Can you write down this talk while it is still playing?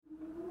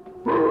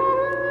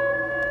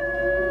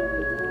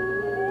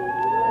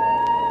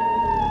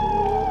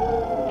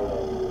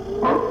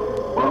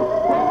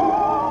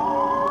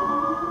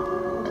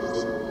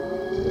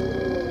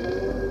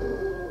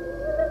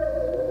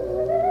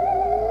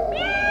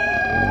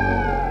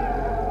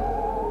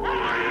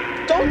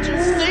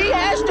See,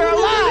 Aster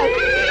alive!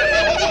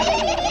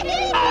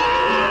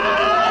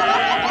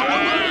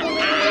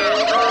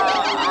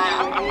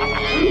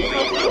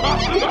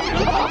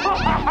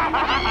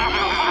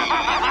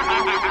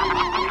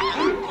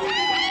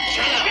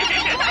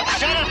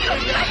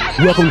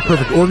 Welcome to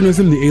Perfect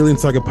Organism, the Alien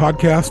Saga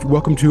podcast.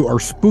 Welcome to our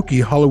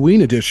spooky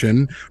Halloween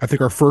edition. I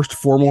think our first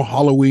formal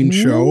Halloween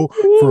show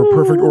for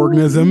Perfect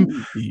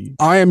Organism.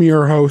 I am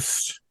your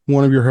host,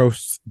 one of your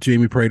hosts,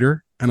 Jamie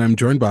Prater, and I'm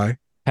joined by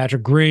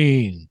Patrick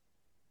Green,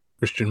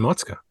 Christian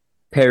Motzka,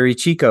 Perry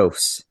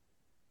Chicos,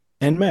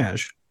 and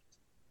Maj.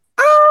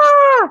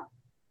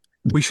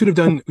 We should have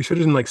done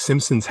like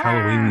Simpsons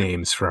Halloween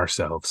names for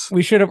ourselves.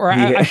 We should have, or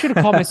I should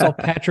have called myself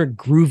Patrick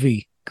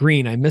Groovy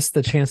Green. I missed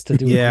the chance to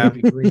do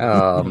Groovy Green.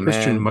 Oh,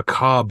 Christian man.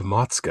 Macabre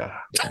Motzka.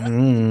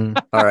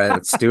 All right,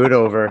 let's do it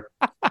over.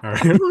 All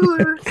right.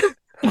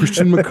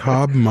 Christian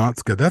Macabre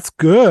Motzka. That's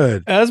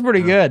good. That's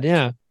pretty good.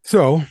 Yeah.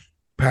 So,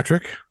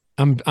 Patrick,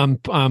 I'm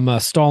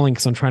stalling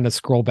because I'm trying to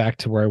scroll back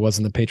to where I was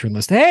in the patron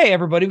list. Hey,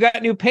 everybody, we've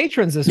got new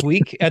patrons this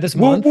week, this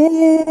month.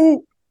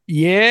 Woo-woo!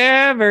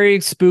 Yeah, very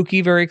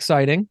spooky, very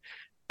exciting.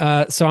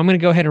 So I'm going to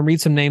go ahead and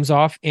read some names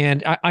off.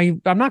 And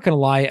I'm not going to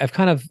lie, I've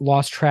kind of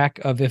lost track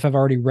of if I've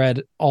already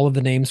read all of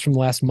the names from the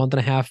last month and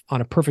a half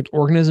on a Perfect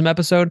Organism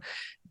episode.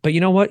 But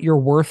you know what? You're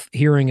worth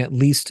hearing at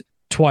least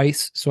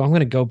twice. So I'm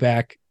going to go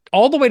back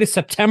all the way to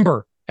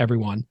September,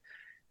 everyone,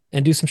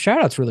 and do some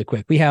shout outs really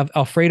quick. We have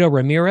Alfredo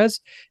Ramirez,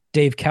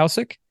 Dave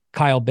Kausick,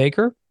 Kyle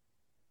Baker,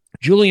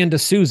 Julian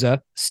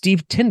D'Souza,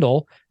 Steve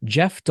Tyndall,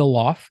 Jeff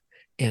Deloff,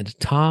 and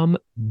Tom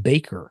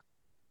Baker.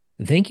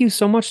 Thank you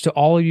so much to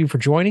all of you for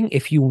joining.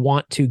 If you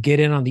want to get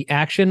in on the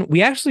action,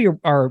 we actually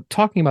are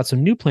talking about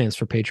some new plans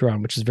for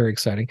Patreon, which is very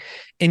exciting,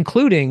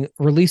 including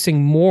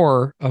releasing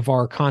more of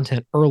our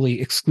content early,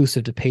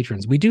 exclusive to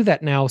patrons. We do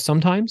that now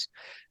sometimes,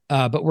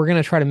 but we're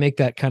going to try to make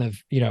that kind of,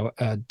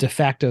 a de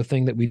facto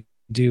thing that we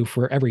do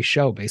for every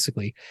show,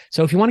 basically.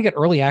 So if you want to get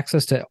early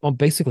access to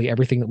basically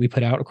everything that we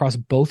put out across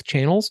both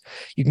channels,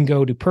 you can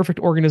go to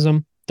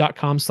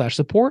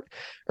perfectorganism.com/support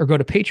or go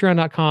to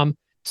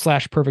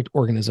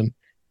patreon.com/perfectorganism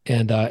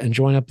and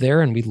join up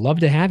there. And we'd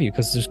love to have you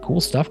because there's cool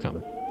stuff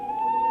coming.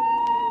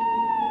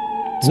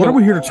 What are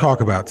we here to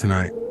talk about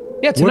tonight?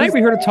 Yeah, tonight we're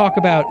here to talk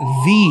about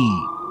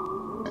The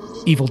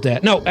Evil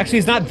Dead. No, actually,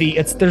 it's not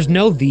there's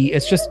no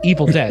it's just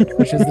Evil Dead,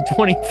 which is the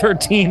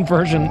 2013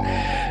 version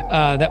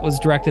that was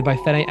directed by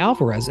Fede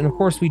Alvarez. And of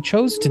course, we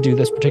chose to do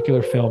this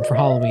particular film for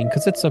Halloween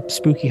because it's a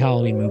spooky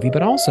Halloween movie,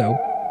 but also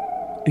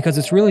because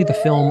it's really the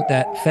film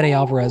that Fede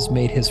Alvarez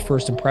made his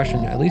first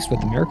impression, at least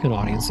with American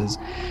audiences,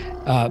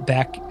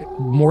 back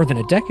more than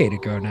a decade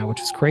ago now, which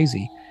is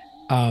crazy.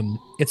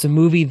 It's a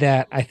movie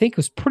that I think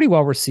was pretty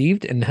well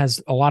received and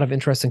has a lot of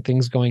interesting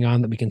things going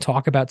on that we can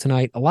talk about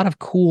tonight. A lot of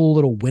cool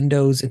little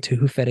windows into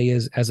who Fede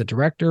is as a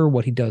director,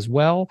 what he does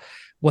well,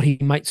 what he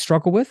might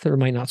struggle with or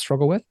might not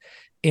struggle with,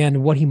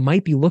 and what he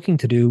might be looking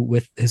to do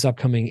with his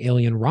upcoming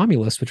Alien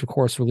Romulus, which of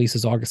course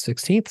releases August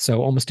 16th.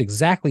 So almost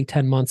exactly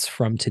 10 months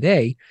from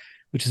today,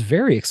 which is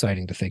very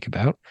exciting to think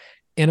about.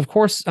 And of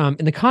course,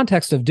 in the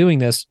context of doing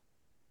this,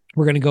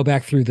 we're going to go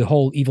back through the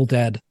whole Evil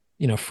Dead,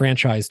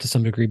 franchise to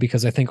some degree,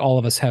 because I think all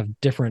of us have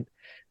different,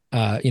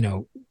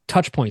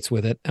 touch points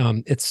with it.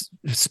 It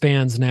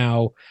spans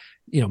now,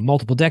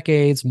 multiple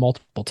decades,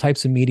 multiple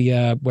types of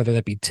media, whether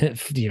that be,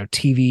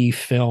 TV,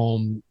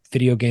 film,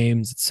 video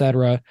games,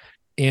 etc.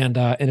 And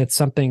it's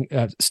something,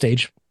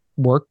 stage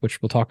work,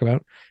 which we'll talk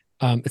about.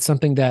 It's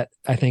something that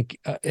I think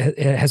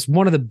it has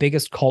one of the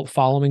biggest cult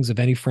followings of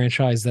any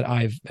franchise that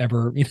I've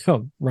ever,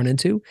 run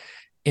into.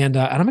 And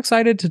I'm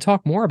excited to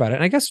talk more about it.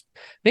 And I guess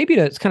maybe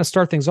to kind of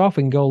start things off,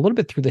 we can go a little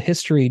bit through the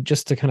history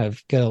just to kind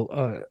of get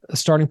a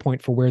starting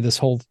point for where this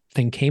whole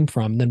thing came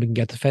from. And then we can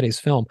get to Fede's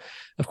film.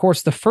 Of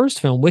course, the first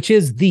film, which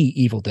is The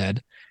Evil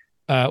Dead,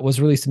 was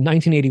released in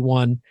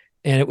 1981.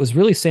 And it was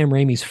really Sam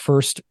Raimi's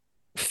first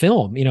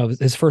film,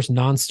 his first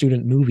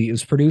non-student movie. It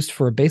was produced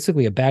for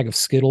basically a bag of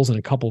Skittles and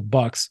a couple of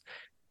bucks.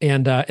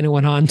 And it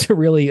went on to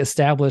really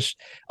establish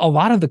a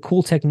lot of the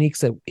cool techniques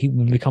that he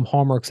would become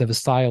hallmarks of his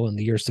style in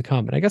the years to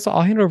come. And I guess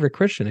I'll hand it over to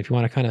Christian if you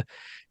want to kind of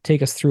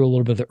take us through a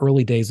little bit of the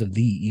early days of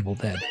The Evil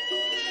Dead.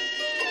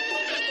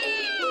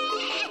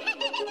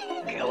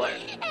 Killer.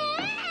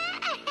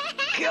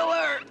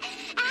 Killer.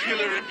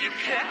 Killer if you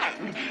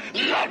can.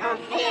 Lover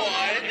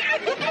boy.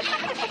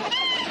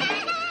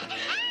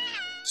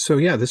 So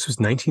yeah, this was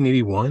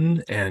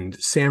 1981,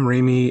 and Sam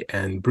Raimi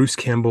and Bruce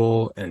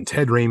Campbell and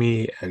Ted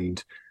Raimi,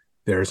 and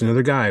there's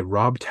another guy,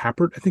 Rob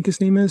Tappert, I think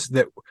his name is,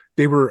 that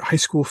they were high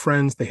school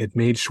friends. They had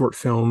made short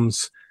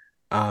films.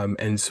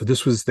 And so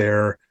this was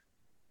their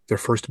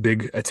first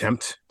big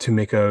attempt to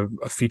make a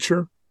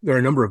feature. There are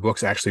a number of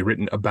books actually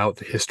written about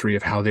the history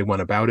of how they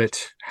went about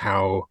it,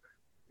 how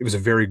it was a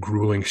very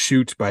grueling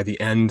shoot. By the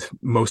end,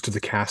 most of the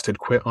cast had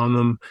quit on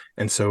them.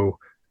 And so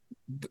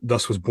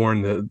thus was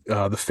born the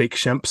fake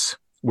Shemps,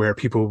 where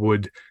people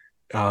would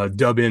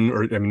dub in,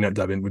 or I mean, not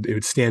dub in, it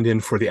would stand in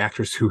for the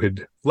actors who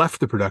had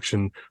left the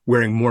production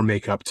wearing more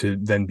makeup to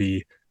then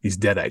be these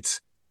Deadites.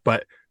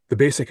 But the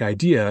basic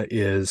idea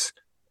is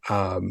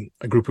A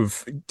group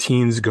of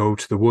teens go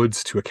to the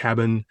woods to a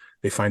cabin.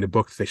 They find a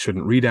book they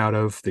shouldn't read out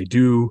of. They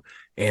do,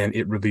 and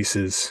it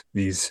releases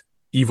these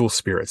evil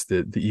spirits,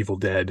 the evil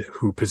dead,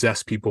 who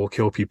possess people,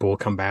 kill people,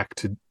 come back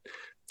to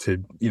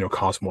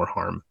cause more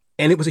harm.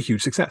 And it was a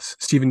huge success.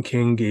 Stephen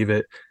King gave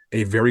it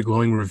a very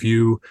glowing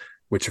review,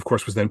 which of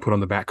course was then put on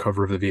the back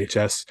cover of the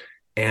VHS,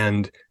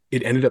 and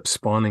it ended up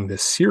spawning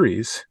this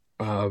series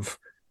of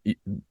The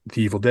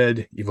Evil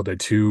Dead, Evil Dead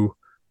 2,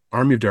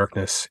 Army of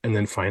Darkness, and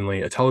then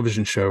finally a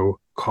television show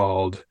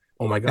called,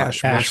 oh my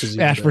gosh, Ash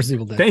versus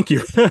Evil Dead. Thank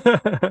you.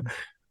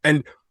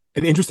 And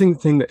an interesting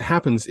thing that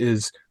happens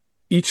is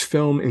each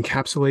film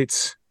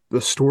encapsulates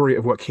the story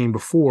of what came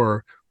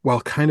before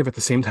while kind of at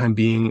the same time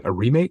being a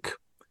remake.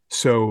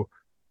 So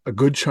a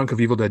good chunk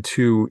of Evil Dead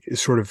 2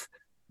 is sort of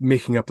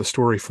making up the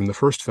story from the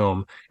first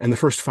film, and the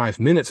first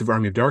 5 minutes of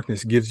Army of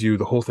Darkness gives you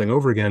the whole thing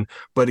over again,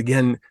 but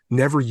again,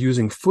 never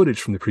using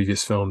footage from the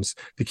previous films.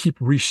 They keep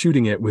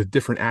reshooting it with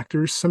different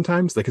actors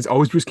sometimes, like it's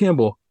always Bruce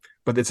Campbell,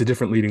 but it's a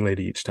different leading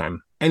lady each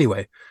time.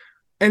 Anyway,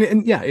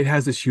 and yeah, it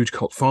has this huge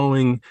cult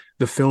following.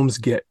 The films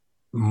get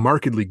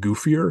markedly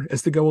goofier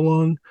as they go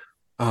along.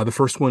 The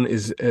first one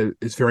is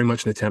very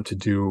much an attempt to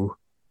do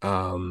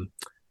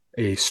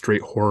a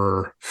straight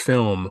horror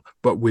film,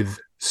 but with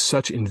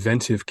such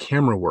inventive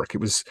camera work. It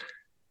was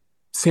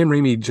Sam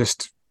Raimi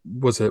just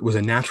was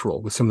a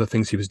natural with some of the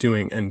things he was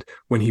doing, and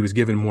when he was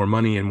given more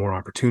money and more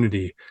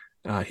opportunity,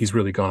 he's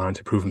really gone on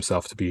to prove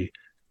himself to be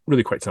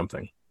really quite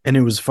something. And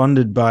it was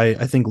funded by,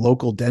 I think,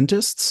 local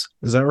dentists.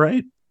 Is that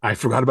right? I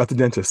forgot about the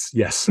dentists.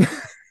 Yes.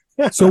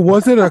 So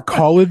was it a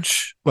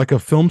college, like a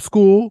film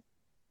school?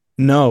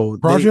 No,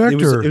 Project,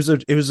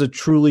 it was a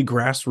truly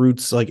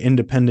grassroots, like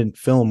independent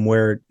film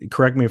where,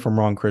 correct me if I'm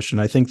wrong, Christian,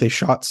 I think they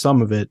shot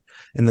some of it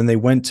and then they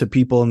went to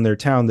people in their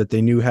town that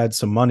they knew had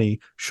some money,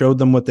 showed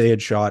them what they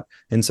had shot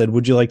and said,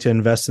 would you like to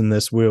invest in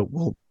this?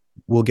 We'll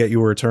get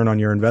you a return on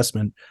your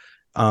investment.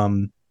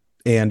 And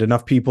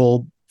enough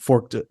people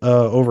forked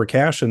over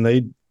cash and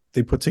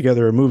they put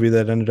together a movie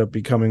that ended up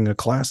becoming a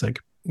classic.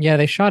 Yeah,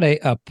 they shot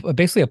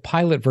basically a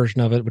pilot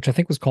version of it, which I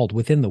think was called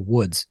Within the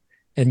Woods,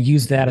 and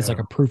used that as like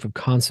a proof of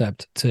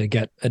concept to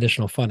get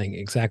additional funding.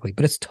 Exactly.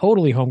 But it's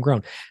totally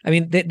homegrown. I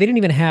mean, they didn't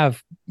even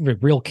have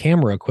real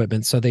camera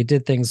equipment. So they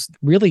did things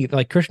really,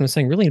 like Christian was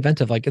saying, really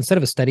inventive. Like instead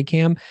of a steady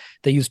cam,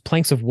 they used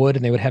planks of wood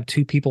and they would have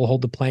two people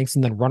hold the planks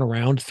and then run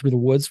around through the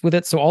woods with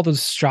it. So all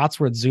those shots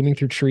were zooming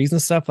through trees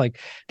and stuff. Like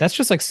that's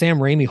just like Sam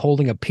Raimi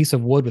holding a piece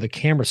of wood with a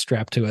camera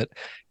strapped to it,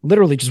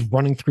 literally just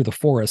running through the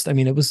forest. I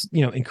mean, it was,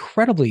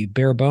 incredibly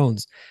bare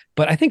bones,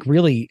 but I think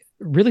really,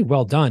 really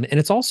well done. And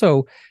it's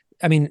also,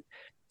 I mean,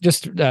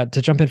 just to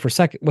jump in for a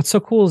second, what's so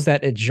cool is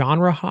that it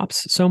genre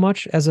hops so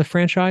much as a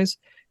franchise.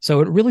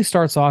 So it really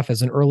starts off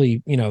as an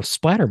early,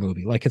 splatter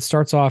movie. Like it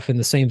starts off in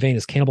the same vein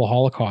as Cannibal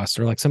Holocaust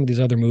or like some of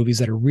these other movies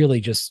that are really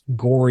just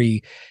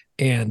gory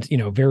and,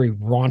 very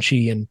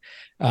raunchy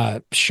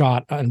and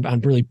shot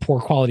on really poor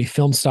quality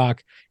film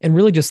stock and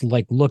really just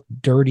like look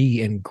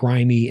dirty and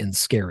grimy and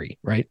scary,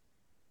 right?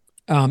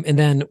 And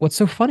then what's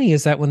so funny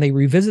is that when they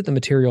revisit the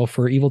material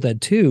for Evil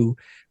Dead 2,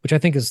 which I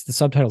think is the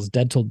subtitle is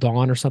Dead Till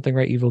Dawn or something,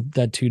 right? Evil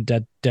Dead 2,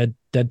 Dead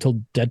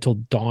Till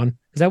Dawn.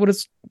 Is that what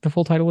the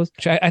full title was?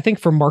 Which I think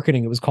for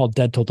marketing it was called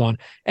Dead Till Dawn.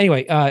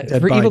 Anyway,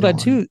 for Evil Dead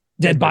 2,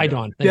 Dead by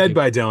Dawn. Dead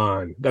by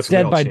Dawn. That's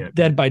what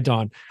Dead by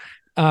Dawn.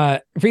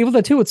 For Evil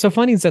Dead 2, what's so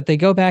funny is that they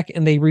go back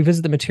and they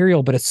revisit the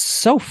material, but it's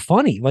so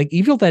funny. Like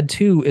Evil Dead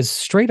 2 is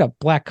straight up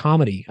black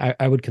comedy.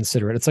 I would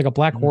consider it. It's like a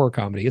black horror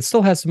comedy. It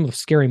still has some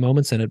scary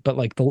moments in it, but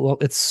like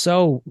it's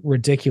so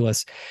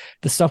ridiculous.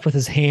 The stuff with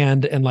his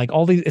hand and like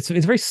all these, it's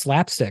very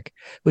slapstick,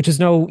 which is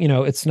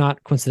it's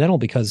not coincidental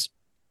because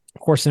of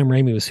course, Sam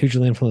Raimi was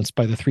hugely influenced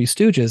by the Three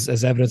Stooges,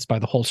 as evidenced by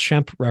the whole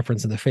Shemp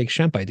reference and the fake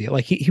Shemp idea.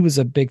 Like he was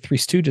a big Three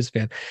Stooges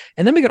fan.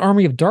 And then we got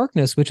Army of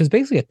Darkness, which is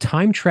basically a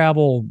time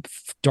travel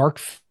dark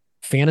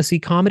fantasy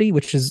comedy,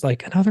 which is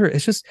like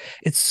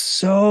it's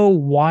so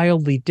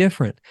wildly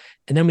different.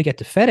 And then we get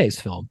to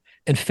Fede's film,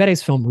 and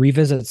Fede's film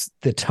revisits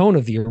the tone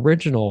of the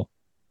original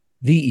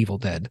The Evil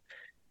Dead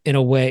in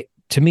a way,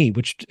 to me,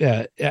 which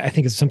I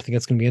think is something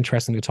that's going to be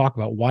interesting to talk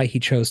about, why he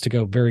chose to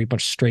go very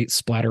much straight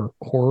splatter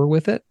horror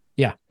with it.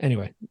 Yeah.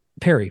 Anyway,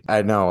 Perry.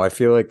 I know. I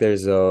feel like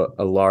there's a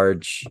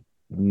large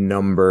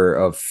number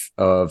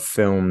of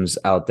films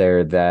out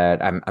there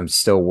that I'm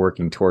still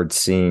working towards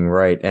seeing,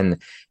 right? And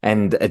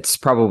it's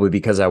probably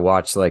because I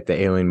watch like the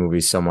Alien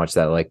movies so much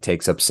that like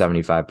takes up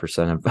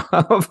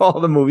 75% of all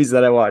the movies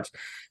that I watch.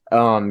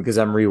 Because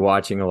I'm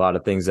rewatching a lot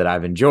of things that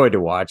I've enjoyed to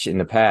watch in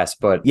the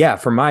past. But yeah,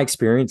 from my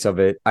experience of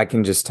it, I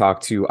can just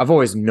I've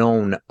always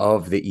known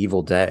of the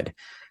Evil Dead.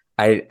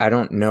 I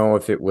don't know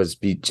if it was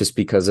just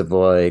because of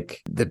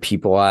like the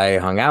people I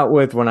hung out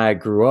with when I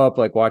grew up,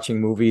 like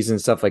watching movies and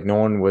stuff. Like no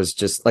one was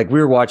just like, we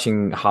were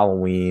watching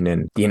Halloween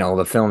and,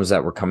 the films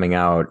that were coming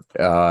out,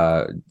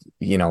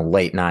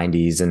 late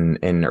 90s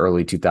and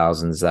early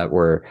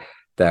 2000s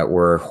that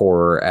were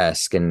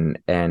horror-esque and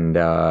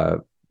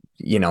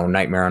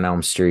Nightmare on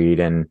Elm Street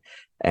and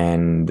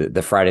and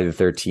the Friday the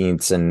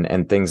 13th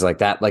and things like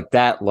that. Like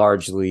that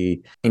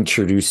largely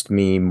introduced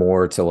me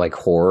more to like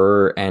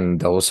horror and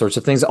those sorts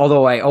of things.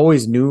 Although I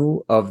always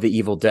knew of the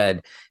Evil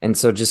Dead. And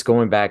so just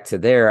going back to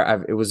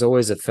there, it was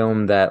always a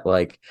film that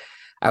like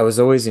I was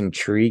always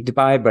intrigued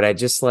by, but I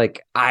just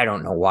like, I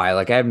don't know why.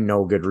 Like I have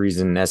no good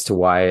reason as to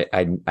why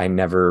I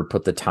never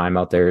put the time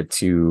out there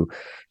to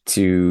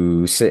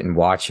sit and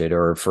watch it,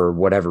 or for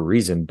whatever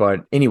reason.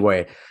 But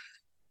anyway,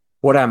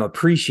 what I'm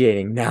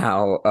appreciating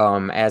now,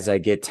 as I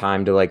get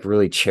time to like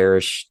really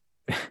cherish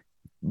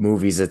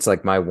movies, it's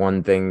like my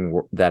one thing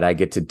that I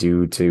get to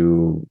do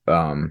to,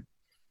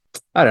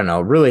 I don't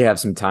know, really have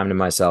some time to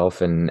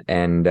myself and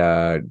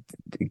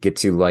get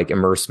to like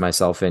immerse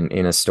myself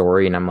in a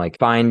story. And I'm like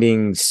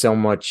finding so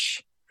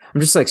much, I'm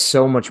just like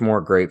so much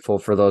more grateful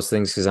for those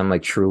things, because I'm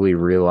like truly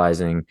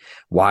realizing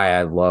why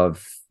I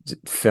love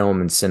film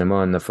and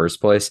cinema in the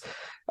first place.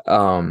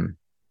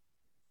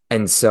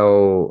 And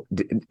so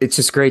it's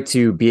just great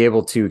to be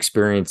able to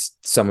experience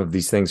some of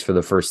these things for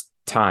the first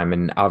time.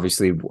 And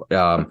obviously,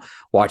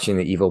 watching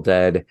The Evil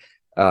Dead,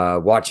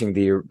 watching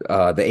the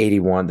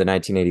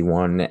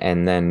 1981,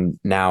 and then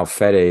now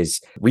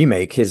Fede's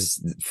remake,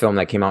 his film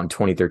that came out in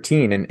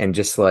 2013, and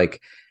just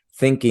like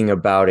thinking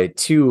about it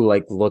too,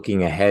 like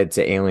looking ahead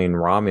to Alien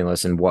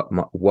Romulus and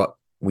what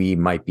we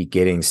might be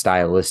getting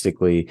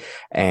stylistically,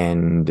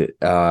 and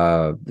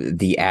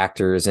the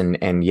actors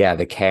and yeah,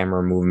 the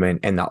camera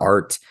movement and the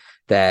art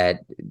that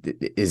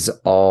is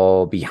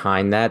all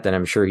behind that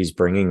I'm sure he's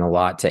bringing a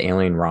lot to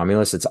Alien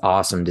Romulus. It's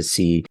awesome to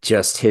see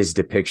just his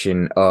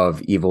depiction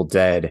of Evil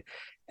Dead,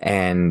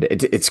 and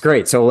it's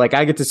great. So like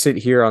I get to sit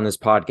here on this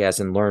podcast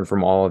and learn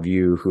from all of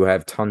you who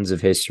have tons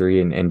of history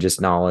and just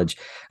knowledge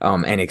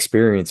and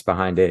experience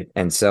behind it.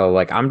 And so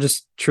like I'm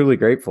just truly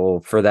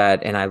grateful for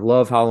that. And I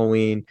love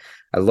Halloween.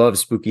 I love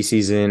spooky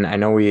season. I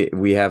know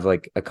we have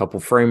like a couple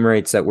frame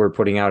rates that we're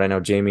putting out. I know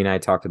Jamie and I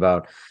talked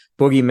about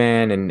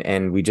Boogeyman,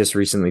 and we just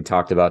recently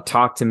talked about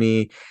Talk to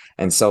Me.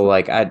 And so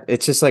like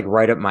it's just like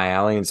right up my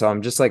alley. And so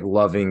I'm just like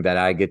loving that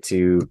I get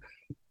to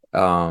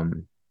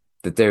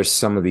that there's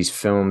some of these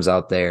films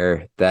out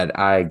there that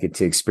I get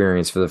to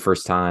experience for the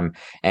first time,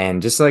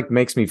 and just like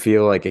makes me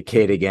feel like a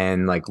kid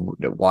again, like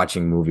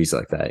watching movies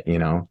like that, you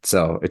know?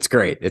 So it's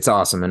great. It's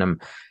awesome. And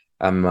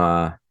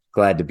I'm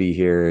glad to be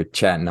here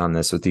chatting on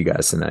this with you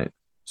guys tonight.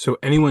 So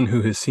anyone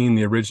who has seen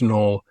the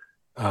original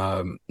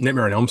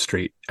Nightmare on Elm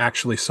Street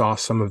actually saw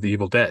some of the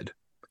Evil Dead,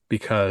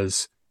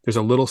 because there's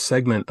a little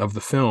segment of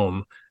the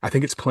film, I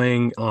think it's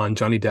playing on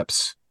Johnny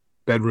Depp's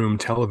bedroom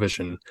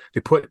television.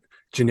 They put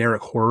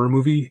generic horror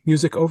movie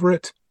music over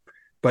it,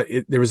 but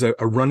there was a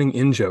running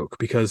in joke,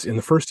 because in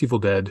the first Evil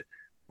Dead,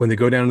 when they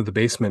go down to the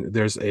basement,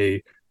 there's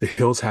The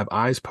Hills Have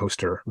Eyes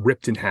poster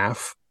ripped in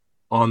half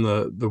on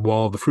the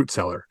wall of the fruit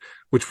cellar,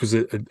 which was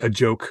a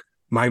joke.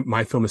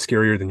 My film is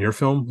scarier than your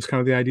film was kind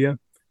of the idea.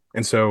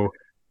 And so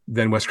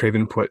then Wes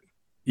Craven put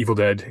Evil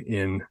Dead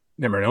in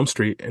Nightmare on Elm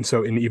Street. And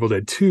so in Evil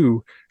Dead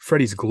 2,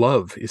 Freddy's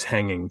glove is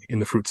hanging in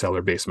the fruit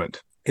cellar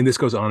basement. And this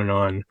goes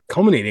on,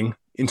 culminating,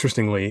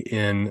 interestingly,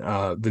 in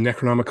the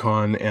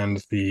Necronomicon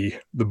and the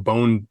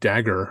bone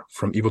dagger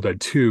from Evil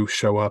Dead 2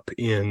 show up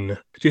in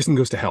Jason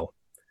Goes to Hell.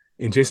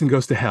 In Jason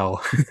Goes to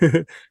Hell,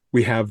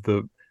 we have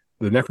the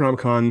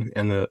Necronomicon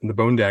and the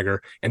bone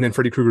dagger, and then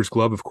Freddy Krueger's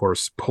glove, of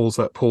course,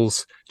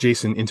 pulls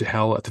Jason into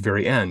hell at the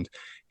very end.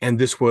 And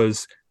this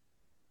was,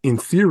 in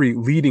theory,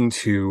 leading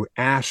to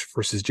Ash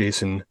versus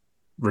Jason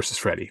versus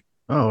Freddy.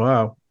 Oh,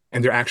 wow.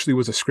 And there actually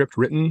was a script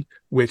written,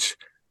 which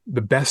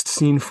the best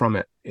scene from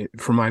it,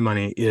 for my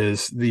money,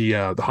 is the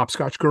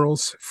Hopscotch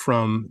girls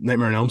from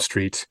Nightmare on Elm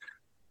Street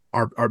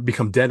are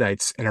become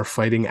Deadites and are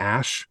fighting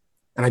Ash.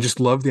 And I just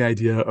love the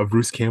idea of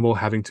Bruce Campbell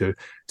having to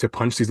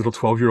punch these little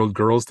 12-year-old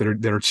girls that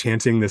are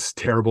chanting this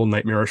terrible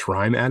nightmarish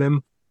rhyme at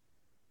him.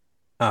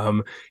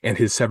 And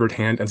his severed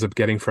hand ends up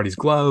getting Freddy's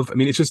glove. I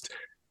mean,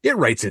 it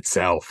writes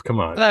itself. Come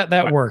on.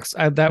 That works.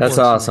 That's works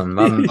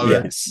awesome.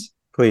 Yes.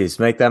 Please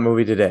make that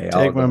movie today.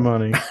 Take my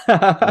money.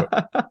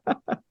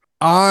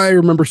 I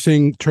remember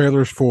seeing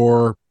trailers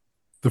for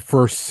the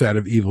first set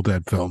of Evil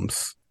Dead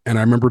films. And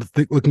I remember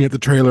looking at the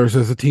trailers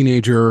as a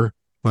teenager,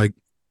 like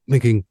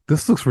thinking,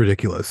 this looks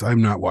ridiculous.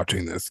 I'm not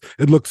watching this.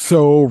 It looks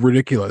so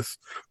ridiculous.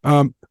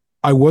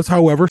 I was,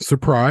 however,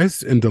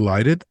 surprised and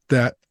delighted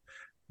that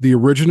the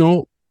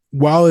original,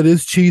 while it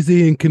is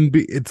cheesy and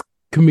it's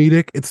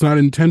comedic, it's not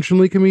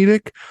intentionally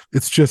comedic.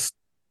 It's just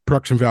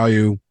production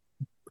value.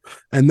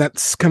 And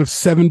that's kind of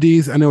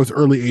 70s. I know it's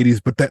early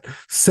 80s, but that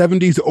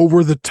 70s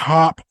over the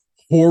top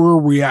horror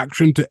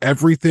reaction to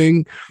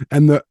everything,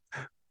 and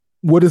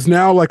what is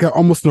now like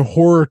almost a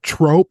horror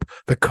trope,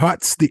 the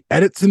cuts, the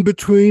edits in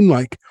between,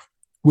 like,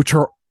 which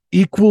are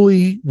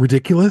equally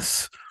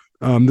ridiculous.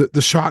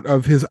 The shot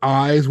of his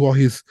eyes while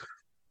he's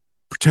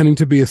pretending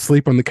to be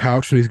asleep on the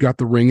couch and he's got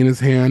the ring in his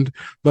hand,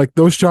 like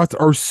those shots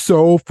are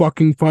so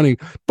fucking funny.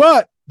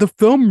 But the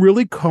film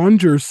really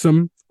conjures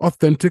some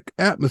authentic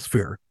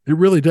atmosphere. It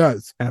really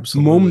does.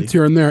 Absolutely. Moments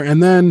here and there.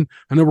 And then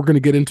I know we're going to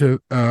get into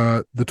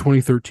the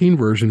 2013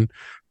 version,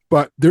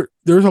 but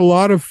there's a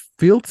lot of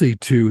fealty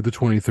to the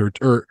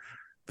 2013, or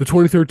the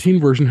 2013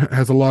 version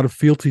has a lot of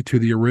fealty to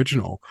the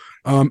original.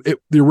 The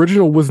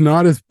original was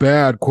not as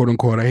bad, quote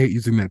unquote. I hate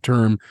using that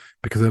term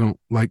because I don't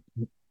like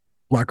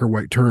black or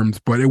white terms,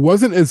 but it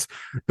wasn't as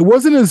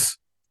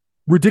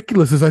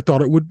ridiculous as I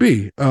thought it would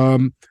be.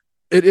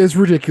 It is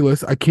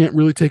ridiculous. I can't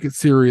really take it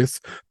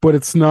serious, but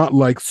it's not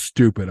like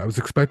stupid. I was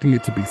expecting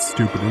it to be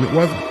stupid, and it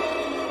wasn't.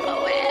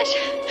 Oh, Ash,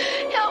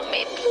 help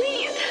me,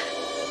 please.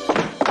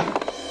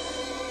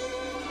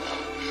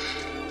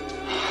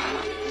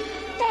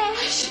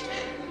 Ash,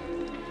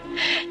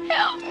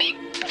 help me,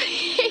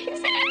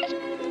 please, Ash.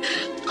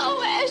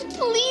 Oh, Ash,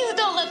 please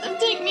don't let them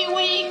take me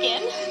away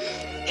again.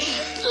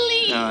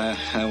 Please. No,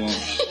 I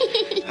won't.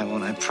 I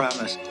won't, I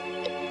promise.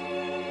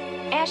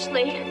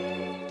 Ashley,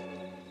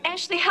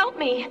 help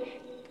me.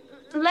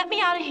 Let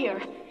me out of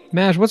here.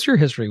 Maj, what's your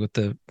history with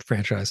the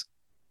franchise?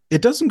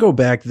 It doesn't go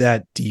back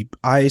that deep.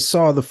 I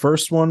saw the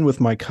first one with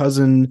my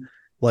cousin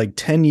like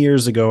 10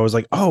 years ago. I was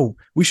like, oh,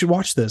 we should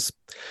watch this.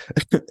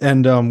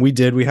 And we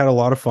did. We had a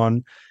lot of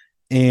fun.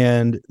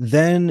 And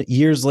then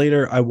years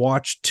later, I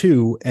watched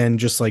 2 and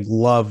just like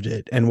loved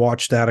it and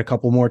watched that a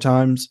couple more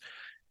times.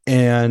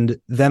 And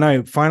then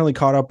I finally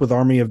caught up with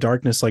Army of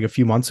Darkness like a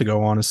few months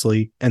ago,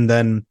 honestly. And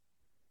then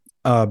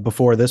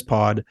before this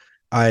pod,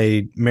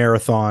 I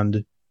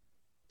marathoned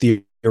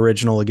the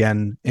original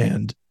again,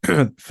 and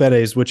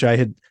Fedes, which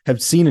I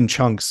have seen in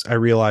chunks. I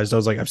realized I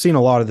was like, I've seen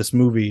a lot of this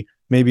movie.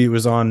 Maybe it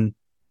was on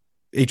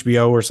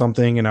HBO or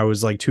something, and I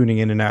was like tuning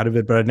in and out of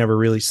it, but I'd never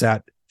really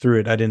sat through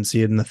it. I didn't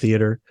see it in the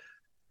theater.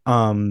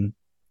 And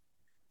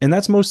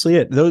that's mostly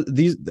it.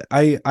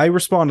 I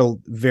respond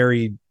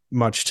very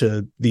much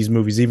to these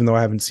movies, even though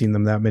I haven't seen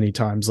them that many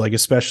times. Like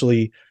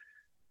especially,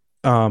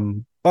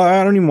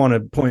 I don't even want to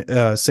point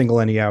single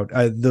any out.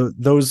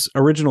 Those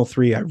original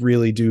 3 I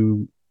really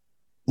do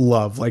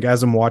love. Like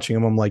as I'm watching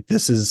them, I'm like,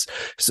 this is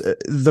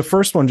the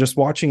first one. Just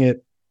watching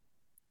it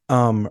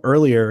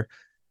earlier,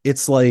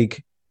 it's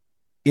like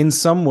in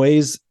some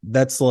ways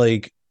that's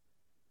like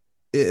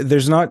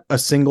there's not a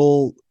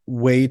single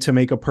way to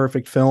make a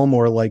perfect film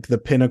or like the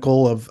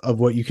pinnacle of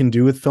what you can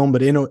do with film,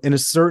 but in a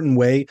certain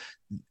way,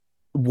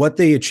 what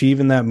they achieve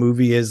in that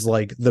movie is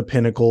like the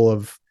pinnacle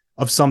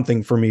of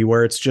something for me,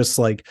 where it's just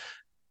like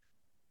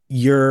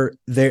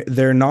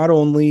they're not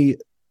only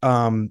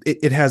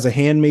it has a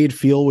handmade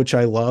feel, which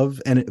I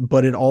love,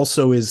 but it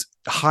also is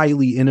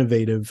highly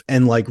innovative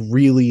and like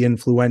really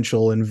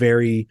influential and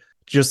very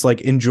just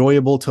like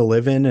enjoyable to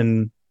live in.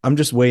 And I'm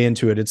just way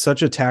into it. It's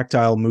such a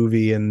tactile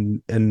movie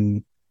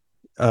and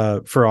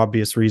for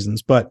obvious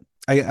reasons, but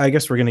I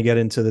guess we're going to get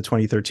into the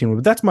 2013 one,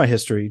 but that's my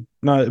history.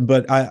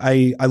 But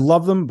I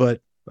love them,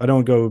 but I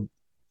don't go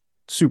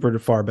super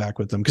far back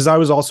with them because I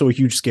was also a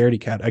huge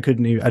scaredy cat. I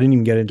didn't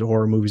even get into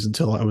horror movies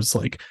until I was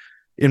like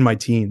in my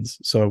teens.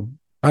 So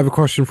I have a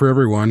question for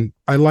everyone.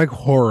 I like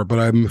horror, but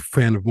I'm a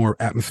fan of more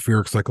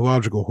atmospheric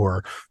psychological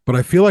horror. But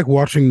I feel like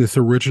watching this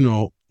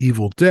original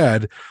Evil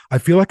Dead, I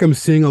feel like I'm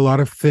seeing a lot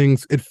of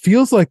things. It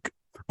feels like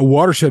a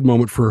watershed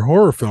moment for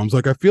horror films.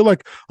 Like I feel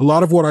like a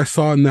lot of what I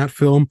saw in that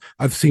film,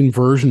 I've seen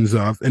versions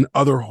of in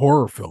other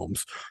horror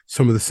films.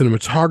 Some of the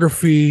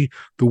cinematography,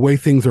 the way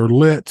things are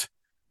lit,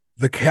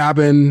 the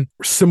cabin,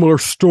 similar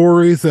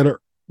stories that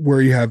are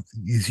where you have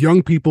these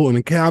young people in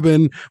a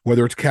cabin,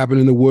 whether it's Cabin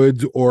in the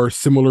Woods or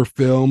similar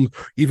films,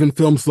 even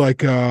films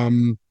like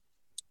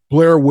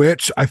Blair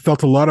Witch. I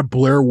felt a lot of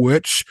Blair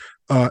Witch,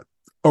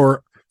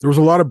 or there was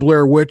a lot of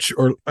Blair Witch,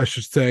 or I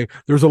should say,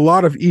 there's a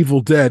lot of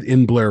Evil Dead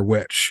in Blair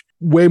Witch,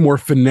 way more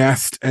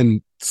finessed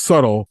and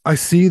subtle. I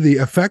see the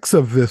effects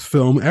of this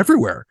film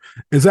everywhere.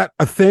 Is that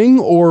a thing,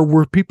 or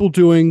were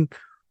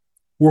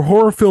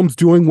horror films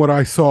doing what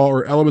I saw,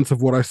 or elements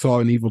of what I saw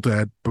in Evil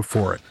Dead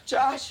before it?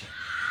 Josh,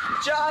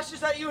 is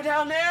that you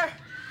down there?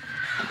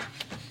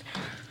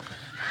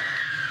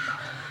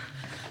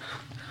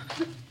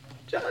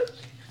 Josh.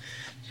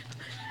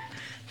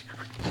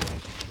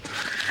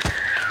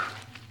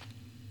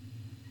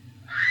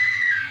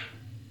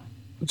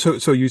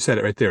 So you said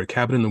it right there,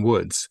 Cabin in the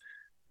Woods.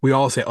 We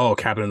all say, oh,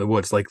 Cabin in the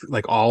Woods, like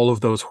all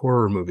of those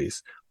horror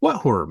movies. What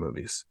horror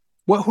movies?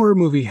 What horror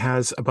movie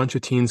has a bunch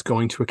of teens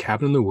going to a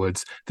cabin in the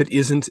woods that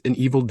isn't an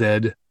Evil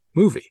Dead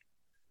movie?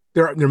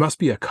 There must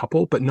be a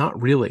couple, but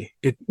not really.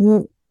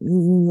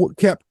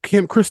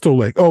 Camp Crystal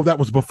Lake. Oh, that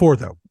was before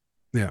though.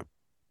 Yeah.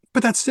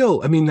 But that's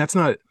still, I mean, that's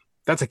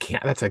a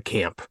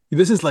camp.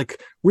 This is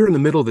like, we're in the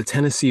middle of the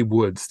Tennessee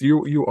woods.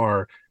 You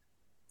are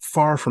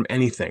far from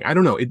anything. I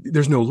don't know.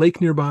 There's no lake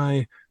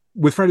nearby.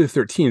 With Friday the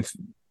 13th,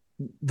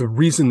 the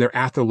reason they're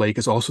at the lake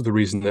is also the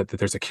reason that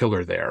there's a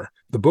killer there.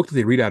 The book that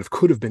they read out of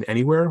could have been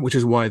anywhere, which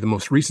is why the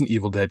most recent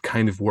Evil Dead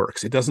kind of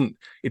works. It doesn't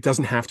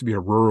have to be a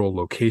rural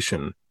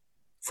location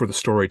for the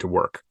story to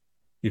work.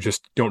 You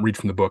just don't read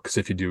from the book, because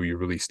if you do, you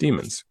release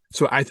demons.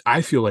 So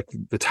I feel like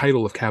the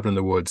title of Cabin in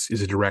the Woods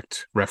is a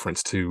direct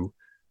reference to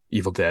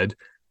Evil Dead.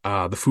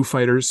 The Foo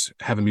Fighters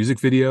have a music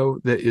video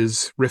that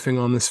is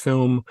riffing on this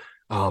film.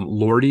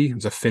 Lordi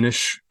is a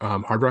Finnish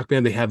hard rock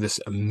band. They have this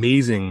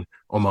amazing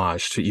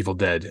homage to Evil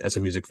Dead as a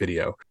music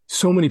video.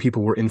 So many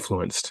people were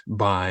influenced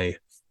by,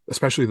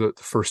 especially the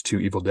first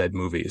 2 Evil Dead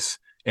movies.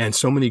 And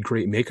so many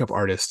great makeup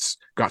artists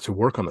got to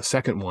work on the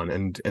second one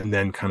and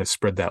then kind of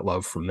spread that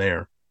love from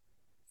there.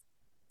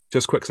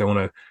 Just quick, because I want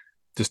to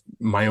just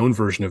my own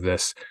version of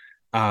this.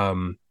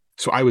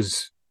 So I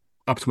was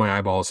up to my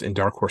eyeballs in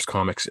Dark Horse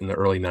comics in the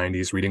early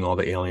 90s, reading all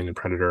the Alien and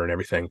Predator and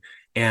everything.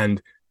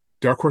 And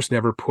Dark Horse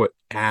never put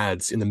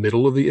ads in the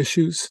middle of the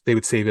issues. They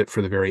would save it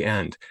for the very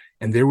end.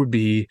 And there would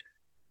be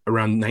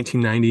around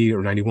 1990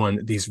 or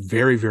 91, these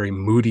very, very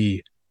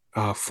moody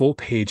full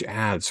page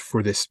ads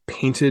for this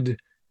painted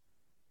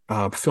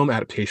film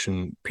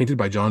adaptation painted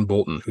by John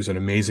Bolton, who's an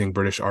amazing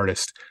British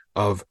artist,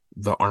 of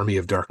the Army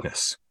of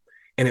Darkness.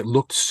 And it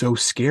looked so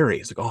scary.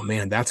 It's like, oh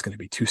man, that's going to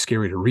be too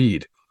scary to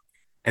read.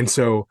 And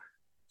so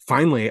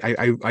finally,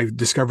 I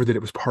discovered that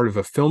it was part of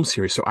a film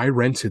series. So I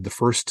rented the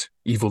first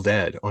Evil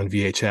Dead on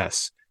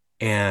VHS,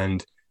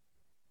 and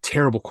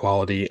terrible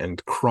quality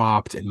and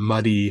cropped and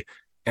muddy.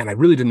 And I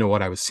really didn't know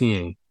what I was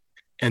seeing.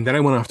 And then I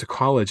went off to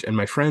college, and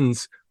my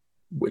friends,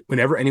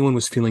 whenever anyone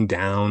was feeling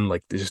down,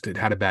 like they just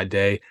had a bad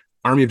day,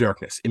 Army of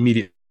Darkness,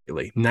 immediately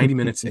 90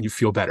 minutes and you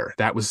feel better.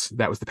 That was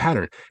the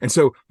pattern. And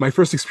so my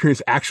first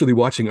experience actually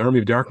watching Army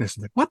of Darkness,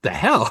 I'm like, what the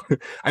hell?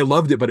 I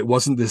loved it, but it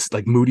wasn't this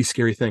like moody,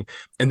 scary thing.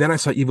 And then I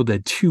saw Evil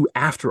Dead 2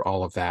 after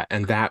all of that.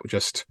 And that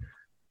just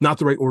not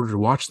the right order to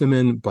watch them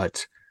in,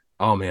 but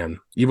oh man,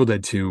 Evil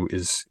Dead 2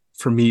 is,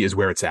 for me, is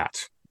where it's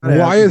at.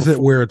 Why is it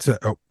where it's at?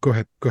 Oh, go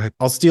ahead.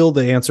 I'll steal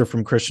the answer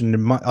from Christian,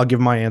 and I'll give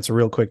my answer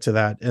real quick to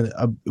that,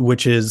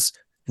 which is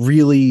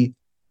really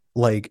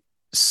like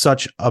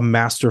such a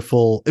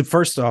masterful.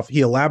 First off,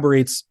 he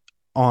elaborates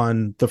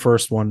on the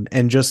first one,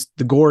 and just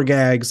the gore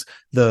gags,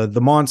 the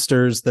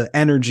monsters, the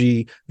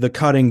energy, the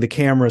cutting, the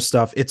camera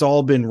stuff. It's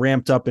all been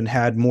ramped up and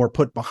had more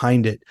put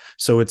behind it.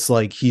 So it's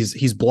like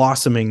he's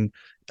blossoming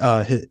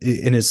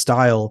in his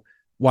style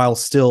while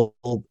still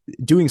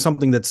doing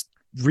something that's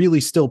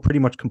really still pretty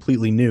much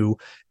completely new.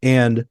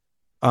 And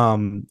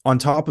on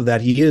top of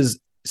that, he is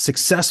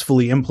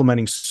successfully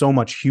implementing so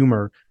much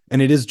humor,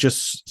 and it is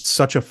just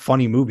such a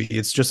funny movie.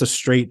 It's just a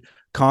straight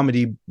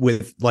comedy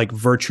with like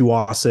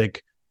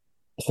virtuosic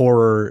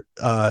horror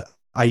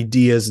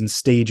ideas and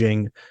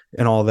staging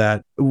and all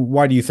that.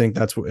 Why do you think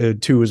that's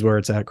 2 is where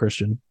it's at,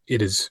 Christian?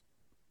 It is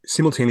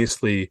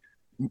simultaneously,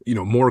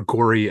 more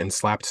gory and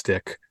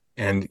slapstick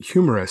and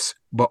humorous,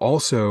 but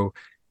also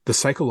the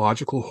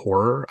psychological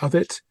horror of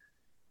it.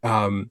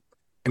 I'm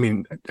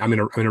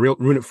gonna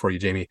ruin it for you,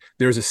 Jamie.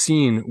 There's a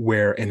scene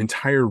where an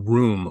entire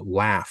room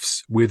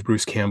laughs with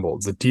Bruce Campbell.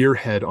 The deer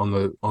head on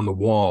the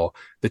wall,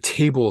 the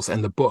tables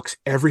and the books,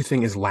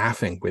 everything is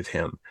laughing with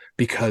him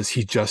because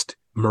he just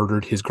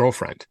murdered his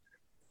girlfriend.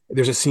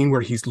 There's a scene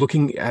where he's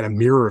looking at a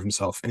mirror of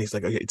himself and he's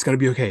like, okay, it's gonna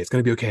be okay, it's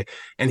gonna be okay.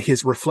 And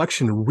his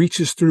reflection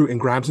reaches through and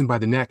grabs him by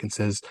the neck and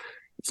says,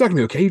 it's not gonna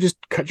be okay. You just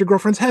cut your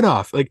girlfriend's head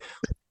off.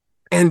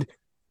 And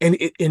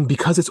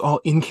because it's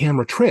all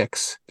in-camera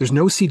tricks, there's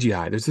no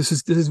CGI. This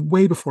is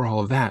way before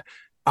all of that.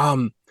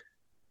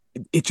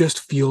 It just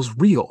feels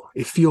real.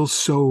 It feels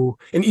so.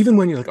 And even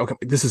when you're like, okay,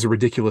 this is a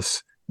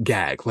ridiculous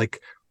gag. Like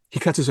he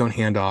cuts his own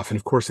hand off, and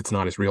of course it's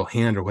not his real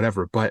hand or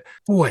whatever. But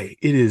boy,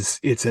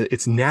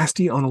 it's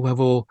nasty on a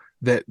level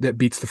that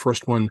beats the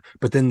first one.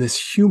 But then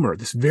this humor,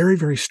 this very,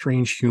 very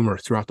strange humor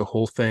throughout the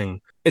whole thing,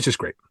 it's just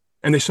great.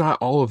 And they shot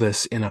all of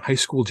this in a high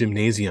school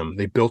gymnasium.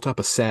 They built up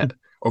a set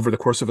over the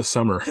course of a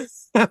summer,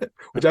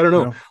 which I don't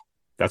know.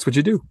 That's what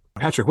you do.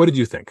 Patrick, what did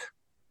you think?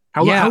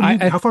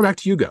 How far back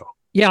do you go?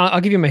 Yeah, I'll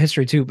give you my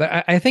history too.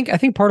 But I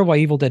think part of why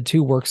Evil Dead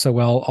 2 works so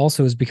well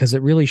also is because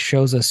it really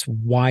shows us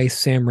why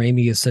Sam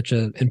Raimi is such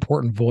an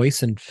important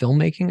voice in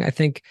filmmaking. I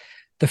think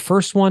the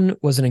first one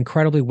was an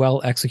incredibly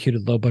well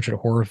executed low budget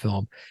horror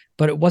film,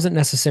 but it wasn't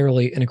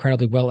necessarily an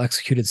incredibly well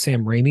executed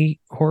Sam Raimi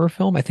horror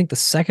film. I think the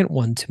second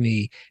one, to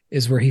me,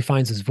 is where he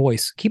finds his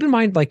voice. Keep in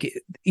mind, like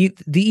The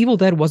Evil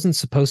Dead wasn't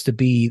supposed to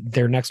be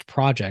their next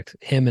project,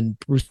 him and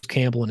Bruce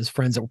Campbell and his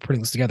friends that were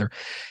putting this together.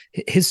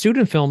 His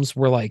student films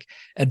were like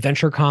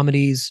adventure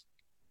comedies.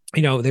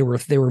 They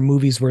were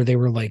movies where they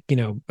were like,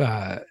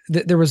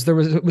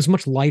 it was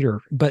much lighter,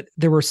 but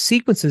there were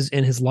sequences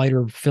in his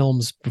lighter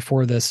films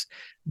before this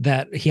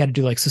that he had to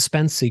do like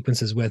suspense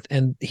sequences with,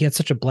 and he had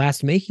such a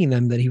blast making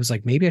them that he was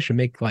like, maybe I should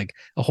make like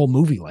a whole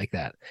movie like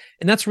that.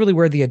 And that's really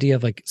where the idea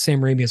of like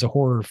Sam Raimi as a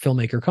horror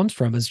filmmaker comes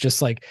from, is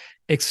just like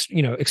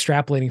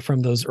extrapolating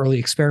from those early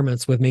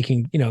experiments with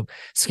making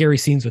scary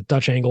scenes with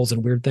Dutch angles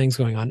and weird things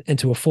going on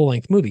into a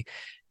full-length movie.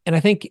 And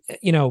I think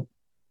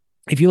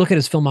if you look at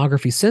his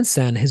filmography since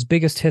then, his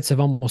biggest hits have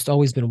almost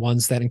always been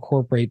ones that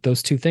incorporate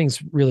those two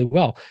things really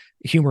well,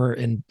 humor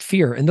and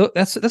fear. And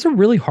that's a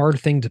really hard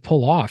thing to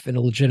pull off in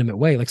a legitimate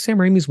way. Like Sam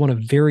Raimi is one of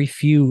very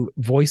few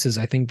voices,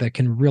 I think, that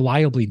can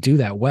reliably do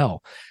that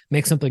well,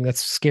 make something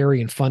that's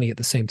scary and funny at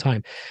the same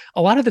time.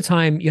 A lot of the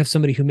time you have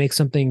somebody who makes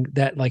something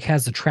that like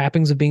has the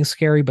trappings of being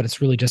scary, but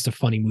it's really just a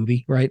funny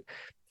movie, right?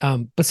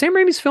 But Sam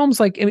Raimi's films,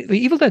 like The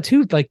Evil Dead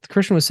 2, like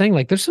Christian was saying,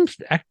 like there's some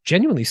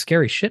genuinely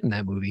scary shit in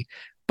that movie,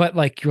 but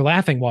like you're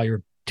laughing while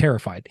you're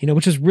terrified,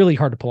 which is really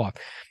hard to pull off.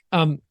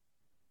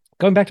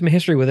 going back to my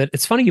history with it,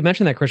 it's funny you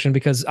mentioned that, Christian,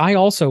 because I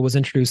also was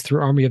introduced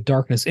through Army of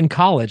Darkness in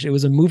college. It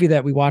was a movie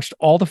that we watched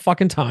all the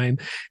fucking time,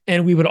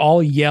 and we would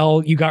all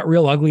yell, "You got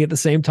real ugly" at the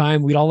same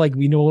time. We'd all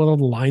we know what all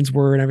the lines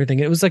were and everything.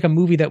 It was like a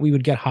movie that we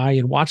would get high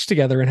and watch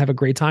together and have a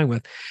great time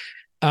with.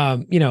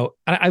 I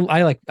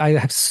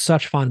have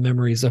such fond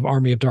memories of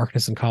Army of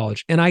Darkness in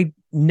college, and I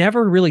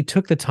never really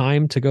took the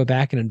time to go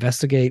back and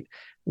investigate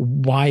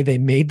why they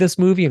made this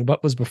movie and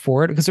what was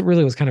before it, because it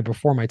really was kind of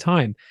before my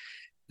time.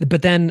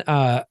 But then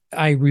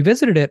I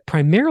revisited it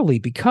primarily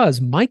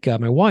because Micah,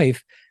 my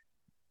wife,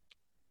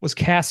 was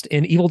cast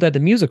in Evil Dead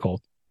the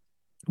Musical,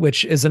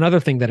 which is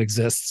another thing that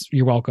exists.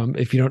 You're welcome.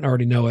 If you don't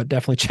already know it,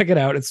 definitely check it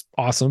out. It's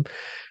awesome.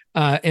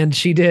 And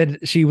she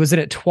was in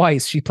it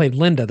twice. She played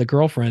Linda, the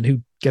girlfriend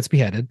who gets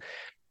beheaded.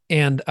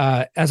 And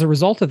as a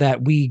result of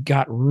that, we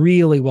got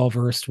really well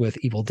versed with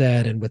Evil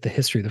Dead and with the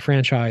history of the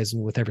franchise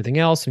and with everything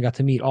else, and got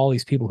to meet all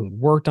these people who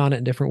worked on it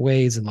in different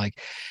ways. And it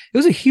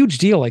was a huge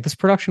deal. Like, this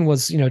production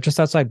was, just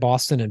outside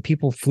Boston, and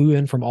people flew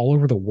in from all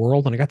over the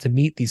world. And I got to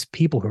meet these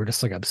people who are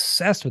just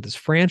obsessed with this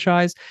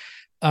franchise.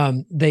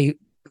 They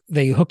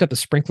hooked up a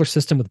sprinkler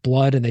system with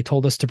blood, and they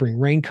told us to bring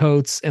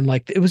raincoats, and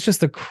it was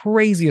just the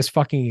craziest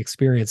fucking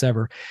experience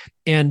ever.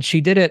 And she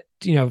did it,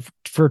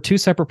 for 2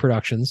 separate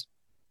productions.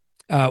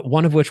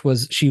 One of which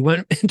was she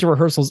went into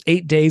rehearsals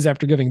 8 days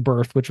after giving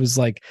birth, which was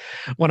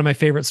one of my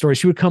favorite stories.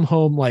 She would come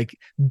home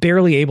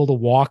barely able to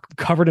walk,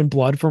 covered in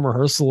blood from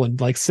rehearsal, and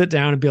sit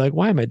down and be like,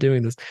 why am I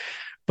doing this?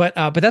 But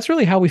that's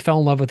really how we fell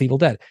in love with Evil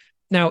Dead.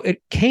 Now,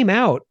 it came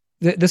out,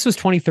 this was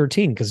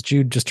 2013 because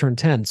Jude just turned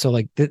 10. So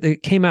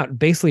it came out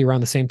basically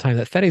around the same time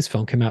that Fede's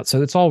film came out.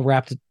 So it's all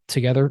wrapped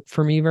together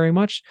for me very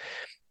much.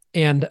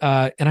 And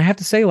I have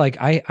to say,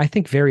 I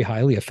think very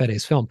highly of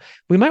Fede's film.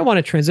 We might want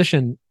to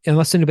transition,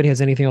 unless anybody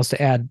has anything else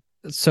to add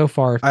so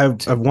far. I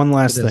have one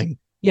last thing.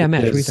 Yeah,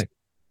 Matt, what do you think?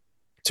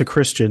 To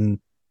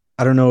Christian,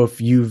 I don't know if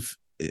you've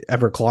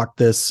ever clocked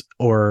this,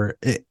 or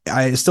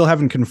I still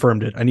haven't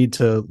confirmed it. I need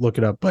to look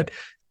it up. But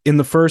in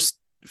the first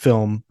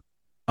film,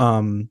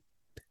 when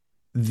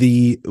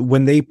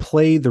they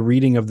play the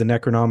reading of the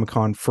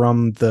Necronomicon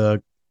from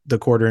the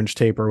 1/4-inch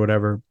tape or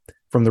whatever,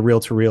 from the reel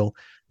to reel,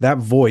 that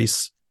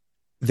voice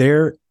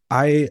there,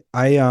 I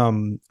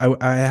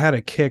had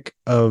a kick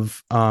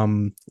of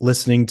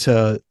listening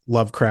to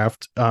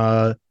Lovecraft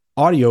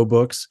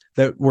audiobooks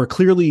that were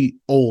clearly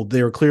old.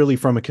 They were clearly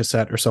from a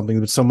cassette or something,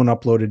 but someone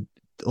uploaded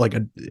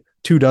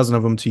 24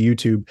 of them to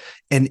YouTube,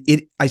 and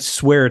I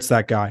swear it's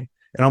that guy.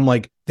 And I'm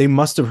like, they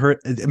must have heard.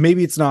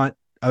 Maybe it's not.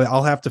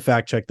 I'll have to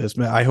fact check this.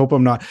 I hope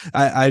I'm not.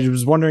 I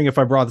was wondering if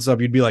I brought this up,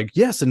 you'd be like,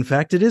 yes, in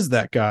fact, it is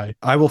that guy.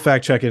 I will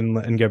fact check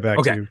and get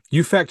back to you.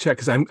 You fact check,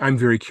 because I'm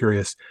very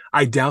curious.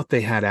 I doubt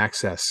they had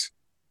access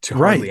to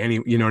hardly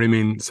any, you know what I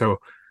mean? So,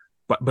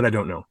 but I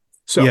don't know.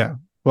 So yeah,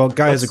 well,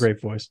 guy has a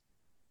great voice.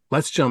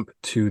 Let's jump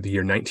to the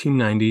year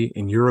 1990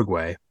 in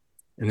Uruguay,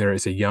 and there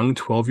is a young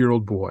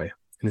 12-year-old boy,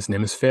 and his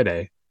name is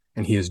Fede,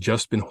 and he has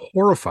just been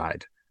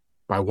horrified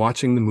by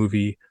watching the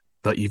movie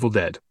The Evil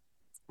Dead,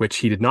 which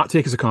he did not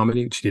take as a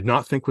comedy, which he did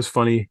not think was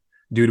funny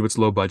due to its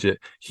low budget.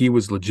 He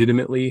was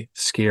legitimately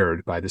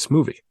scared by this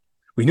movie.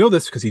 We know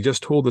this because he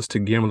just told us to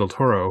Guillermo del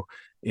Toro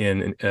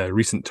in a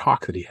recent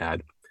talk that he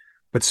had.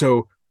 But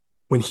so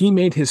when he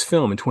made his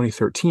film in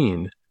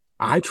 2013,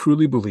 I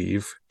truly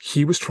believe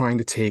he was trying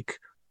to take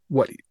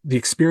the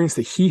experience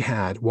that he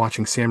had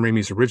watching Sam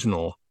Raimi's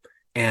original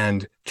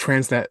and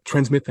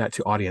transmit that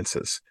to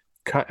audiences.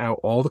 Cut out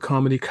all the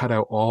comedy, cut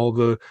out all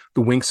the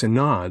winks and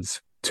nods.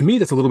 To me,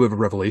 that's a little bit of a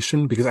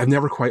revelation, because I've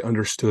never quite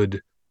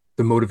understood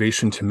the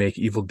motivation to make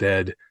Evil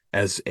Dead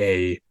as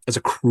a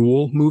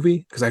cruel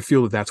movie, because I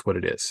feel that that's what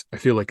it is. I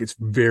feel like it's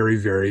very,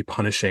 very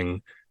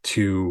punishing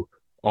to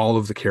all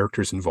of the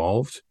characters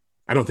involved.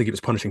 I don't think it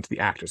was punishing to the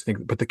actors,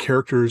 but the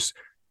characters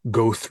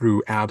go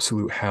through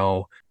absolute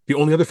hell. The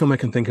only other film I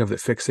can think of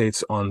that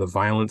fixates on the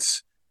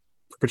violence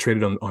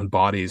perpetrated on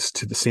bodies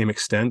to the same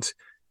extent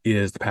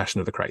is The Passion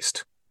of the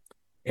Christ.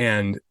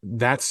 And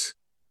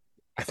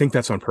I think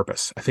that's on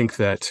purpose. I think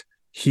that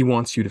he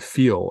wants you to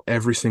feel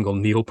every single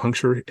needle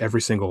puncture,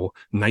 every single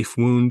knife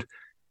wound.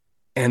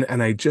 And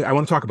I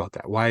want to talk about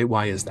that.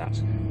 Why is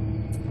that?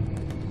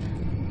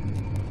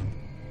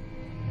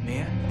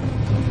 Mia?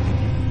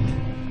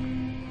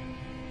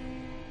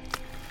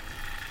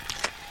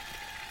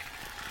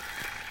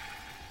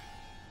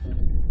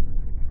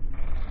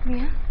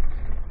 Mia?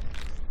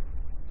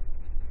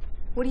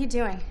 What are you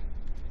doing?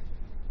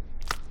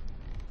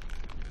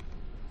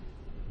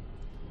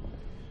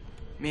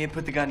 Mia,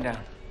 put the gun down.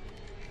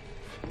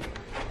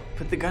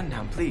 Put the gun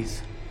down,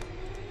 please.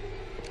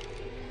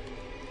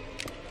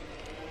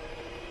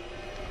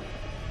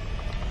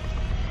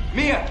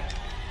 Mia!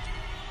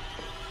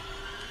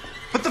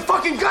 Put the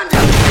fucking gun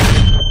down!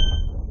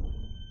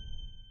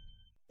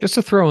 Just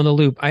to throw in the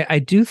loop, I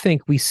do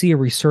think we see a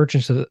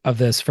resurgence of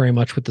this very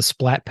much with the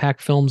Splat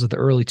Pack films of the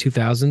early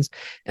 2000s.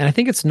 And I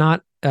think it's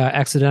not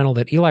accidental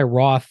that Eli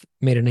Roth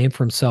made a name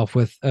for himself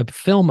with a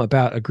film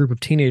about a group of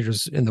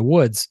teenagers in the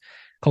woods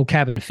called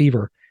Cabin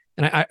Fever.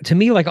 And to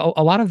me, like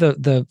a lot of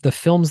the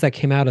films that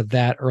came out of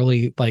that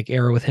early like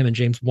era with him and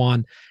James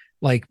Wan,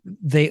 like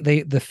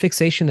the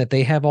fixation that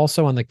they have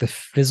also on like the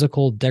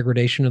physical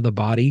degradation of the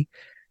body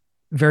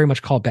very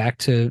much call back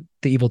to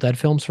the Evil Dead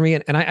films for me.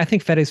 And I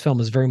think Fede's film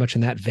is very much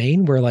in that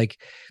vein where like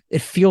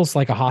it feels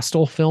like a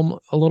Hostel film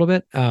a little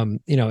bit,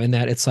 in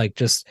that it's like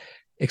just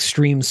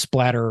extreme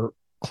splatter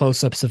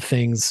close-ups of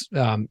things,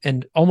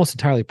 and almost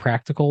entirely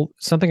practical.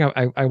 Something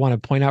I want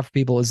to point out for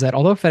people is that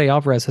although Fede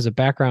Alvarez has a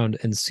background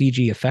in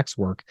CG effects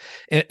work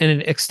and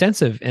an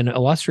extensive and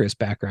illustrious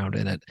background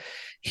in it,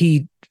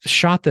 he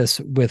shot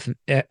this with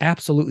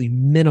absolutely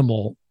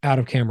minimal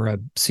out-of-camera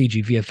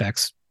CG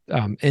VFX.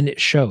 And it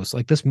shows.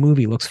 Like, this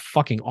movie looks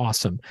fucking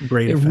awesome.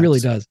 Great it effects. Really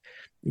does.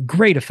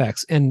 Great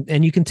effects.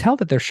 And you can tell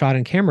that they're shot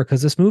in camera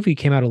because this movie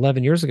came out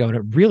 11 years ago and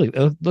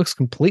it looks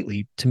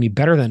completely, to me,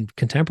 better than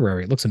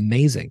contemporary. It looks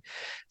amazing.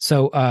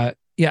 So I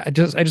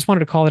just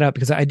wanted to call it out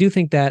because I do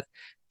think that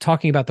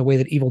talking about the way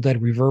that Evil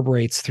Dead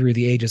reverberates through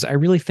the ages, I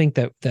really think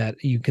that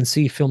you can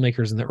see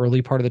filmmakers in the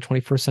early part of the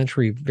 21st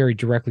century very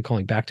directly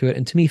calling back to it.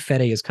 And to me,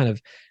 Fede is kind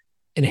of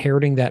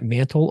inheriting that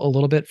mantle a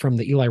little bit from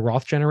the Eli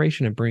Roth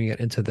generation and bringing it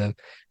into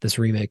this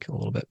remake a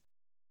little bit.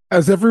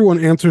 As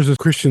everyone answers this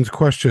Christian's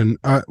question,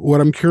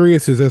 what I'm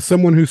curious is, as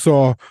someone who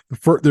saw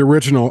the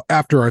original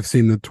after I've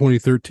seen the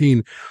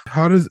 2013,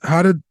 how did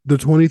the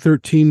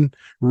 2013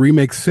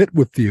 remake sit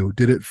with you?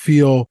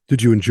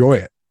 Did you enjoy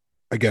it?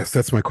 I guess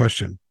that's my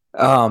question.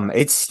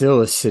 It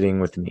still is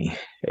sitting with me.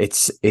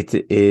 It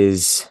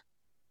is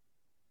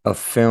a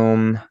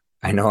film.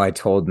 I know I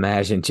told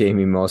Maj and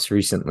Jamie most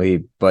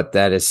recently, but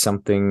that is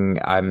something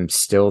I'm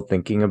still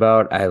thinking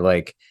about. I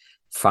like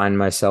find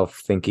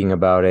myself thinking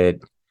about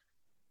it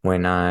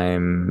when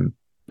I'm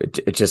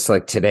just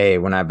like today,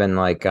 when I've been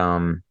like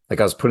I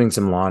was putting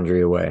some laundry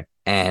away,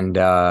 and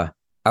I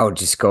would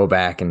just go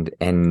back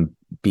and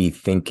be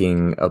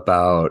thinking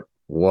about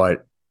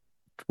what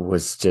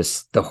was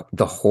just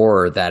the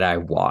horror that I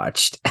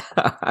watched.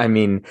 I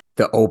mean,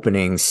 the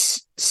opening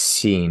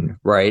scene,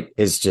 right,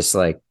 is just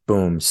like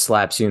boom,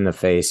 slaps you in the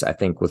face, I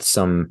think, with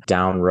some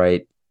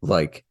downright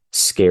like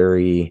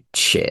scary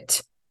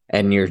shit.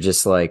 And you're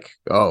just like,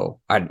 oh,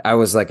 I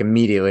was like,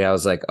 immediately I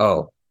was like,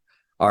 oh,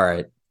 all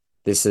right,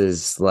 this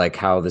is like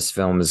how this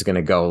film is going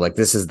to go. Like,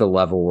 this is the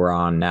level we're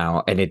on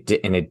now. And it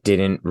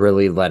didn't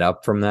really let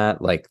up from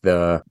that. Like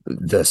the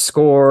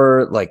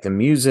score, like the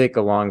music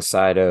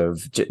alongside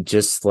of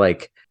just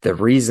like the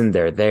reason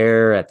they're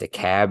there at the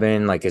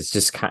cabin, like it's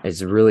just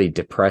it's really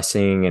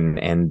depressing.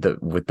 And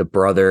with the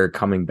brother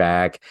coming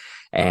back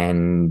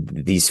and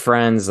these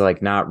friends,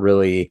 like not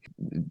really,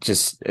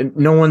 just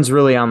no one's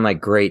really on like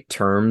great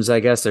terms.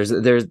 I guess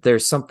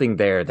there's something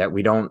there that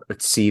we don't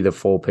see the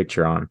full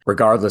picture on.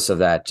 Regardless of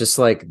that, just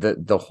like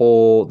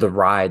the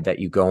ride that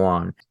you go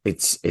on,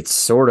 it's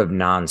sort of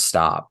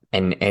nonstop,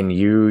 and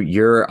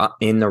you're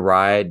in the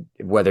ride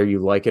whether you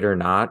like it or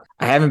not.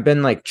 I haven't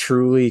been like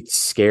truly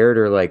scared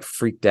or like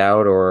freaked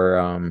out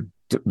or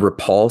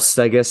repulsed,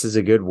 I guess is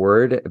a good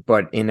word,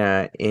 but in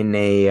an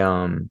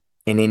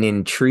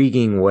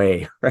intriguing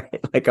way, right?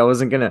 Like I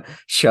wasn't gonna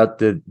shut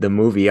the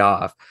movie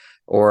off,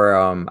 or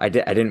I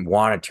didn't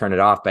want to turn it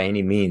off by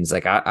any means.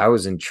 Like I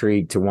was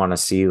intrigued to want to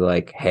see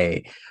like,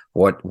 hey,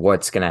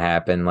 what's gonna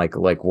happen, like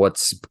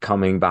what's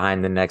coming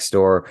behind the next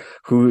door,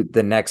 who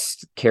the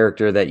next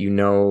character that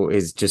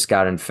is just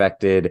got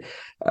infected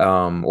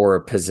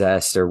or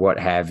possessed or what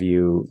have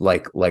you,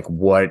 like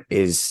what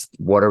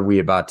are we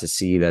about to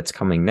see that's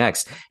coming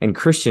next. And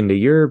Christian, to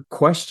your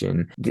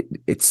question,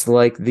 it's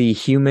like the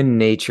human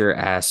nature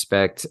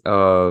aspect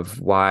of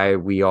why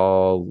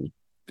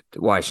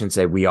I shouldn't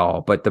say we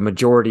all, but the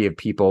majority of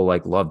people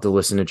like love to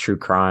listen to true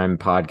crime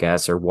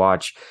podcasts or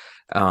watch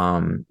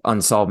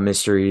unsolved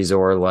mysteries,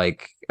 or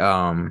like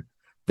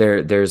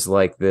there's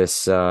like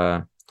this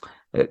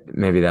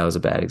maybe that was a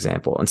bad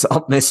example,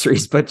 unsolved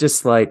mysteries, but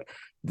just like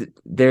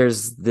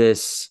there's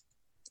this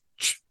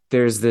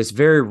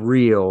very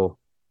real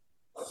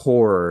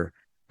horror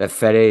that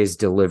Fede is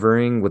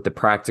delivering with the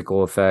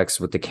practical effects,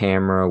 with the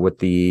camera, with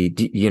the,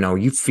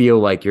 you feel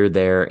like you're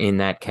there in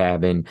that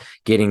cabin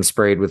getting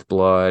sprayed with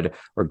blood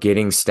or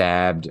getting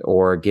stabbed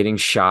or getting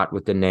shot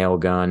with the nail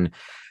gun.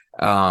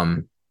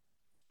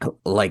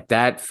 Like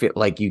that,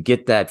 like you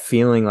get that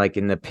feeling like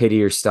in the pit of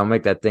your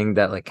stomach, that thing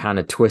that like kind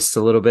of twists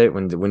a little bit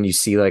when you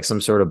see like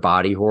some sort of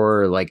body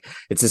horror. Like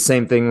it's the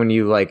same thing when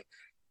you like,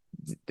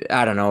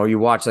 I don't know, you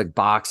watch like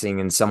boxing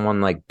and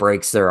someone like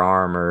breaks their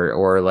arm,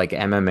 or like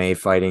MMA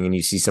fighting and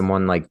you see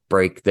someone like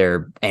break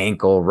their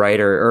ankle, right?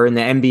 Or in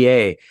the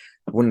NBA,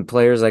 when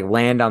players like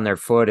land on their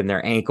foot and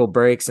their ankle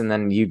breaks, and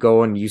then you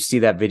go and you see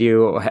that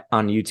video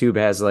on YouTube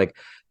has like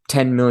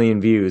 10 million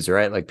views,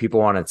 right? Like people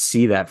want to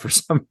see that for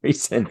some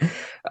reason.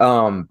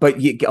 But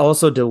it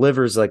also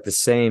delivers like the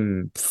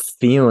same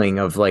feeling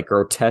of like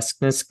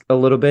grotesqueness a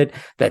little bit.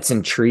 That's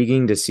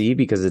intriguing to see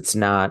because it's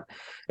not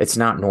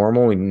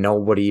normal.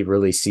 Nobody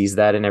really sees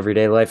that in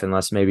everyday life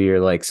unless maybe you're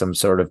like some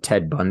sort of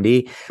Ted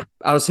Bundy.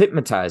 I was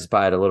hypnotized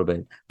by it a little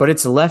bit, but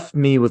it's left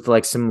me with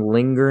like some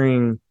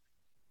lingering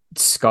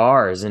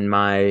scars in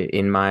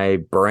my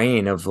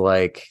brain of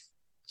like,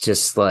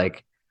 just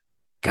like,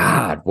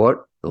 God,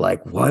 what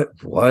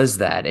was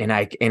that? And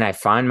I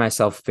find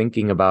myself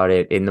thinking about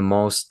it in the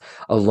most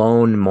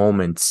alone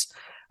moments,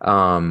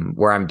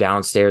 where I'm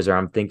downstairs or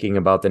I'm thinking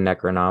about the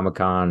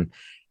Necronomicon,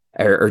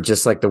 or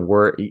just like the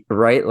word,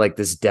 right? Like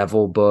this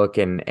devil book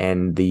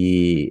and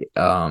the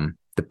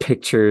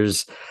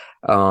pictures,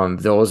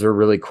 those are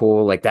really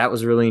cool. Like that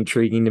was really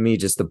intriguing to me,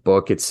 just the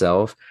book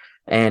itself.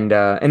 And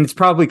it's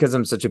probably because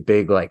I'm such a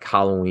big like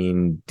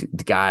Halloween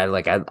guy.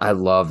 Like I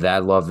love that. I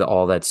love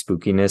all that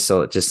spookiness.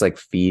 So it just like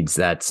feeds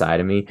that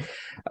side of me.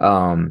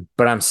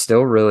 But I'm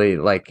still really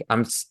like,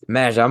 I'm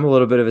a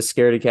little bit of a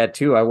scaredy cat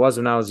too. I was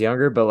when I was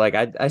younger, but like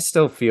I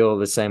still feel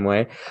the same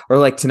way. Or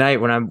like tonight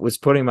when I was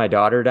putting my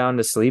daughter down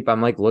to sleep,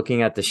 I'm like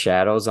looking at the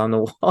shadows on the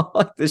wall,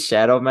 like the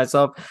shadow of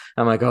myself.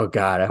 I'm like, oh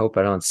God, I hope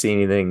I don't see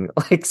anything,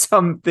 like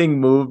something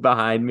move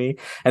behind me.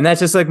 And that's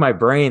just like my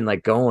brain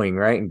like going,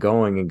 right, and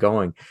going and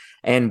going.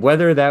 And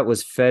whether that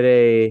was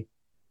Fede's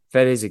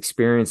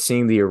experience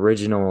seeing the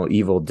original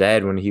Evil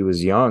Dead when he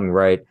was young,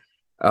 right?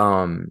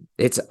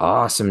 It's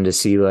awesome to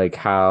see like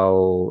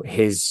how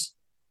his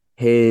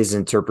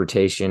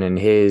interpretation and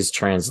his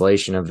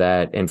translation of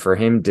that, and for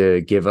him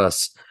to give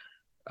us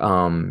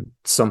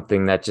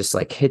something that just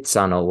like hits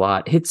on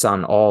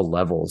all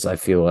levels, I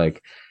feel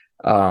like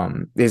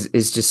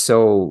is just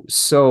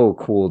so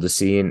cool to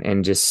see,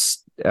 and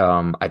just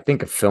I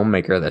think a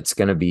filmmaker that's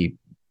going to be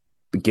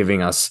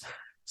giving us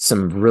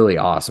some really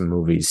awesome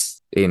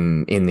movies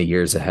in the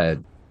years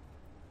ahead.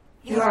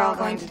 You are all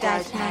going to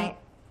die tonight.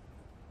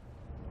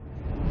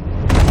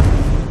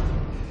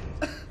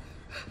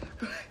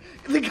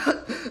 The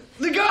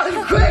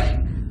gun, quick!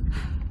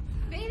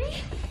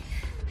 Baby?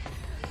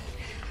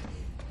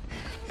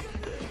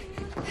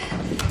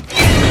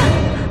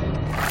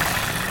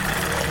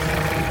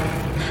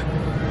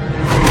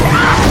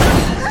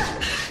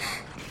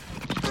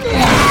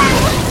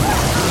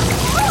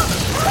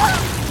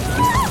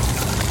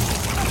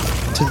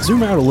 To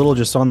zoom out a little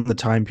just on the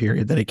time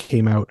period that it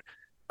came out,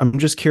 I'm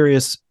just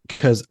curious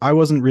because I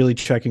wasn't really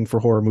checking for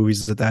horror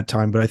movies at that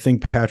time, but I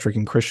think Patrick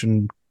and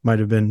Christian might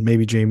have been,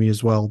 maybe Jamie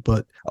as well.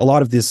 But a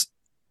lot of this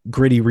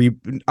gritty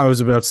I was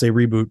about to say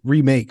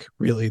remake,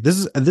 really.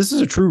 This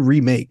is a true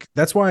remake.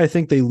 That's why I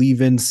think they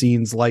leave in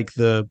scenes like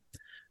the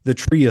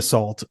tree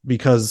assault,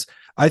 because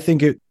I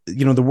think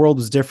the world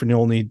was different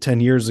only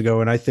 10 years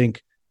ago. And I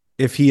think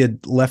if he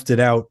had left it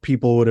out,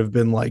 people would have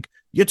been like,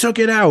 you took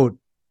it out.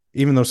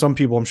 Even though some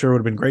people I'm sure would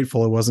have been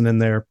grateful it wasn't in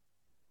there.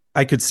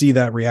 I could see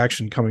that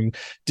reaction coming.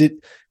 Were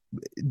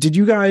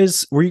you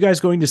guys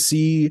going to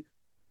see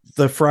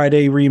the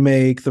Friday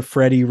remake, the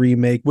Freddy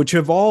remake, which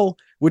are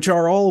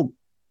all,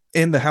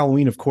 and the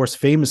Halloween, of course,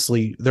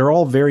 famously, they're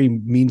all very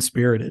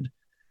mean-spirited.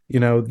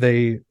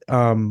 They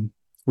were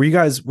you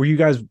guys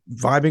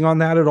vibing on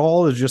that at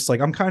all? It's just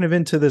like, I'm kind of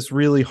into this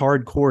really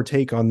hardcore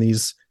take on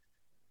these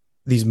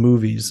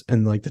movies,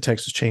 and like the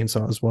Texas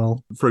Chainsaw as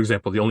well. For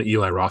example, the only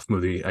Eli Roth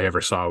movie I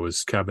ever saw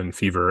was Cabin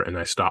Fever, and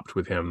I stopped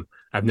with him.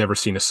 I've never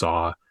seen a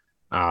Saw.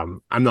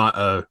 I'm not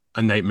a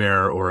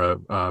Nightmare or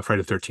a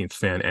Friday the 13th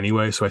fan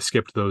anyway, so I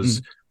skipped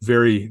those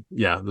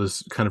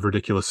those kind of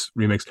ridiculous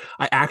remakes.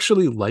 I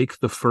actually like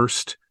the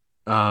first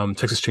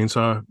Texas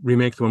Chainsaw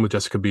remake, the one with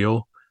Jessica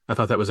Biel. I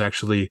thought that was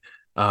actually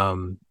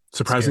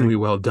surprisingly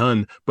well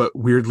done, but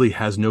weirdly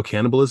has no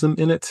cannibalism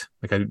in it.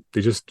 Like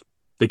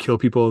they kill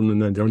people and then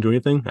they don't do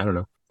anything. I don't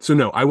know. So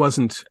no, I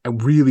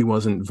really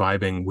wasn't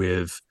vibing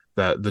with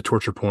the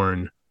torture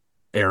porn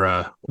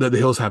era. The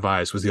Hills Have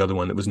Eyes was the other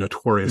one that was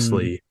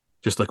notoriously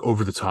just like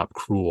over the top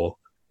cruel,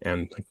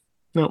 and like,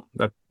 no,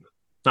 that's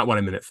not what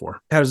I'm in it for.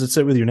 How does it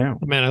sit with you now?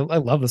 Man, I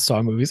love the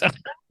Saw movies. I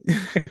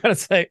gotta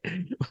say,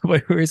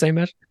 what were you saying,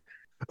 Matt?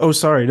 Oh,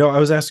 sorry. No, I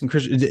was asking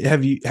Christian,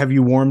 have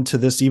you warmed to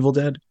this Evil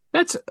Dead?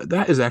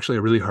 That is actually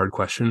a really hard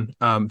question.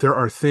 There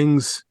are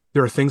things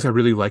I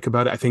really like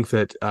about it. I think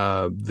that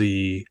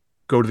the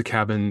go to the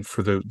cabin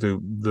for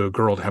the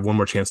girl to have one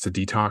more chance to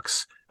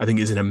detox, I think,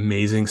 is an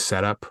amazing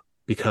setup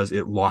because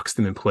it locks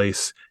them in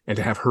place, and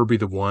to have her be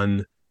the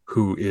one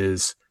who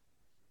is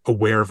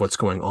aware of what's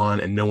going on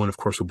and no one, of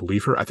course, will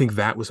believe her. I think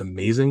that was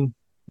amazing.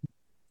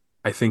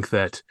 I think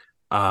that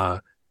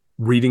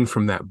reading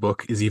from that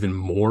book is even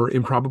more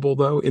improbable,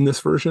 though, in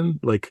this version.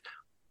 Like,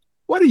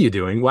 what are you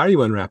doing? Why are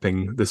you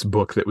unwrapping this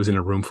book that was in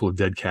a room full of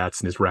dead cats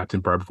and is wrapped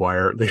in barbed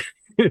wire?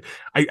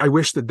 I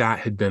wish that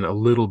had been a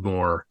little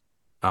more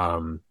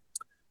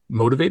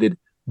motivated,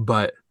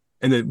 and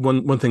then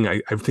one thing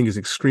I think is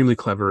extremely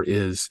clever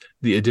is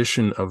the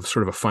addition of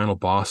sort of a final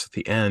boss at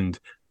the end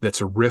that's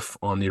a riff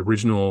on the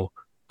original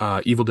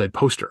Evil Dead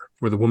poster,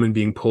 where the woman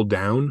being pulled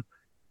down,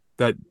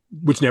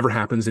 which never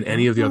happens in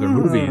any of the other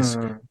movies.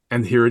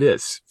 And here it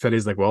is.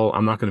 Fede's like, well,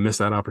 I'm not going to miss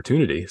that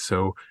opportunity.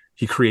 So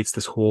he creates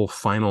this whole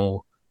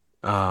final,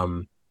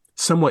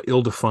 somewhat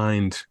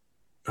ill-defined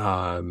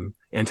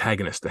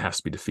antagonist that has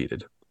to be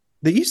defeated.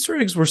 The Easter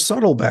eggs were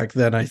subtle back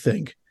then, I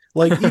think.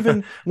 Like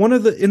even one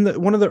of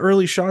the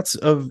early shots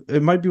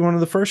it might be one of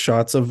the first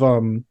shots of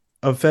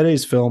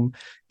Fede's film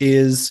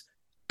is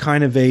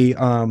kind of a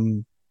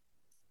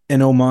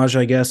an homage,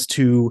 I guess,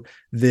 to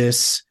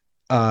this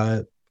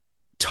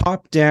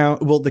top down.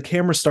 Well, the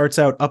camera starts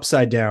out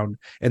upside down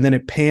and then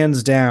it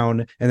pans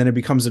down and then it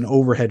becomes an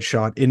overhead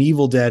shot. In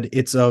Evil Dead,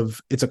 it's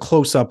a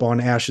close up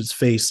on Ash's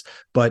face,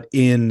 but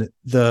in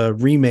the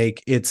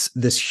remake, it's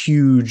this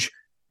huge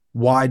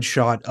wide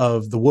shot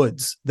of the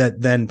woods that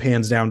then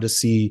pans down to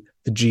see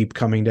the Jeep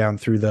coming down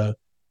through the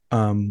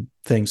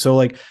thing. So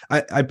like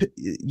I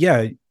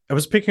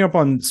was picking up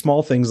on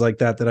small things like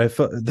that I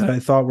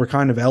thought were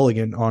kind of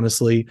elegant,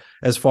 honestly,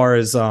 as far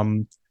as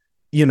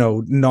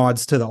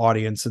nods to the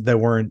audience that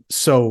weren't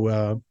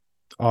so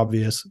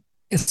obvious.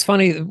 It's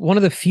funny. One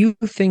of the few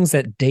things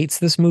that dates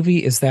this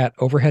movie is that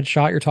overhead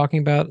shot you're talking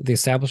about, the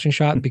establishing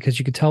shot, because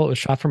you could tell it was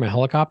shot from a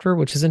helicopter,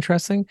 which is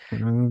interesting,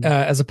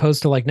 as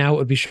opposed to like now it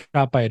would be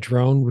shot by a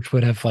drone, which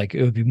would have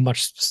it would be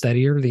much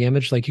steadier, the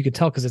image. Like you could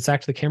tell because it's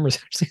actually the camera's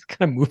actually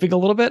kind of moving a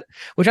little bit,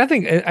 which I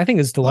think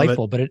is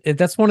delightful. But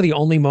that's one of the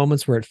only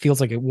moments where it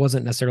feels like it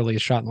wasn't necessarily a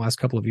shot in the last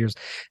couple of years.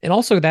 And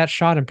also that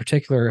shot in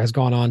particular has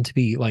gone on to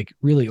be like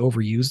really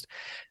overused.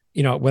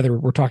 Whether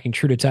we're talking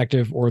True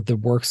Detective or the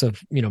works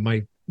of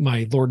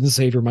my Lord and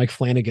Savior Mike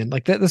Flanagan,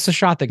 like that's a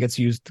shot that gets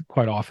used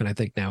quite often, I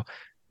think now,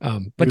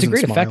 but to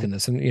great effect in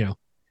this. And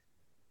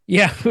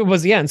it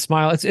was and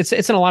Smile. It's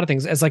in a lot of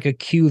things as like a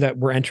cue that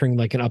we're entering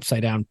like an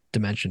upside down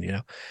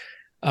dimension.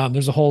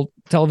 There's a whole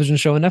television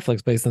show on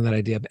Netflix based on that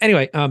idea. But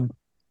anyway,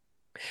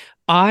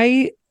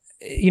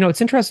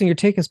 it's interesting you're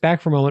taking us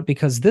back for a moment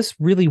because this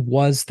really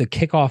was the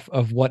kickoff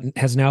of what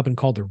has now been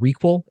called the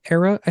requel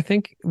era, I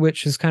think,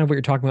 which is kind of what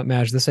you're talking about,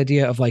 Maj. This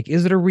idea of like,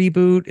 is it a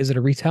reboot? Is it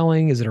a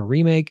retelling? Is it a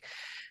remake?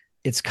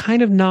 It's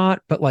kind of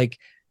not, but like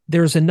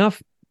there's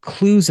enough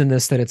clues in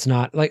this that it's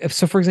not. Like,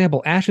 so for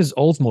example, Ash's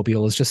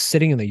Oldsmobile is just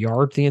sitting in the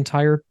yard the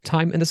entire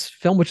time in this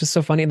film, which is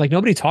so funny. And like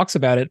nobody talks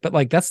about it, but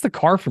like that's the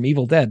car from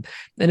Evil Dead.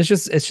 And it's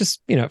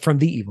just from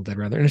the Evil Dead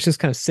rather. And it's just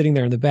kind of sitting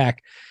there in the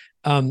back.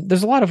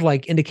 There's a lot of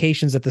like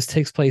indications that this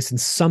takes place in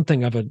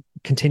something of a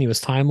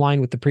continuous timeline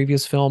with the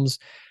previous films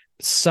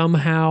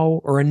somehow,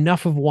 or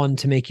enough of one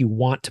to make you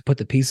want to put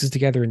the pieces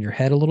together in your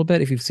head a little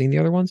bit if you've seen the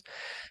other ones.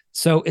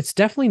 So it's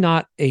definitely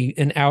not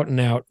an out and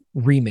out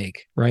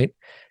remake, right?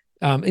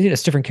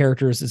 It's different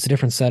characters, it's a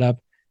different setup,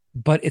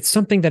 but it's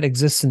something that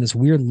exists in this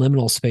weird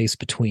liminal space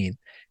between.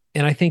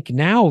 And I think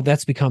now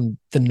that's become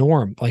the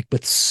norm, like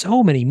with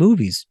so many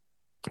movies.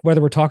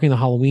 Whether we're talking the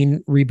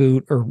Halloween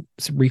reboot or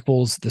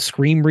requels, the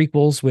Scream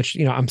requels, which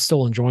I'm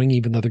still enjoying,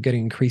 even though they're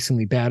getting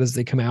increasingly bad as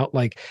they come out.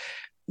 Like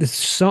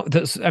Saw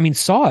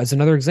is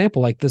another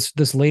example. Like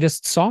this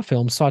latest Saw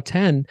film, Saw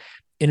 10,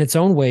 in its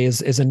own way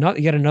is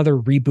yet another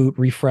reboot,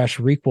 refresh,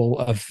 requel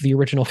of the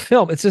original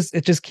film. It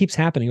just keeps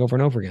happening over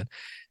and over again.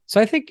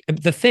 So I think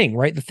The Thing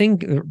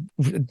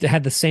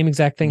had the same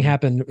exact thing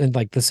happen in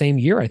like the same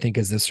year, I think,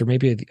 as this, or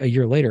maybe a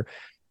year later.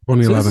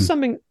 2011. So this is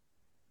something.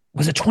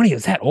 Was it 20? It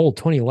was that old,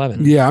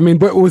 2011. Yeah, I mean,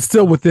 but it was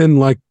still within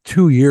like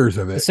 2 years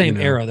of it. The same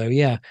era, though.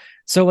 Yeah.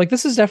 So like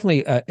this is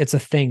definitely it's a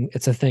thing.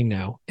 It's a thing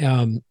now.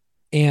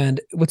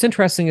 And what's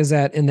interesting is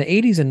that in the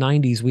 80s and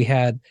 90s, we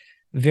had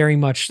very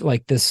much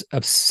like this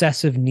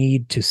obsessive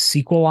need to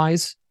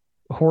sequelize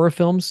horror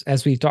films,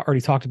 as we've already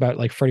talked about,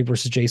 like Freddy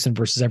versus Jason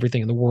versus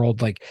everything in the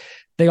world. Like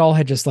they all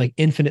had just like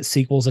infinite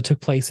sequels that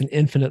took place in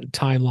infinite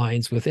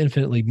timelines with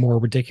infinitely more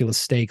ridiculous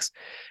stakes.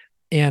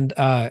 And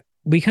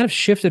we kind of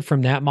shifted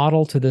from that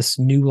model to this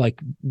new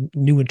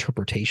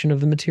interpretation of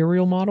the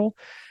material model.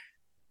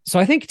 So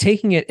I think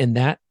taking it in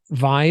that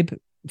vibe,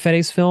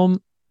 Fede's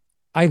film,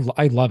 I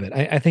love it.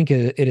 I think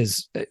it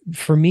is,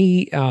 for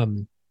me,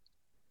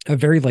 a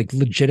very like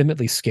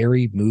legitimately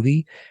scary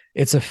movie.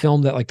 It's a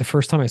film that like the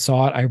first time I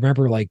saw it, I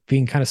remember like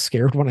being kind of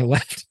scared when I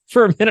left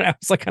for a minute. I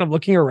was like kind of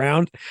looking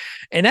around,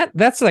 and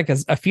that's like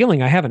a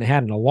feeling I haven't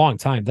had in a long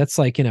time. That's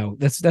like,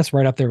 that's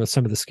right up there with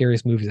some of the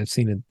scariest movies I've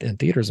seen in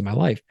theaters in my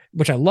life,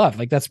 which I love.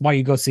 Like that's why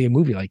you go see a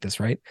movie like this,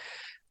 right?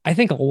 I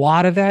think a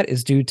lot of that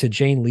is due to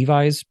Jane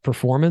Levy's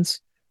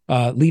performance,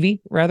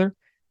 Levy rather,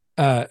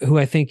 who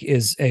I think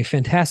is a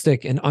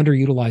fantastic and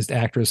underutilized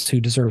actress who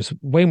deserves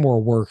way more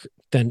work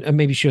than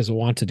maybe she doesn't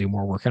want to do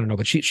more work. I don't know,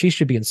 but she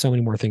should be in so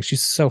many more things.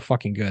 She's so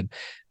fucking good.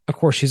 Of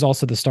course, she's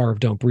also the star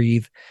of Don't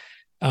Breathe.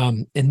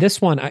 In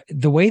this one,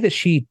 the way that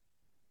she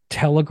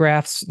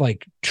telegraphs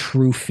like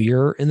true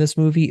fear in this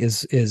movie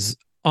is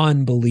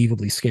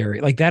unbelievably scary.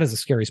 Like that is the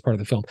scariest part of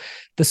the film.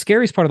 The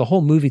scariest part of the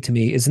whole movie to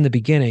me is in the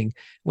beginning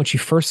when she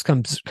first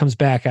comes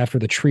back after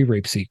the tree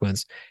rape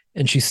sequence,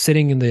 and she's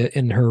sitting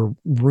in her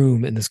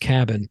room in this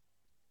cabin,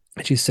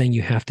 and she's saying,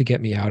 "You have to get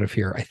me out of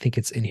here. I think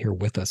it's in here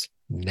with us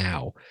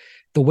now."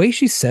 The way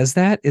she says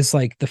that is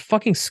like the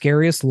fucking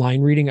scariest line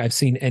reading I've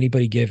seen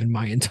anybody give in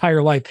my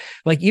entire life.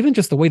 Like even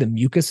just the way the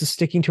mucus is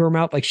sticking to her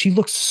mouth, like she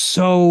looks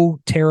so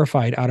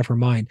terrified out of her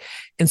mind.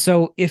 And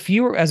so if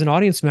you as an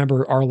audience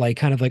member are like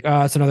kind of like,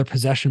 oh, it's another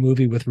possession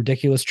movie with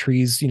ridiculous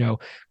trees,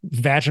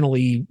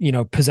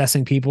 vaginally,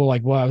 possessing people,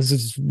 like, wow, this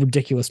is a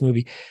ridiculous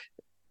movie.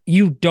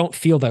 You don't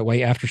feel that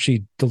way after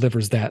she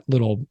delivers that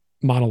little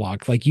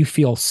monologue. Like you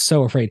feel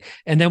so afraid.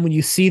 And then when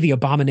you see the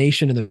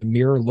abomination in the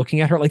mirror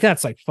looking at her, like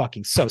that's like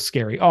fucking so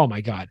scary. Oh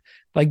my God.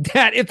 Like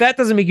that, if that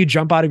doesn't make you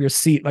jump out of your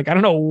seat, like I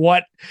don't know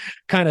what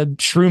kind of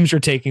shrooms you're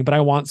taking, but I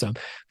want some.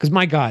 Because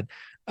my God,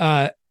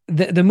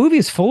 the movie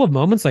is full of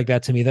moments like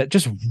that to me that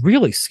just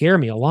really scare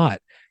me a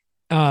lot.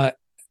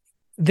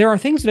 There are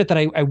things in it that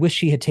I wish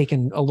she had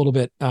taken a little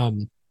bit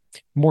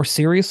more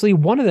seriously.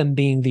 One of them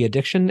being the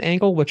addiction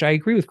angle, which I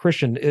agree with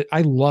Christian.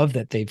 I love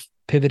that they've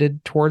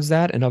pivoted towards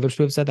that, and others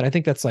who have said that. I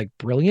think that's like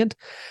brilliant.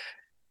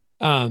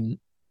 Who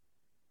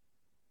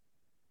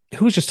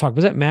was just talking?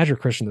 Was that Madge or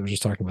Christian that was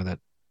just talking about that?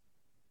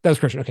 That was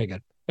Christian. Okay,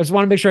 good. I just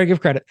want to make sure I give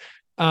credit.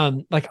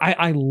 Like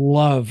I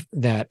love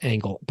that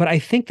angle, but I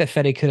think that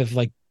Fede could have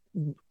like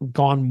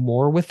gone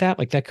more with that.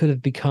 Like that could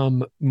have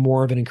become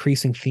more of an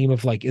increasing theme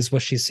of like, is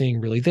what she's seeing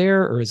really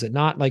there, or is it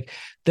not? Like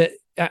that.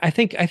 I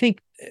think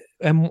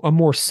a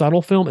more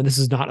subtle film, and this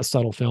is not a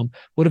subtle film,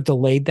 would have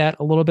delayed that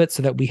a little bit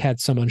so that we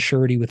had some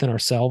unsurety within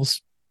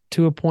ourselves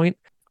to a point.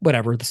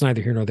 Whatever, that's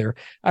neither here nor there.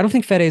 I don't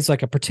think Fede is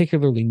like a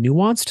particularly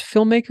nuanced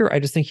filmmaker. I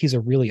just think he's a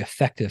really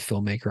effective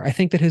filmmaker. I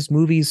think that his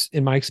movies,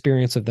 in my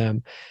experience of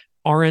them,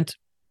 aren't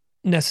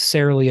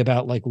necessarily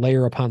about like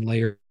layer upon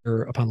layer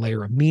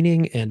of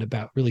meaning and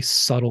about really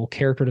subtle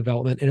character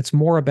development. And it's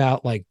more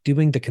about like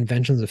doing the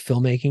conventions of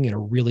filmmaking in a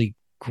really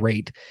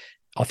great,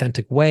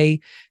 authentic way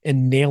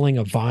and nailing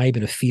a vibe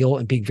and a feel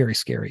and being very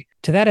scary.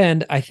 To that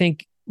end, I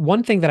think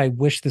one thing that I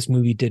wish this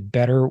movie did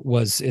better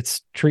was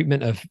its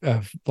treatment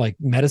of like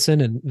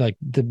medicine, and like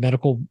the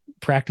medical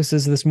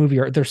practices of this movie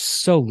they're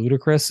so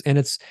ludicrous. And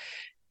it's,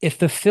 if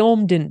the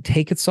film didn't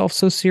take itself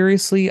so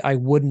seriously, I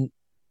wouldn't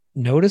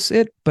notice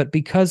it. But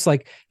because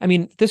like, I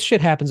mean, this shit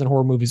happens in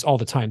horror movies all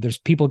the time. There's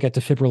people get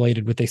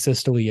defibrillated with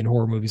asystole in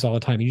horror movies all the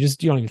time. You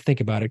don't even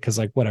think about it because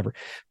like whatever.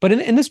 But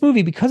in this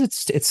movie, because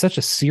it's such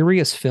a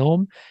serious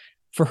film,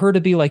 for her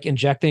to be like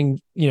injecting,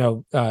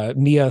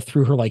 Mia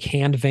through her like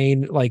hand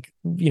vein, like,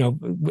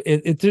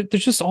 there's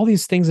just all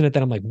these things in it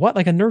that I'm like, what?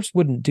 Like a nurse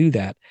wouldn't do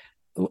that.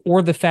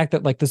 Or the fact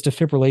that like this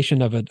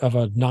defibrillation of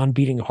a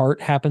non-beating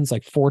heart happens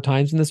like 4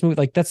 times in this movie.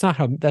 Like that's not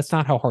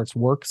how hearts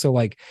work. So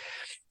like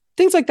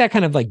things like that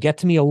kind of like get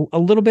to me a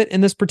little bit in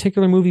this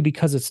particular movie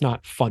because it's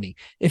not funny.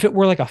 If it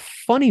were like a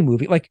funny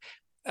movie, like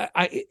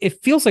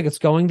it feels like it's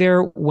going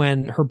there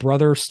when her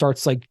brother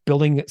starts like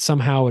building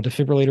somehow a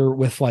defibrillator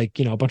with like,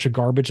 a bunch of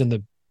garbage in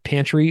the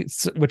pantry,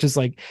 which is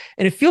like,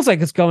 and it feels like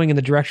it's going in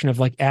the direction of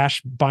like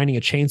Ash binding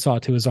a chainsaw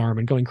to his arm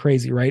and going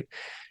crazy. Right.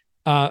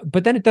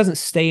 But then it doesn't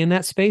stay in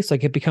that space.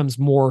 Like it becomes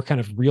more kind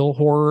of real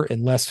horror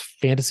and less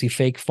fantasy,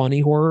 fake, funny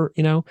horror,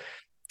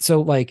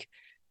 So like,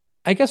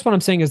 I guess what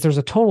I'm saying is there's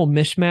a total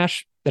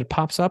mishmash that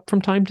pops up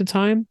from time to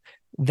time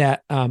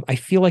that I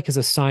feel like is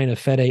a sign of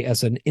Fede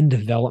as an in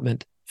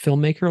development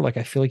filmmaker. Like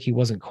I feel like he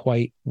wasn't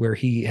quite where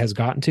he has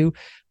gotten to.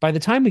 By the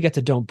time we get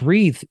to Don't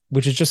Breathe,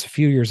 which is just a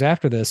few years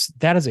after this,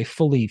 that is a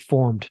fully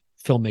formed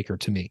filmmaker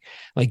to me.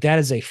 Like that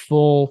is a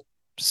full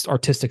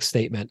artistic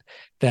statement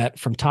that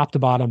from top to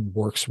bottom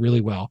works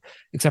really well,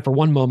 except for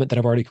one moment that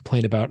I've already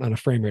complained about on a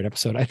frame rate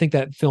episode. I think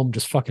that film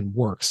just fucking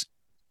works.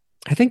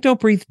 I think Don't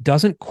Breathe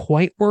doesn't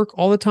quite work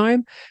all the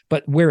time,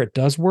 but where it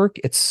does work,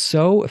 it's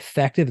so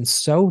effective and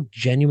so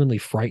genuinely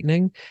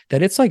frightening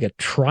that it's like a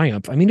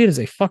triumph. I mean, it is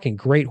a fucking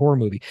great horror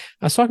movie.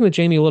 I was talking with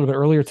Jamie a little bit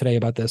earlier today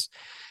about this.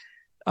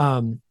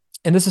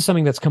 And this is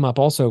something that's come up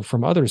also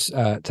from others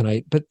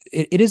tonight, but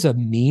it is a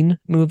mean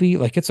movie.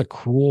 Like it's a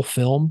cruel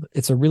film.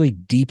 It's a really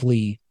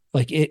deeply,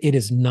 like it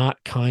is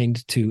not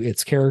kind to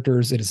its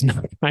characters. It is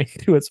not kind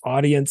to its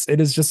audience.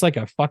 It is just like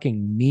a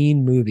fucking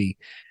mean movie.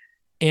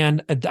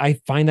 And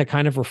I find that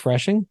kind of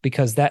refreshing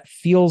because that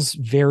feels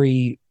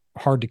very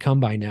hard to come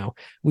by now.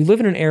 We live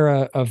in an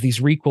era of these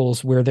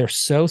requels where they're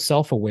so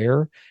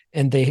self-aware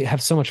and they have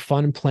so much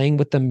fun playing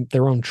with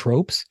their own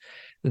tropes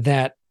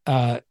that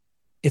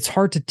it's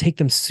hard to take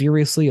them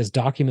seriously as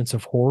documents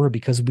of horror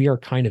because we are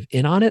kind of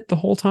in on it the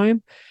whole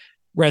time.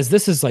 Whereas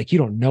this is like, you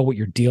don't know what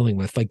you're dealing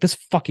with. Like this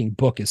fucking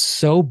book is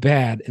so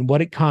bad and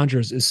what it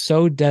conjures is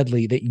so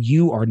deadly that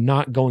you are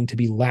not going to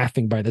be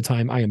laughing by the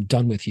time I am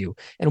done with you.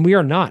 And we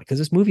are not, because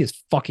this movie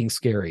is fucking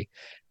scary.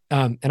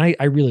 And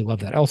I really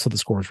love that. Also, the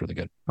score is really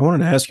good. I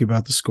wanted to ask you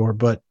about the score,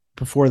 but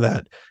before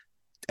that,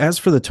 as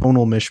for the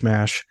tonal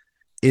mishmash,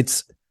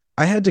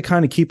 I had to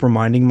kind of keep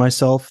reminding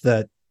myself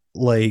that,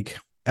 like,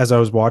 as I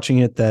was watching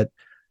it, that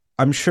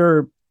I'm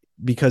sure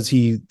because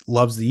he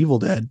loves the Evil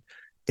Dead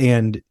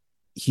and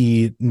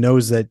he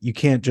knows that you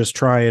can't just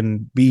try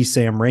and be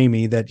Sam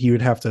Raimi, that he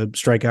would have to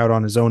strike out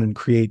on his own and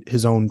create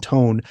his own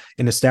tone,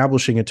 and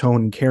establishing a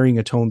tone and carrying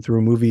a tone through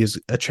a movie is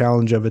a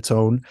challenge of its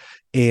own.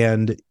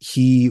 And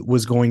he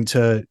was going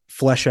to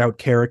flesh out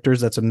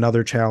characters. That's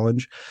another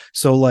challenge.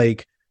 So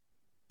like,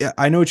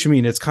 I know what you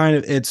mean. It's kind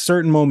of, at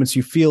certain moments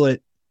you feel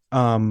it,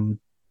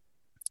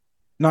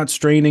 not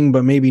straining,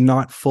 but maybe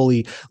not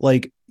fully.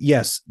 Like,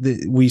 yes,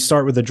 we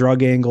start with a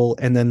drug angle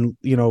and then,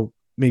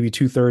 maybe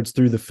 2/3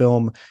 through the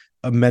film,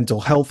 mental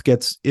health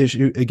gets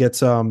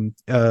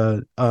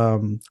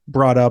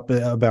brought up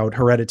about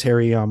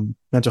hereditary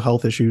mental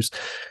health issues.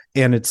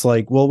 And it's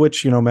like, well,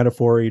 which,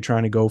 metaphor are you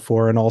trying to go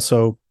for? And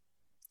also,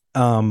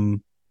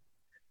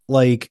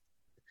 like,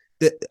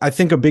 I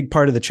think a big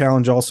part of the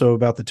challenge also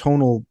about the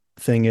tonal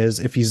thing is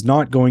if he's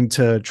not going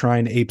to try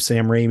and ape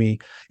Sam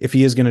Raimi, if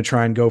he is going to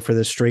try and go for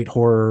this straight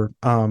horror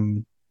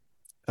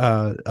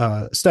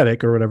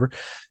aesthetic or whatever,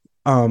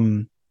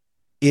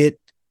 it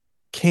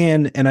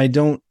can, and I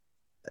don't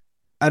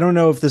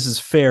know if this is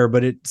fair,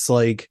 but it's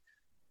like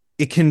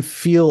it can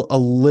feel a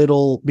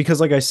little, because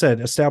like I said,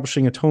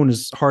 establishing a tone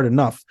is hard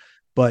enough,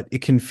 but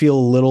it can feel a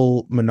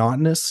little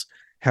monotonous,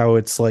 how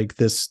it's like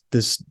this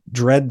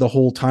dread the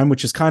whole time,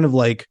 which is kind of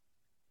like,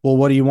 well,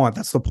 what do you want?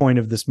 That's the point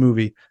of this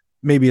movie.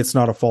 Maybe it's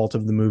not a fault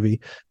of the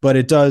movie, but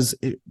it does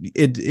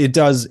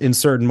in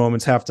certain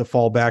moments have to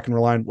fall back and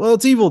rely on, well,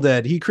 it's Evil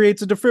Dead. He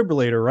creates a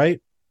defibrillator,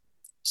 right?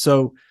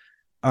 So,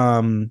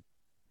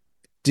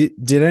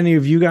 did any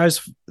of you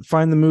guys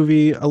find the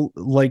movie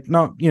like,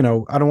 not,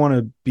 I don't want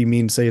to be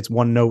mean to say it's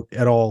one note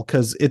at all,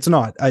 because it's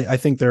not. I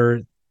think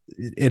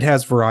it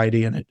has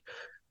variety in it,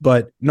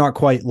 but not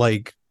quite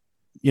like,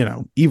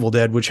 Evil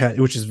Dead, which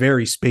is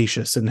very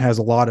spacious and has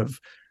a lot of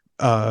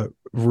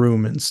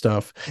room and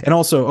stuff. And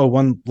also,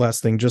 one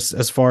last thing, just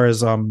as far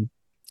as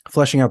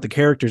fleshing out the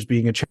characters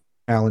being a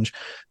challenge,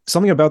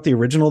 something about the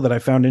original that I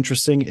found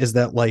interesting is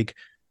that like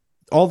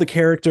all the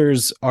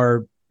characters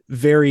are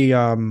very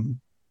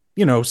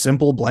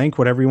simple, blank,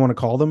 whatever you want to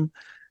call them,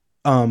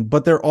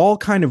 but they're all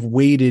kind of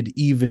weighted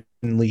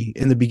evenly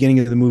in the beginning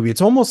of the movie.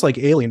 It's almost like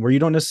Alien, where you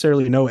don't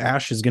necessarily know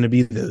Ash is going to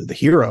be the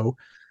hero,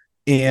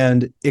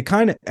 and it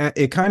kind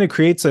of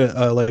creates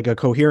a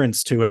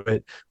coherence to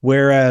it.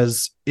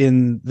 Whereas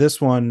in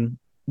this one,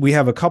 we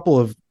have a couple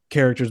of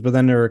characters, but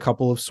then there are a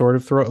couple of sort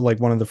of like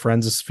one of the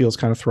friends feels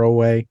kind of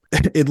throwaway.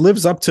 It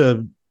lives up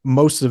to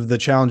most of the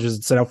challenges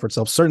it set out for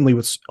itself, certainly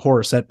with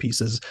horror set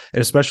pieces,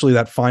 and especially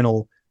that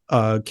final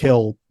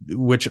kill,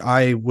 which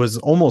I was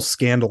almost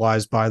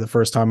scandalized by the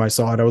first time I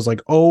saw it. I was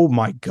like, oh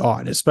my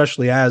God,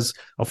 especially as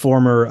a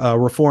former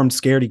reformed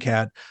scaredy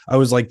cat. I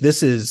was like,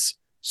 this is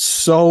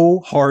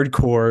so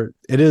hardcore.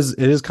 It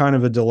is kind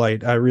of a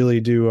delight. I really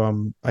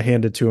do. I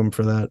hand it to him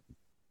for that.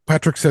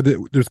 Patrick said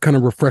that it was kind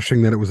of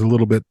refreshing that it was a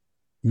little bit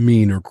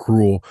mean or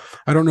cruel.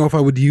 I don't know if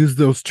I would use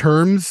those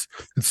terms.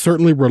 It's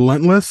certainly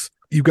relentless.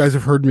 You guys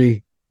have heard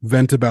me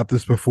vent about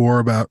this before,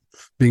 about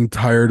being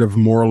tired of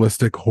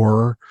moralistic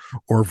horror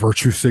or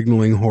virtue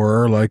signaling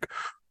horror. Like,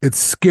 it's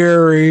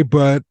scary,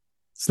 but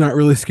it's not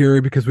really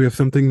scary because we have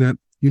something that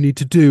you need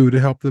to do to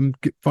help them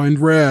find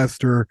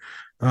rest. Or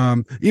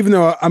even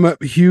though I'm a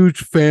huge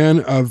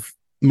fan of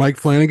Mike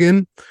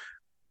Flanagan,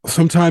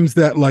 sometimes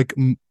that like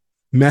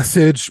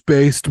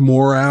message-based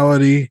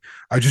morality,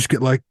 I just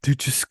get like, dude,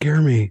 just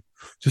scare me.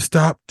 Just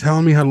stop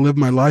telling me how to live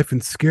my life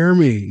and scare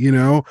me,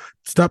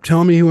 stop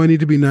telling me who I need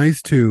to be nice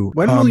to.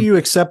 When will you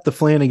accept the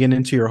Flanagan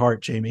into your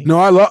heart, Jamie? No,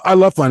 I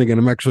love Flanagan.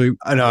 I'm actually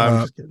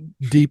I'm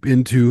deep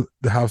into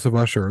the House of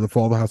Usher, the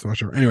Fall of the House of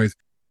Usher. Anyways,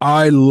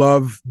 I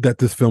love that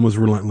this film is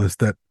relentless,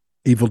 that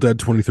Evil Dead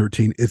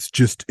 2013.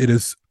 It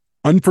is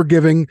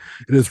unforgiving.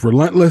 It is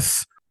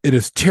relentless. It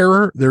is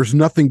terror. There's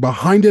nothing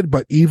behind it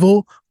but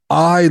evil.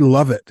 I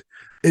love it.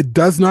 It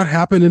does not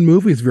happen in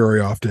movies very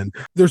often.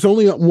 There's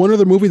only one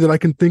other movie that I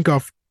can think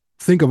of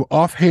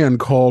offhand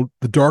called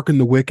The Dark and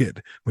the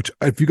Wicked, which,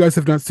 if you guys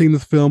have not seen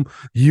this film,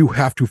 you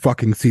have to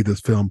fucking see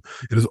this film.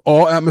 It is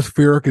all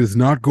atmospheric. It is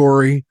not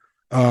gory.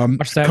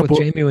 Watched that with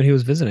Jamie when he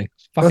was visiting.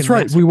 That's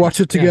right. We watched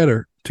it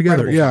together.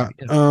 Yeah.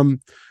 A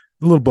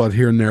little blood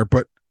here and there,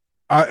 but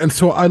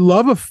so I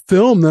love a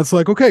film that's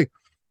like, okay,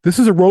 this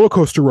is a roller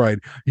coaster ride.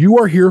 You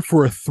are here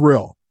for a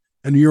thrill,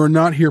 and you are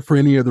not here for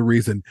any other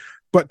reason.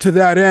 But to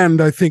that end,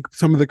 I think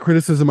some of the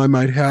criticism I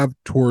might have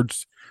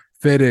towards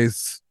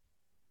Fede's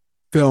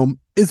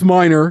film is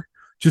minor,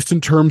 just in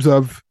terms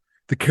of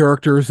the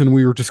characters. And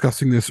we were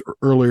discussing this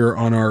earlier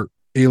on our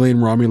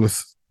Alien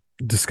Romulus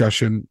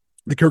discussion.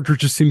 The characters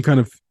just seem kind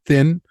of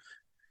thin,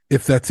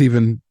 if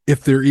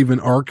there even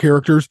are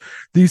characters.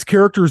 These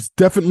characters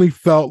definitely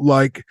felt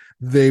like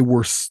they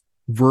were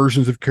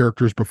versions of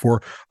characters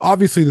before.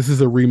 Obviously, this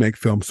is a remake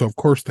film, so of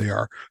course they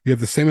are. You have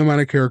the same amount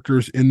of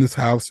characters in this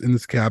house, in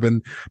this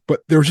cabin,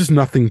 but there was just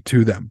nothing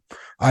to them.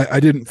 I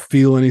didn't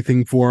feel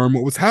anything for him.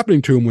 What was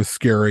happening to him was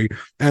scary,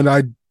 and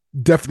I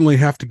definitely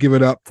have to give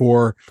it up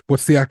for,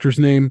 what's the actor's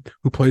name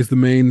who plays the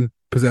main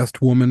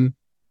possessed woman?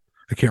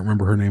 I can't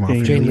remember her name.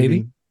 Jane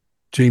Levy.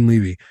 Jane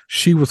Levy.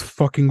 She was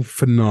fucking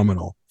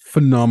phenomenal.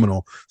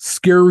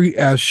 Scary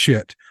as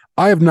shit.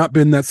 I have not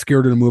been that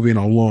scared in a movie in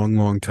a long,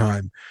 long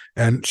time.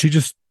 And she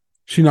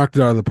knocked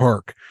it out of the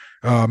park.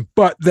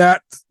 But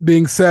that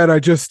being said,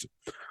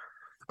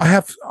 I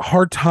have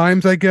hard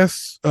times, I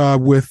guess,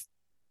 with,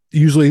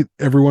 usually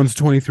everyone's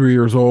 23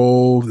 years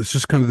old. It's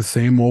just kind of the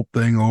same old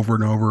thing over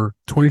and over.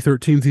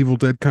 2013's Evil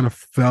Dead kind of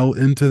fell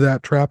into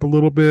that trap a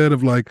little bit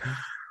of like,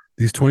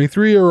 these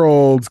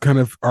 23-year-olds kind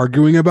of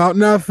arguing about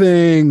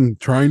nothing,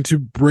 trying to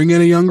bring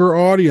in a younger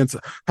audience.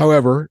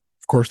 However,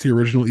 of course, the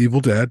original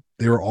Evil Dead,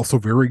 they were also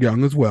very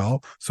young as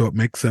well, so it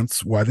makes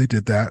sense why they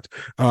did that.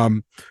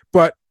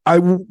 But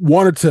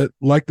wanted to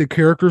like the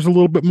characters a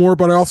little bit more,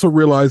 but I also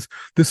realized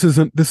this is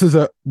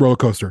a roller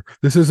coaster.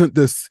 This isn't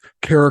this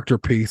character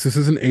piece. This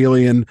isn't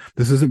Alien.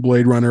 This isn't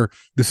Blade Runner.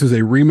 This is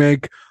a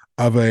remake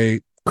of a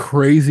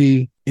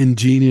crazy,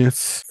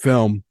 ingenious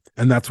film,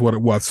 and that's what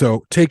it was.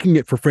 So taking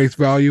it for face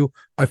value,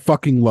 I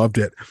fucking loved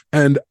it,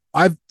 and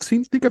I've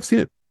seen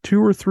it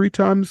 2 or 3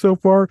 times so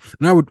far,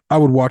 and I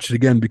would watch it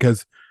again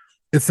because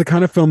it's the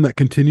kind of film that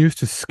continues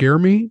to scare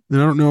me.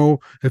 And I don't know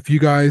if you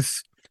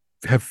guys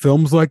have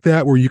films like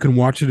that where you can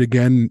watch it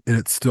again and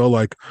it's still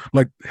like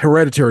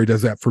Hereditary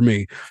does that for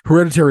me.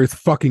 Hereditary is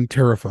fucking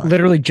terrifying.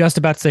 Literally just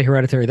about to say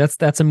Hereditary.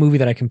 That's a movie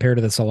that I compare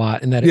to this a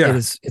lot, and that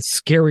it's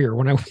scarier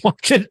when I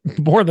watch it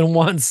more than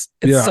once.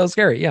 It's so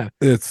scary. Yeah,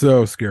 it's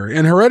so scary.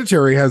 And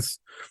Hereditary has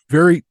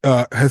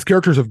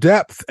characters of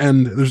depth,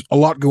 and there's a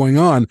lot going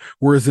on,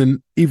 whereas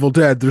in Evil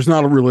Dead there's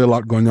not really a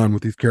lot going on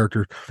with these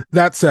characters.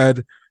 That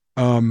said,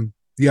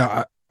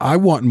 I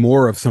want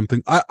more of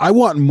something. I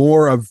want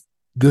more of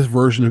this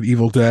version of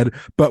Evil Dead,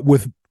 but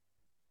with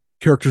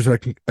characters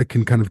that I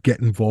can kind of get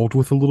involved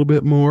with a little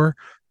bit more.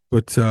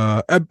 But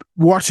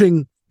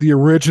watching the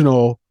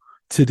original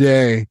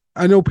today,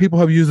 I know people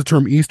have used the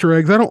term Easter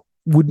eggs.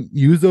 Wouldn't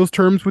use those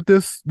terms with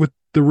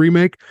the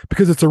remake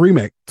because it's a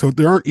remake. So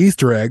there aren't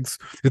Easter eggs.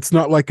 It's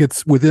not like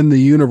it's within the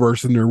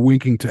universe and they're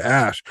winking to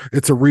Ash.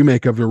 It's a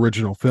remake of the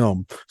original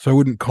film. So I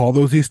wouldn't call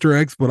those Easter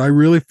eggs, but I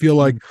really feel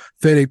like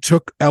they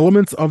took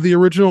elements of the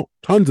original,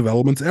 tons of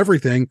elements,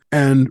 everything,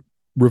 and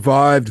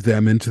revived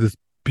them into this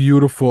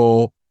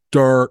beautiful,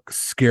 dark,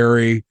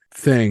 scary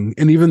thing.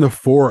 And even the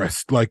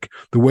forest, like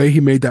the way he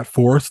made that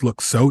forest look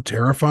so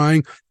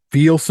terrifying,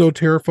 feel so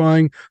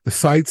terrifying, the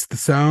sights, the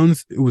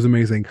sounds, it was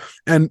amazing.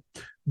 And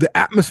the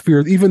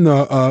atmosphere, even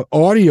the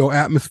audio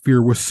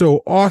atmosphere was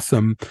so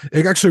awesome.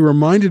 It actually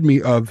reminded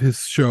me of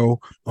his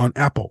show on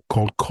Apple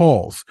called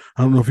Calls.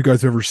 I don't know if you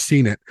guys have ever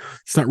seen it.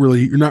 It's not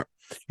really, you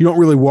don't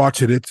really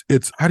watch it.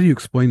 It's how do you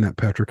explain that,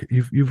 Patrick?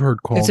 You've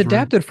heard Calls. It's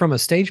adapted from a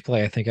stage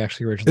play, I think,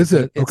 actually, originally. Is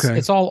it? Okay.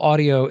 It's all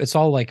audio. It's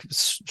all like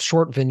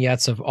short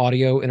vignettes of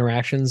audio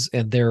interactions,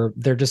 and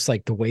they're just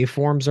like the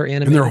waveforms are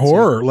animated. And they're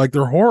horror, like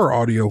they're horror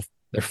audio.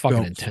 They're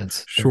fucking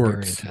intense. Shorts.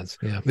 They're very intense.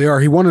 Yeah, they are.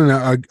 He won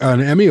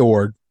an Emmy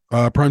Award,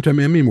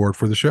 Primetime Emmy Award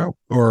for the show,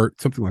 or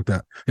something like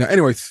that. Yeah.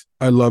 Anyways,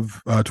 I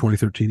love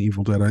 2013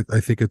 Evil Dead. I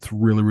think it's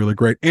really, really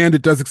great, and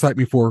it does excite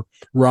me for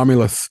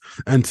Romulus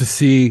and to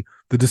see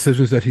the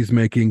decisions that he's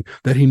making,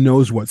 that he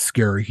knows what's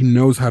scary. He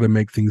knows how to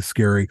make things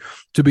scary.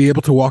 To be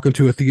able to walk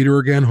into a theater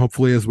again,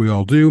 hopefully, as we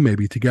all do,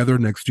 maybe together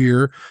next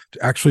year,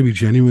 to actually be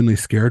genuinely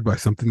scared by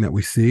something that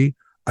we see.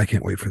 I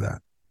can't wait for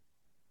that.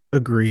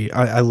 Agree.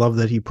 I love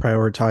that he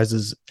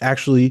prioritizes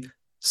actually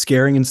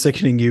scaring and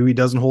sickening you. He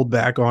doesn't hold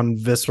back on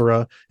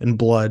viscera and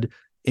blood.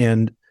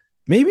 And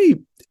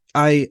maybe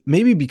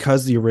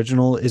because the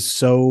original is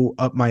so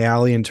up my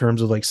alley in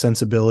terms of like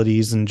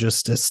sensibilities and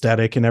just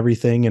aesthetic and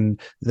everything,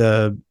 and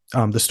the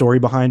story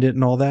behind it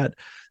and all that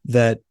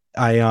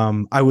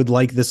I would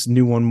like this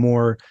new one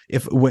more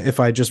if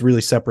I just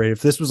really separate.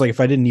 If this was like, if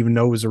I didn't even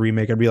know it was a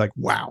remake, I'd be like,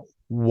 wow,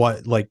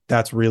 what, like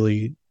that's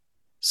really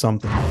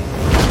something.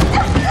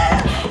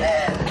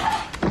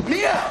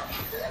 Mia!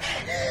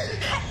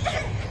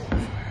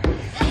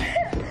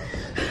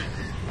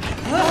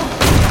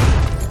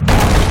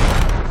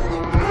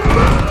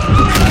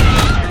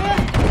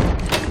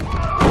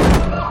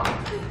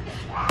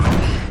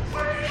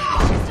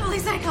 She's totally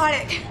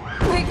psychotic.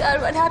 Oh my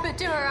God, what happened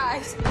to her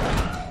eyes?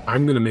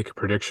 I'm going to make a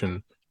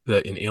prediction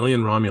that in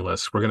Alien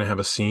Romulus, we're going to have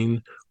a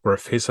scene where a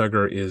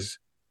facehugger is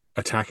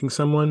attacking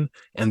someone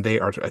and they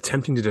are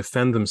attempting to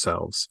defend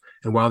themselves.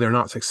 And while they're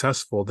not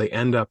successful, they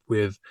end up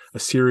with a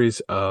series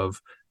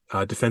of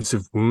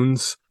defensive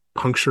wounds,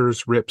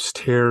 punctures, rips,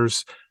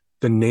 tears.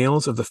 The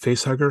nails of the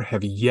facehugger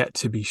have yet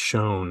to be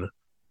shown.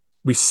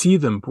 We see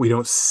them, but we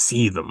don't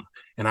see them.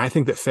 And I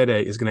think that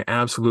Fede is going to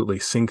absolutely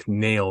sink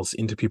nails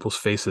into people's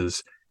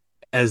faces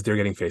as they're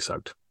getting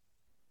facehugged.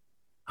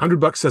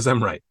 $100 says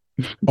I'm right.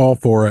 All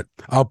for it.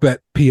 I'll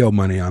bet PO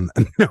money on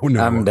that.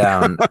 No. I'm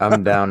down.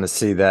 I'm down to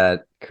see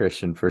that,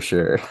 Christian, for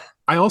sure.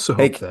 I also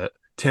hope that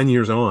 10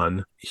 years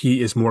on,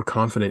 he is more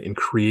confident in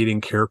creating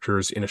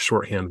characters in a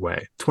shorthand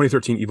way.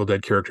 2013 Evil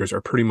Dead characters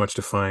are pretty much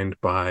defined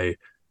by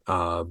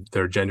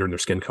their gender and their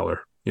skin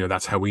color. You know,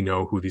 that's how we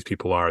know who these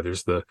people are.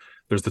 There's the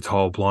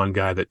tall blonde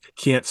guy that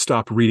can't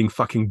stop reading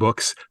fucking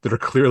books that are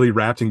clearly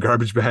wrapped in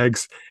garbage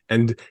bags.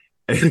 And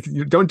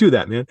don't do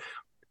that, man.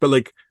 But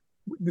like,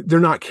 they're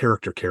not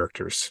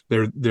characters.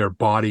 They're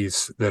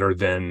bodies that are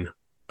then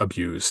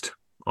abused,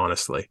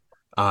 honestly.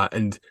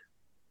 And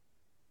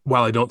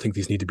while I don't think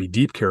these need to be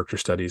deep character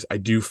studies, I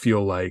do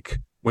feel like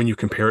when you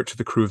compare it to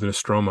the crew of the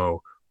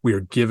Nostromo, we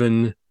are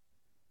given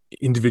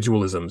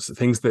individualisms,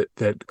 things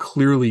that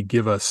clearly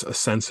give us a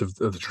sense of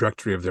the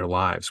trajectory of their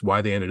lives,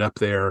 why they ended up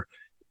there,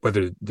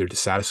 whether they're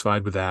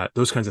dissatisfied with that,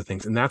 those kinds of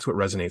things. And that's what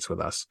resonates with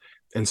us.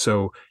 And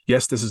so,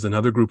 yes, this is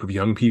another group of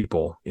young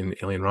people in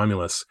Alien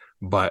Romulus,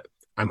 but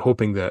I'm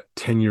hoping that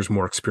 10 years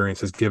more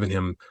experience has given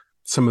him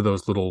some of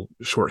those little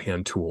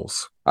shorthand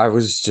tools. I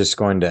was just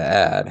going to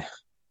add,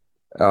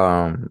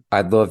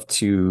 I'd love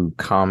to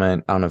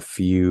comment on a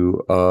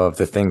few of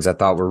the things I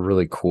thought were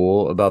really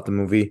cool about the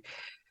movie,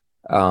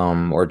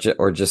 or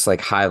just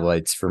like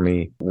highlights for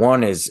me.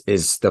 One is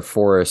the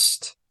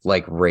forest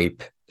like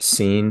rape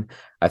scene.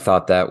 I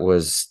thought that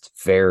was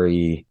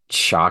very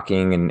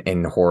shocking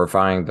and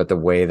horrifying, but the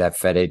way that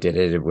Fede did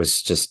it, it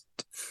was just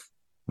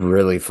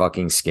really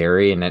fucking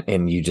scary,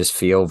 and you just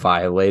feel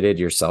violated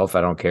yourself.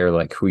 I don't care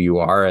like who you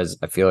are, as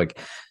I feel like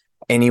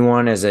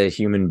anyone as a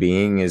human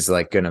being is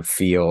like going to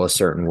feel a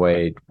certain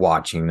way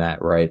watching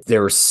that, right?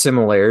 There were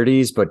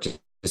similarities, but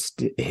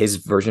just his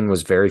version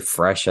was very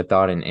fresh, I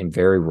thought, and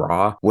very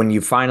raw. When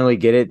you finally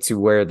get it to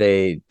where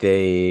they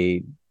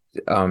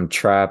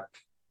trap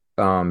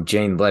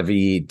Jane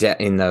Levy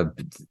in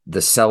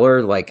the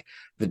cellar, like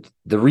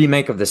the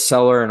remake of The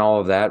Cellar and all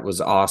of that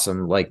was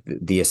awesome. Like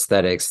the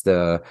aesthetics,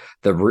 the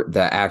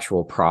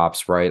actual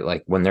props, right?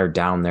 Like when they're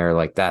down there,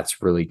 like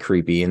that's really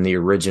creepy. In the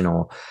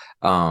original,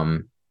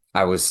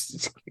 I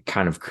was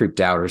kind of creeped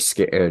out or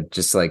scared.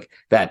 Just like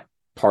that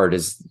part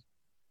is,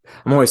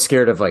 I'm always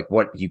scared of like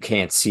what you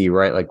can't see,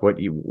 right? Like what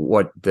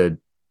the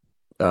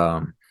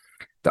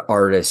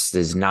artist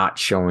is not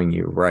showing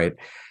you, right?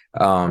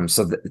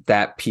 So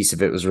that piece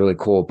of it was really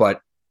cool.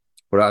 But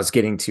what I was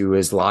getting to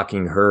is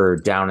locking her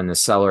down in the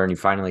cellar, and you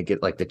finally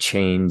get like the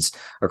chains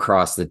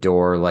across the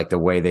door. Like the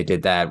way they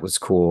did that was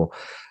cool.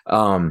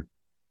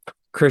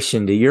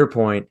 Christian, to your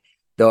point,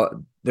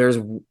 there's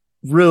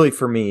really,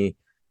 for me,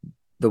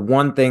 the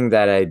one thing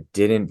that I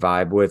didn't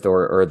vibe with,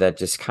 or that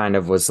just kind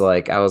of was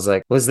like, I was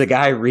like, was the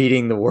guy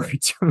reading the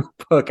words from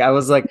the book. I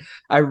was like,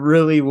 I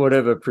really would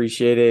have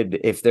appreciated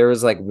if there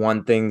was like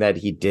one thing that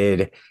he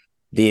did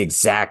the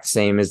exact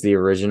same as the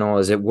original.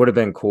 Is it would have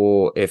been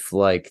cool if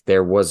like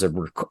there was a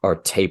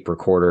tape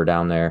recorder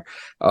down there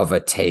of a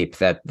tape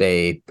that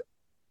they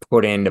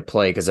put into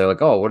play, because they're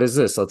like, oh, what is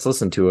this? Let's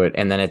listen to it.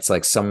 And then it's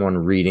like someone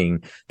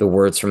reading the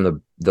words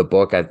from the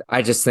book.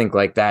 I just think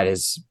like that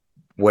is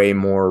way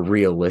more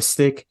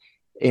realistic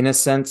in a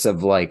sense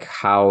of like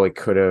how it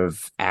could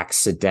have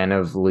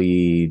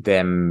accidentally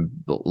them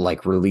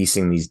like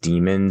releasing these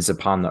demons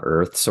upon the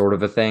earth, sort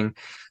of a thing.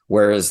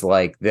 Whereas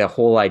like the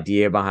whole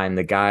idea behind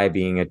the guy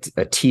being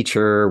a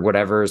teacher or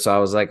whatever. So I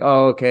was like,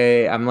 oh,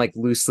 okay. I'm like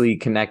loosely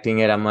connecting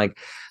it. I'm like,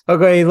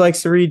 okay, he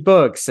likes to read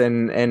books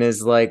and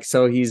is like,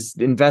 so he's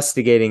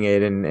investigating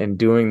it and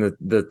doing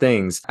the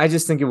things. I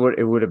just think it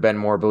would have been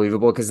more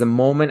believable, because the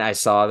moment I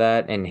saw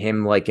that and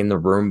him like in the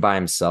room by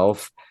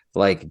himself,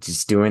 like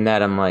just doing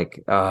that, I'm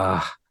like,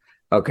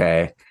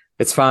 okay,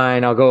 it's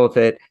fine. I'll go with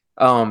it.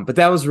 But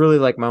that was really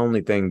like my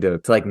only thing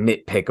to like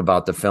nitpick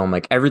about the film.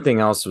 Like everything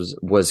else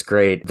was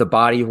great. The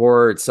body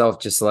horror itself,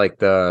 just like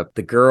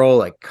the girl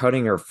like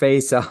cutting her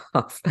face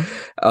off.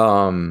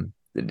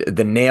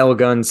 The nail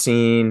gun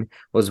scene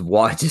was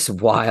just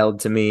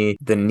wild to me.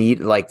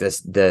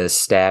 The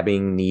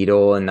stabbing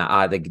needle in the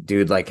eye. The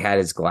dude like had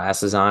his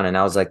glasses on, and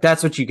I was like,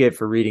 that's what you get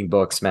for reading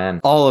books, man.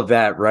 All of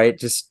that, right?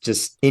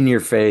 Just in your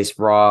face,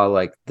 raw,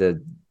 like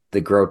the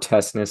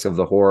grotesqueness of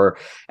the horror.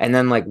 And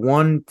then like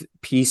one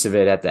piece of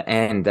it at the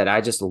end that I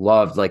just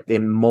loved, like the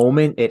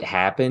moment it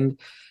happened,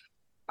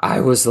 I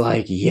was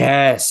like,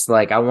 yes,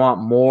 like I want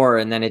more.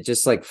 And then it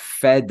just like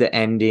fed the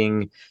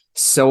ending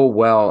so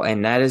well.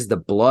 And that is the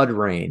blood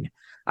rain.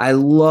 I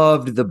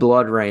loved the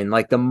blood rain.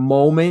 Like the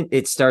moment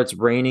it starts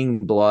raining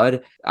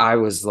blood, I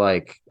was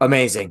like,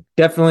 amazing.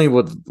 Definitely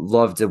would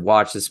love to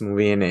watch this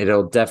movie, and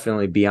it'll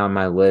definitely be on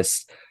my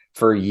list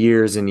for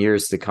years and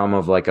years to come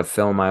of like a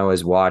film I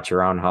always watch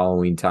around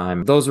Halloween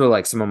time. Those were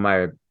like some of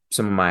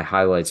my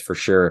highlights for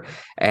sure.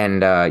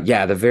 And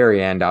the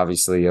very end,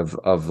 obviously,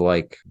 of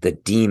like the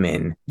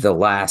demon, the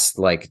last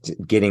like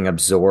getting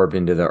absorbed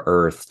into the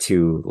earth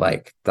too,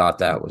 like thought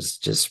that was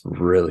just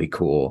really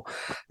cool.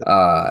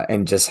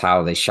 And just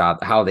how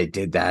they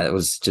did that, it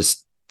was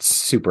just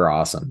super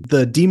awesome.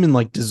 The demon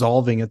like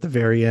dissolving at the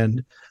very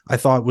end, I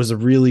thought was a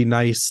really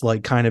nice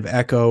like kind of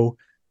echo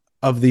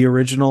of the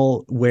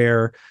original,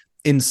 where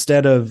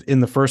instead of in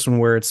the first one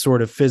where it's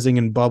sort of fizzing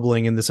and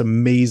bubbling in this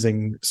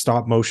amazing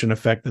stop motion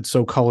effect that's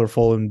so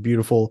colorful and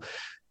beautiful,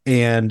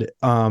 and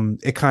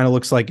it kind of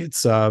looks like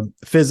it's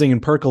fizzing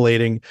and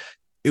percolating,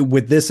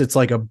 with this it's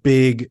like a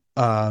big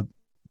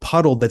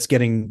puddle that's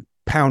getting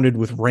pounded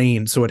with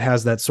rain, so it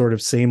has that sort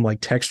of same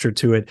like texture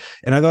to it.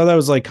 And I thought that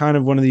was like kind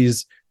of one of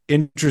these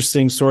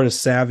interesting sort of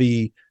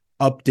savvy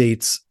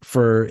updates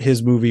for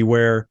his movie,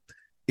 where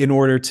in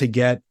order to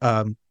get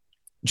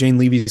Jane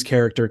Levy's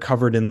character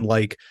covered in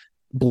like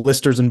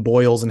blisters and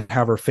boils and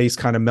have her face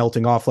kind of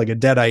melting off like a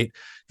deadite,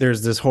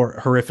 there's this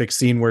horrific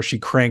scene where she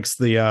cranks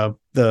the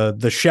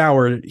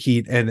shower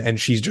heat and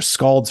she just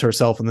scalds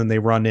herself, and then they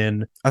run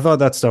in. I thought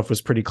that stuff was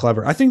pretty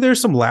clever. I think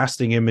there's some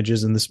lasting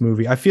images in this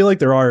movie. I feel like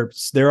there are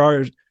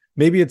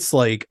maybe it's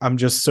like I'm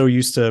just so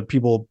used to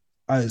people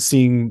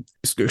seeing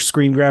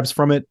screen grabs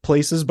from it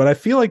places, but I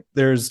feel like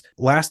there's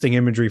lasting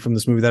imagery from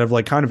this movie that have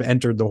like kind of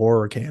entered the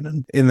horror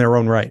canon in their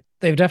own right.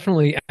 They've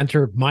definitely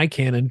entered my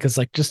canon, because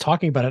like just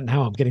talking about it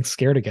now, I'm getting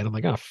scared again. I'm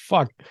like, oh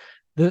fuck.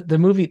 The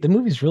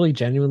movie's really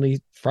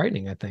genuinely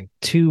frightening, I think.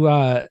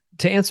 To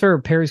to answer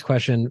Perry's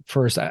question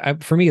first,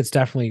 for me, it's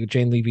definitely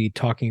Jane Levy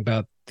talking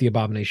about the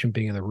abomination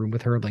being in the room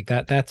with her. Like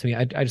that to me,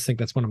 I just think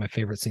that's one of my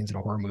favorite scenes in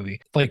a horror movie.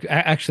 Like,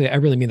 actually, I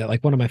really mean that.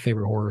 Like, one of my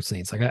favorite horror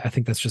scenes. Like, I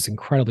think that's just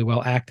incredibly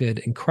well acted,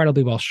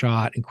 incredibly well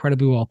shot,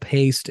 incredibly well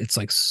paced. It's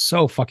like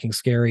so fucking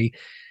scary.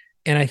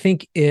 And I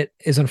think it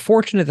is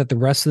unfortunate that the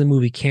rest of the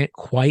movie can't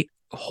quite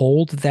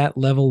hold that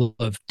level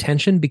of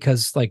tension,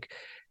 because like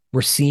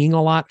we're seeing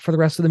a lot for the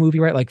rest of the movie,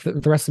 right? Like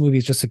the rest of the movie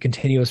is just a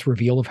continuous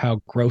reveal of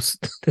how gross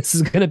this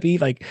is going to be.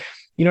 Like,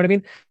 you know what I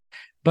mean?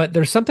 But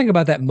there's something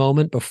about that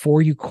moment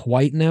before you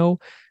quite know,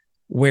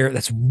 where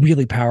that's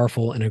really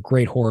powerful in a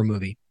great horror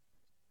movie.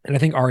 And I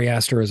think Ari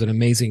Aster is an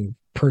amazing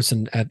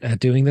person at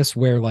doing this,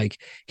 where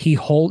like he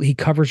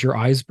covers your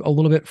eyes a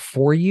little bit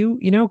for you,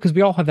 you know, because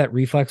we all have that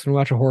reflex when we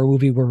watch a horror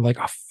movie where we're like,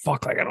 oh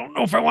fuck, like I don't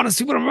know if I want to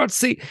see what I'm about to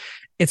see.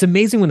 It's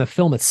amazing when the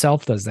film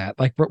itself does that.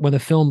 Like when the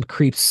film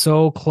creeps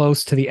so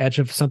close to the edge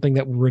of something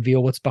that will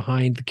reveal what's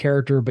behind the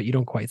character, but you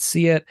don't quite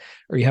see it,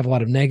 or you have a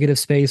lot of negative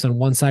space on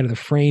one side of the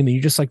frame and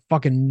you just like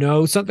fucking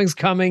know something's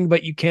coming,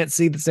 but you can't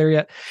see this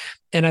area.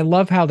 And I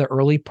love how the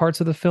early parts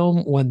of the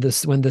film, when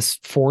this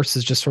force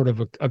is just sort of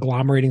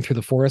agglomerating through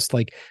the forest,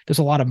 like there's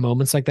a lot of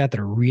moments like that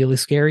are really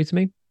scary to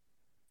me.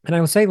 And I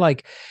would say,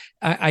 like,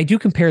 I do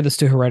compare this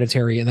to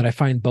Hereditary, and that I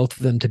find both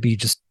of them to be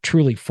just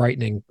truly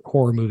frightening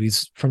horror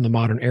movies from the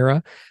modern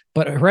era.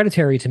 But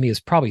Hereditary to me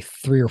is probably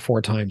 3 or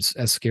 4 times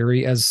as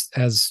scary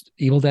as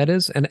Evil Dead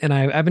is. And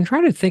I've been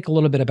trying to think a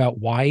little bit about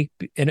why,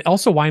 and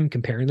also why I'm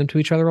comparing them to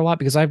each other a lot,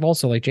 because I've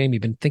also, like Jamie,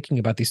 been thinking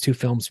about these two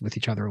films with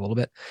each other a little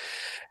bit.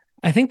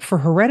 I think for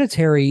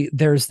Hereditary,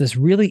 there's this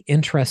really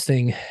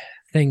interesting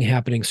thing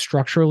happening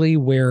structurally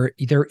where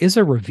there is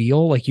a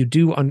reveal. Like you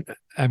do,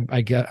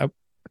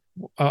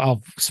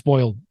 I'll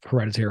spoil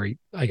Hereditary,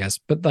 I guess,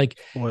 but like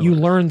you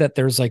learn that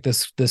there's like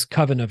this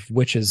coven of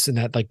witches, and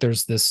that like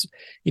there's this,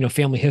 you know,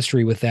 family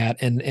history with that,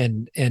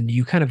 and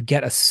you kind of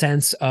get a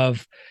sense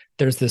of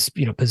there's this,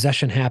 you know,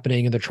 possession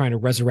happening, and they're trying to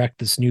resurrect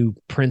this new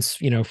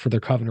prince, you know, for their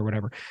coven or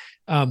whatever.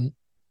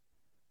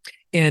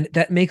 And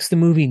that makes the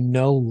movie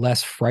no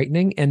less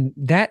frightening. And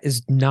that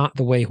is not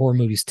the way horror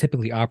movies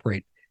typically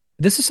operate.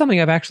 This is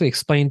something I've actually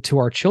explained to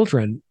our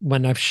children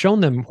when I've shown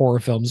them horror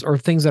films or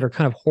things that are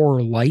kind of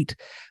horror light.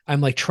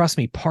 I'm like, trust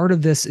me, part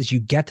of this is you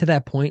get to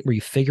that point where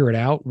you figure it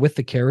out with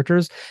the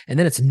characters, and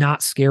then it's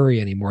not scary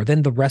anymore.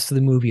 Then the rest of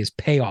the movie is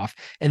payoff,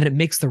 and then it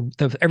makes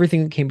the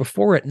everything that came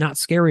before it not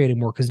scary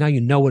anymore, because now you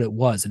know what it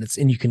was,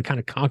 and you can kind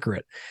of conquer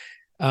it.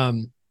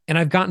 And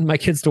I've gotten my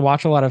kids to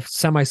watch a lot of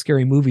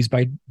semi-scary movies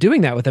by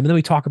doing that with them. And then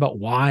we talk about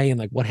why and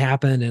like what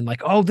happened, and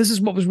like, oh, this is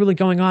what was really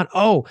going on.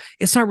 Oh,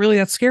 it's not really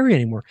that scary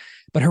anymore.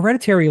 But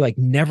Hereditary like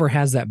never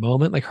has that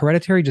moment. Like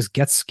Hereditary just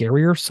gets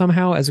scarier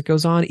somehow as it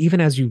goes on, even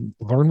as you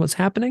learn what's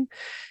happening.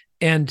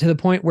 And to the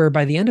point where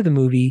by the end of the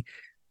movie,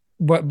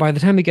 by the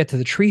time they get to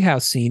the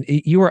treehouse scene,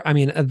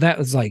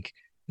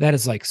 that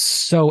is like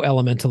so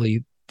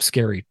elementally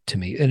scary to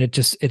me. And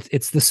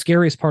it's the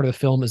scariest part of the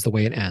film is the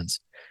way it ends.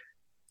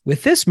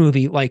 With this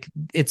movie, like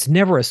it's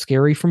never as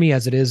scary for me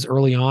as it is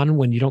early on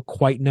when you don't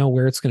quite know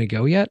where it's going to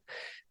go yet.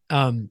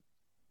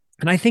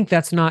 And I think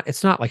it's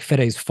not like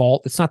Fede's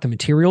fault. It's not the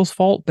material's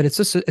fault, but it's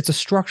a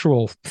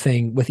structural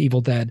thing with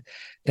Evil Dead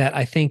that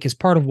I think is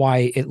part of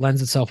why it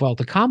lends itself well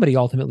to comedy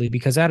ultimately,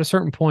 because at a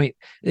certain point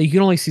you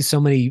can only see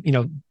so many, you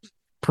know,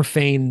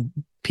 profane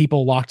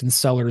people locked in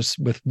cellars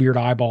with weird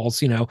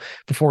eyeballs, you know,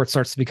 before it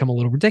starts to become a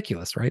little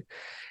ridiculous. Right.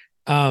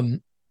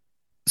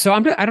 So I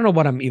don't know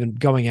what I'm even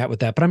going at with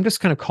that, but I'm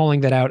just kind of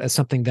calling that out as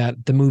something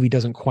that the movie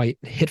doesn't quite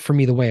hit for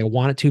me the way I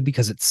want it to,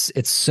 because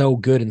it's so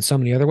good in so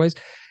many other ways.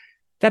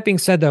 That being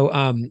said, though,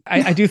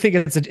 I do think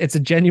it's a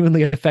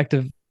genuinely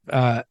effective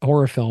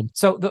horror film.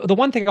 So the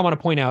one thing I want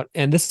to point out,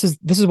 and this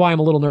is why I'm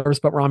a little nervous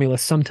about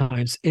Romulus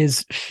sometimes,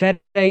 is Fede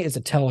is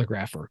a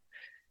telegrapher.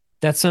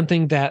 That's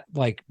something that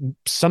like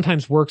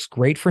sometimes works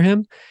great for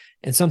him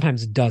and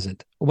sometimes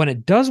doesn't. When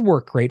it does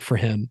work great for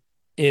him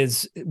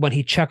is when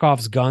he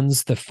Chekhov's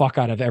guns the fuck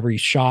out of every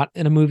shot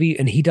in a movie.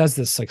 And he does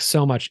this like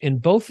so much in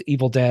both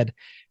Evil Dead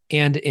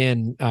and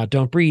in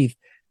Don't Breathe.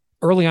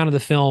 Early on in the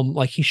film,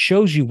 like he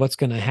shows you what's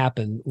going to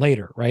happen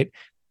later, right?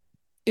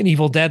 In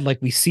Evil Dead, like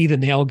we see the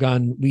nail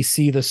gun, we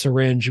see the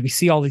syringe, we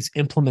see all these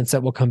implements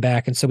that will come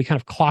back. And so we kind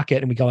of clock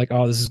it and we go like,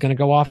 oh, this is going to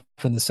go off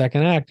in the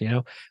second act, you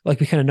know, like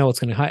we kind of know what's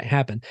going to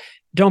happen.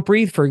 Don't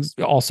Breathe,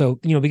 also,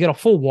 you know, we get a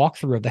full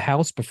walkthrough of the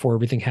house before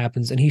everything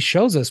happens. And he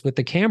shows us with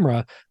the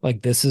camera,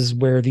 like, this is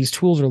where these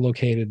tools are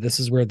located. This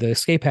is where the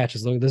escape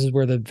hatches located. This is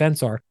where the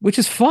vents are, which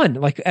is fun.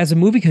 Like as a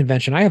movie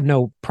convention, I have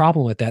no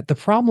problem with that. The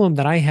problem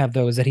that I have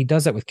though, is that he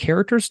does that with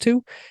characters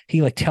too.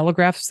 He like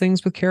telegraphs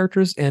things with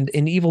characters. And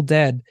in Evil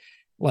Dead,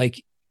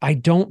 like, I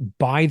don't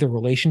buy the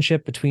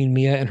relationship between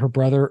Mia and her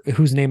brother,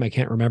 whose name I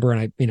can't remember.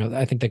 And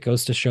I think that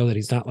goes to show that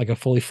he's not like a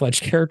fully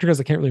fledged character, because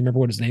I can't really remember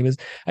what his name is.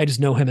 I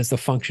just know him as the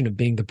function of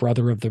being the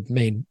brother of the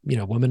main, you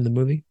know, woman in the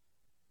movie.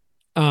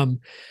 I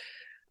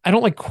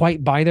don't like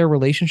quite buy their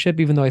relationship,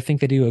 even though I think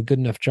they do a good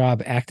enough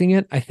job acting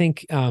it. I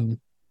think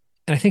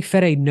And I think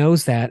Fede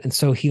knows that. And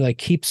so he like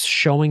keeps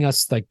showing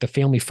us like the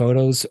family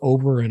photos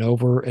over and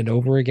over and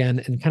over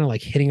again, and kind of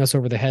like hitting us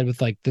over the head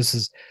with like, this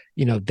is,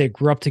 they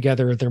grew up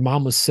together. Their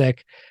mom was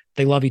sick.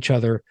 They love each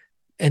other.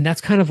 And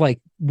that's kind of like,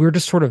 we're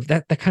just sort of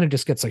that kind of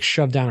just gets like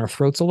shoved down our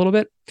throats a little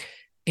bit.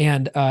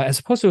 And as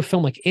opposed to a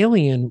film like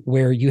Alien,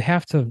 where you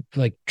have to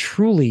like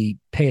truly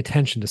pay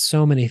attention to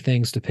so many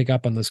things to pick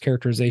up on those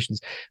characterizations.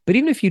 But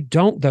even if you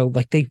don't, though,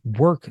 like they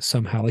work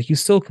somehow. Like you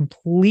still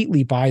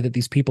completely buy that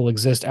these people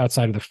exist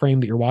outside of the frame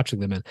that you're watching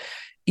them in.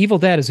 Evil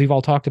Dead, as we've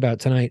all talked about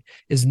tonight,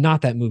 is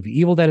not that movie.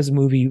 Evil Dead is a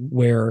movie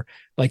where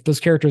like those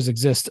characters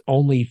exist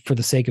only for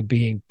the sake of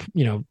being,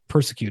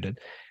 persecuted.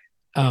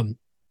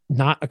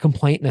 Not a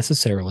complaint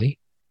necessarily,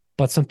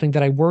 but something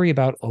that I worry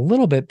about a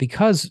little bit,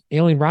 because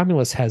Alien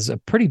Romulus has a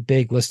pretty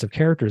big list of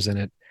characters in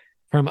it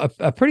from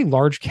a pretty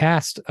large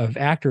cast of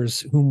actors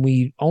whom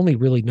we only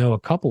really know a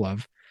couple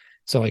of.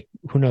 So like,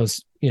 who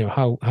knows,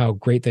 how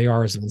great they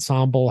are as an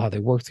ensemble, how they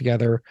work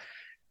together.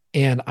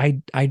 And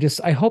I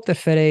hope that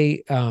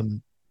Fede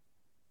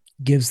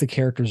gives the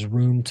characters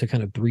room to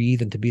kind of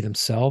breathe and to be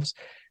themselves.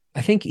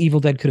 I think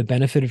Evil Dead could have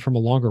benefited from a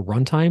longer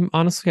runtime.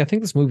 Honestly, I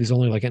think this movie is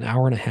only like an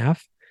hour and a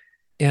half.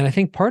 And I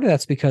think part of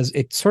that's because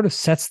it sort of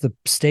sets the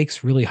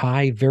stakes really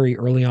high very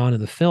early on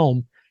in the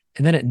film,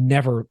 and then it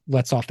never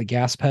lets off the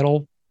gas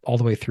pedal all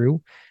the way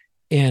through.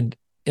 And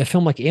a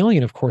film like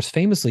Alien, of course,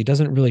 famously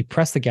doesn't really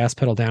press the gas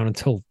pedal down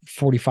until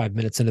 45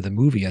 minutes into the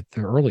movie at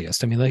the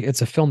earliest. I mean, like,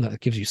 it's a film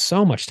that gives you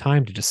so much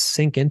time to just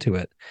sink into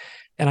it.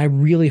 And I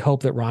really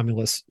hope that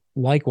Romulus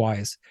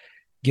likewise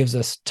gives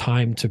us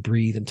time to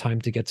breathe and time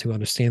to get to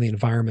understand the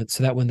environment,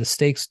 so that when the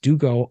stakes do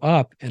go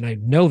up, and I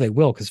know they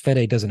will, because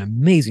Fede does an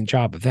amazing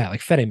job of that.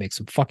 Like Fede makes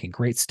some fucking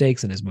great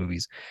stakes in his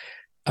movies.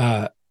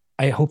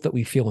 I hope that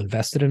we feel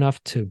invested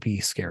enough to be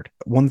scared.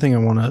 One thing I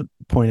want to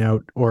point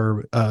out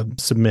or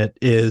submit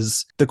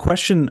is the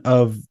question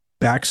of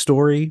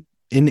backstory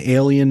in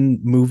Alien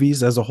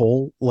movies as a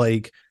whole.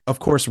 Like, of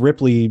course,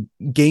 Ripley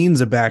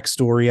gains a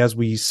backstory as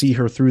we see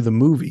her through the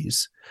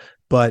movies,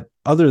 but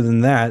other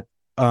than that,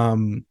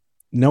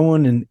 no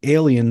one in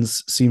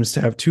Aliens seems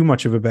to have too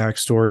much of a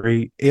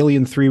backstory.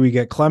 Alien 3, we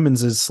get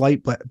Clemens'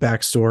 slight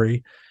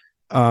backstory.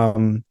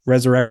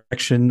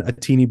 Resurrection, a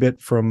teeny bit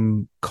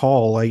from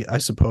Call, I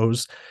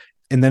suppose.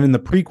 And then in the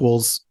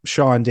prequels,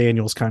 Shaw and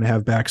Daniels kind of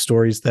have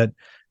backstories that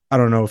I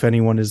don't know if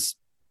anyone is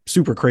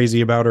super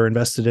crazy about or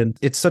invested in.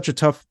 It's such a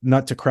tough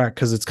nut to crack,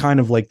 because it's kind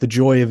of like the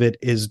joy of it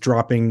is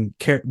dropping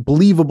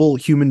believable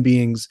human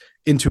beings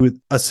into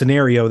a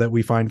scenario that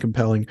we find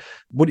compelling.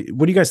 What do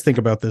you guys think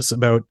about this?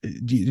 Do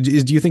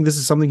you think this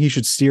is something he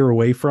should steer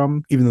away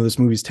from, even though this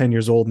movie's 10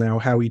 years old now,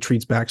 how he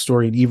treats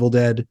backstory in Evil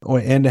Dead,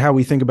 and how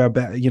we think about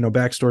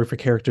backstory for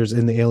characters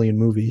in the Alien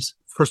movies?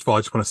 First of all,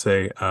 I just want to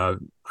say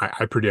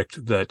I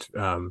predict that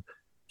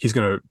he's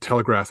going to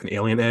telegraph an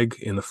alien egg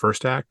in the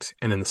first act,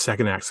 and in the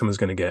second act, someone's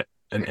going to get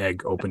an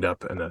egg opened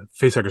up and a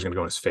facehugger is going to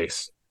go in his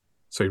face.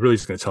 So he really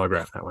is going to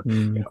telegraph that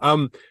one.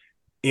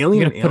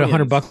 Alien, you're going to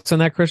put $100 on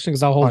that, Christian?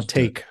 Because I'll hold hot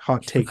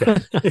take.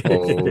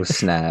 Oh,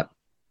 snap.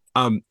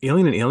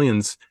 Alien and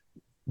Aliens,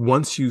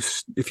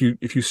 if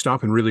you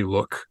stop and really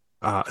look,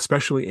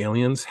 especially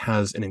Aliens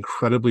has an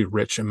incredibly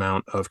rich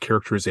amount of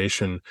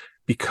characterization,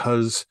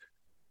 because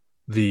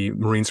the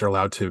Marines are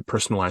allowed to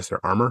personalize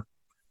their armor,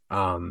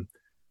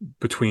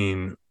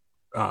 between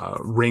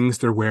rings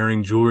they're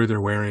wearing, jewelry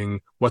they're wearing,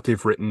 what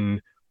they've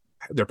written,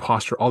 their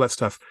posture, all that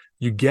stuff.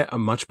 You get a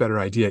much better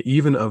idea,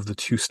 even of the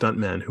two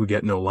stuntmen who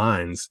get no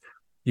lines.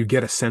 You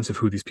get a sense of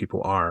who these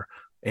people are.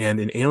 And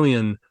in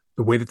Alien,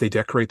 the way that they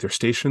decorate their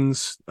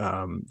stations,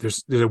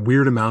 there's a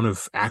weird amount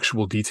of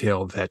actual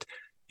detail that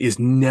is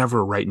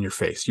never right in your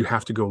face. You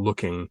have to go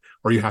looking,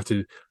 or you have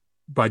to,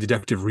 by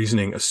deductive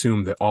reasoning,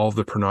 assume that all of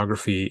the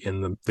pornography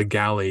in the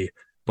galley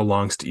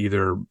belongs to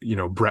either,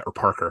 Brett or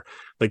Parker.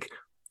 Like,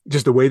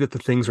 just the way that the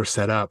things are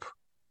set up.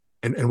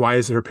 And why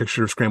is there a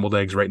picture of scrambled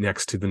eggs right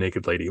next to the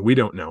naked lady? We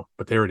don't know,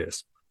 but there it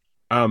is.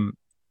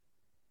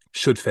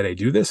 Should Fede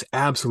do this?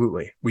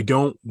 Absolutely. We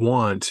don't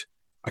want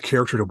a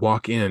character to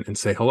walk in and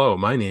say, hello,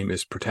 my name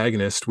is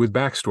protagonist with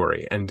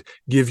backstory, and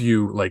give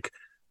you like,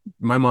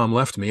 my mom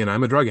left me and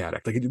I'm a drug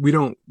addict. Like, we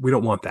don't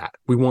want that.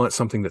 We want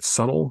something that's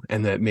subtle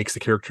and that makes the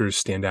characters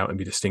stand out and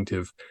be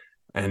distinctive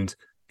and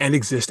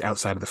exist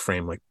outside of the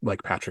frame,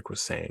 like Patrick was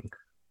saying.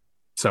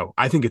 So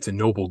I think it's a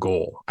noble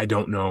goal. I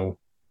don't know.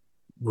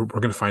 We're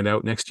going to find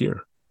out next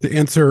year. To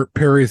answer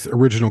Perry's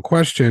original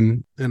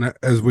question, and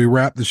as we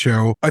wrap the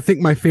show, I think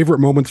my favorite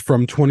moments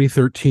from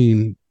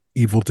 2013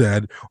 Evil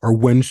Dead are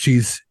when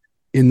she's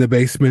in the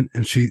basement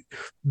and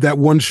that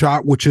one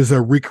shot, which is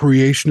a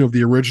recreation of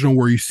the original,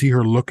 where you see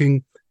her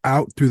looking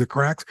out through the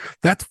cracks.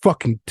 That's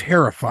fucking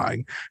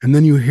terrifying. And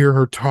then you hear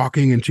her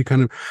talking,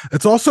 and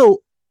it's also,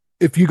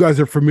 if you guys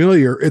are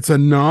familiar, it's a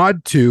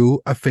nod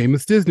to a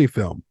famous Disney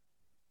film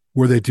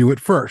where they do it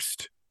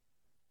first,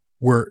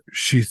 where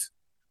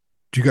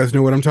do you guys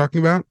know what I'm talking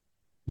about?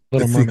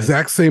 Little It's Mermaid. the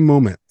exact same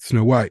moment,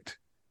 Snow White,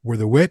 where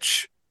the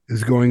witch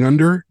is going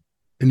under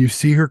and you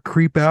see her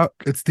creep out,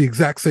 it's the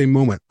exact same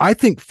moment. I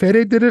think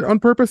Fede did it on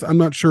purpose. I'm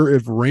not sure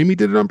if Raimi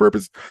did it on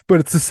purpose, but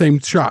it's the same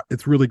shot.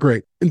 It's really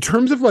great. In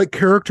terms of like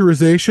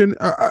characterization,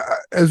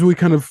 as we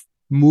kind of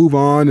move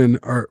on and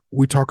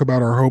we talk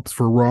about our hopes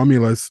for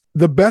Romulus,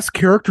 the best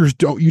characters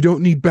you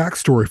don't need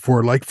backstory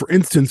for. Like, for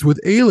instance, with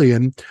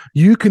Alien,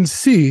 you can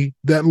see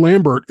that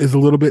Lambert is a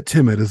little bit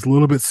timid, is a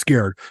little bit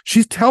scared.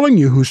 She's telling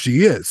you who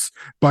she is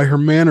by her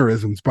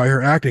mannerisms, by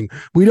her acting.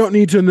 We don't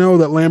need to know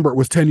that Lambert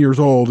was 10 years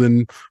old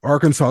in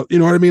Arkansas. You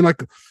know what I mean?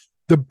 Like,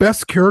 the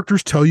best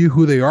characters tell you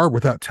who they are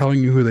without telling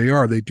you who they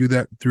are. They do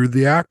that through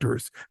the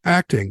actors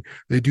acting.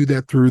 They do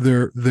that through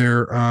their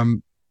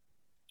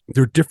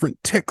different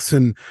ticks.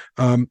 And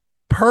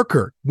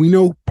Parker, we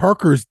know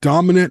Parker is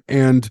dominant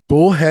and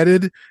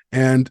bullheaded,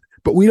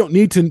 but we don't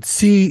need to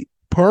see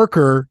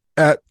Parker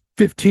at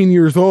 15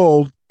 years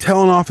old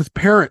telling off his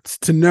parents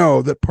to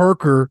know that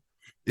Parker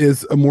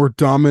is a more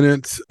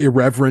dominant,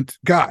 irreverent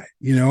guy,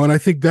 and I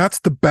think that's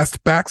the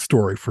best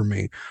backstory for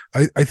me.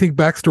 I think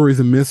backstory is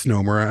a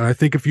misnomer, and I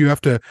think if you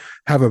have to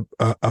have a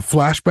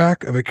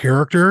flashback of a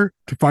character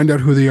to find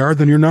out who they are,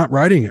 then you're not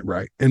writing it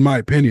right, in my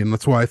opinion.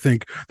 That's why I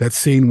think that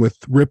scene with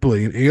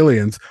Ripley and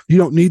Aliens, you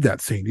don't need that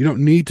scene. You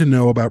don't need to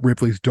know about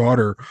Ripley's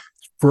daughter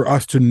for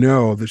us to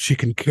know that she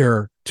can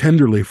care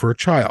tenderly for a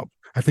child.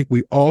 I think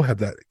we all have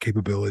that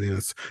capability in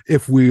us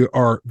if we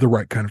are the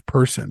right kind of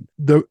person.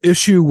 The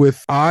issue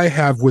I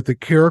have with the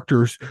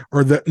characters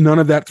are that none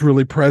of that's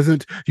really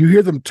present. You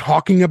hear them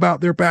talking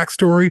about their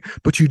backstory,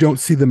 but you don't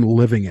see them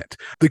living it.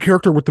 The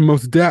character with the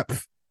most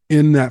depth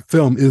in that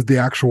film is the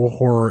actual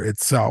horror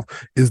itself,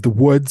 is the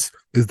woods,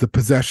 is the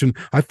possession.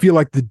 I feel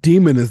like the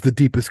demon is the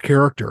deepest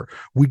character.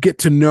 We get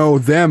to know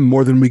them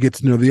more than we get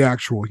to know the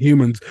actual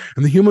humans.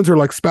 And the humans are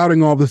like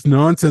spouting all this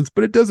nonsense,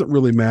 but it doesn't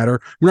really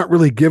matter. We're not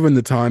really given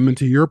the time. And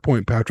to your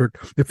point, Patrick,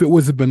 if it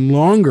had been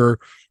longer,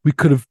 we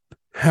could have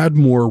had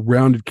more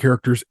rounded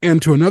characters.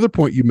 And to another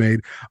point you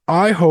made,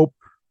 I hope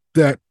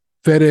that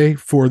Fede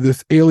for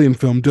this Alien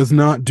film does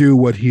not do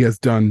what he has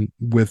done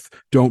with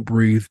Don't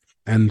Breathe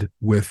and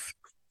with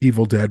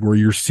Evil Dead, where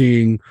you're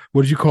seeing,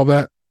 what did you call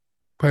that,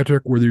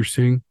 Patrick? Where you're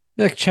seeing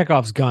like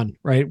Chekhov's gun,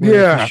 right?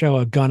 Where if you show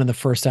a gun in the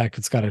first act,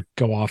 it's got to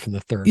go off in the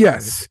third.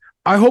 Yes.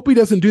 I hope he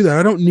doesn't do that.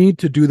 I don't need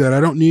to do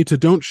that.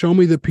 Don't show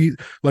me the piece.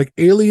 Like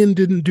Alien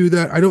didn't do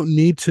that. I don't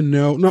need to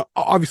know. No,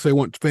 obviously I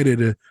want Fede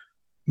to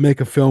make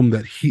a film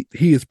that he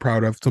is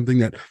proud of, something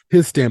that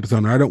his stamp is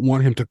on. I don't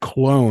want him to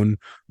clone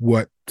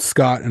what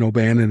Scott and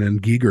O'Bannon and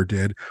Giger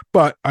did,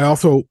 but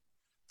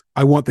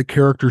I want the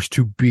characters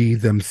to be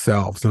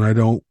themselves, and I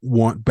don't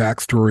want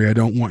backstory. I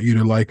don't want you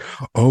to like,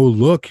 oh,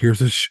 look,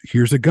 here's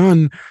a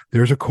gun,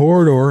 there's a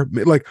corridor.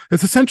 Like,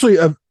 it's essentially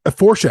a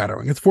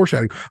foreshadowing. It's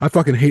foreshadowing. I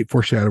fucking hate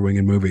foreshadowing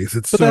in movies.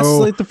 But that's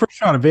like the first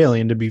shot of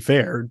Alien, to be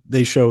fair.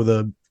 They show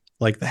the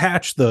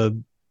hatch,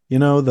 the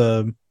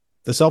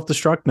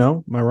self-destruct.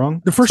 No, am I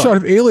wrong? The first shot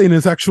of Alien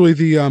is actually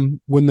the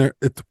when the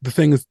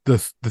thing is the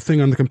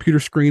thing on the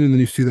computer screen, and then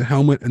you see the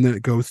helmet, and then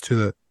it goes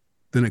to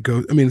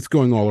it's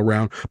going all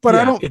around, but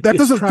that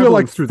doesn't feel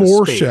like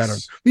foreshadowing.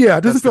 Yeah,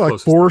 it doesn't feel like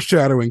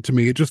foreshadowing to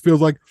me. It just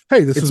feels like,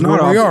 hey, this is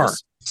where we are.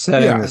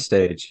 Setting the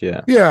stage.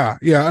 Yeah.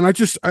 And I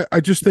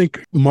just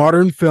think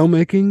modern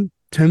filmmaking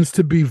tends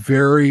to be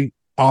very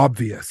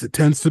obvious. It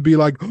tends to be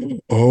like,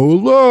 oh,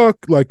 look,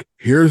 like,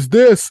 here's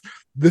this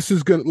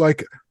is gonna,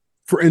 like,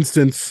 for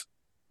instance,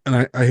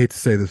 and I hate to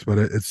say this, but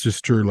it's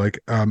just true. Like,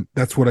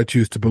 that's what I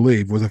choose to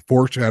believe was a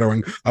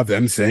foreshadowing of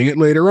them saying it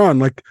later on.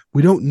 Like,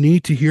 we don't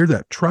need to hear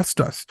that. Trust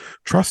us.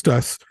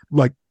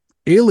 Like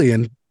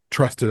Alien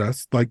trusted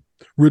us. Like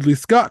Ridley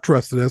Scott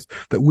trusted us,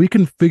 that we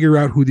can figure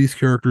out who these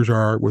characters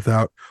are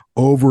without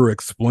over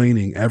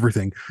explaining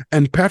everything.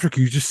 And Patrick,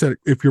 you just said,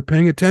 if you're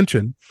paying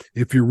attention,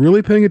 if you're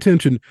really paying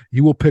attention,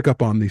 you will pick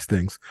up on these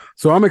things.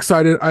 So I'm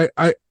excited.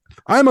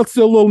 I'm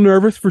still a little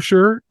nervous for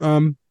sure.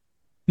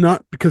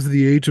 Not because of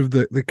the age of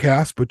the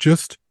cast, but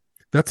just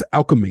that's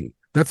alchemy.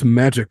 That's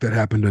magic that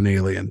happened in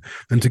Alien.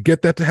 And to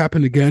get that to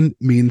happen again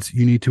means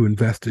you need to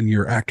invest in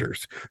your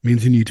actors,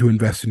 means you need to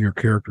invest in your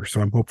characters.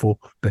 So I'm hopeful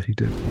that he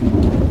did.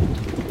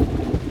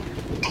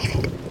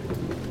 David.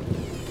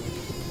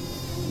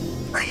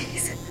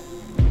 Please.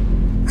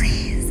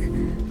 Please.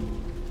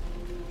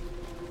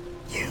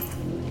 You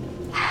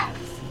have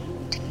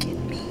to get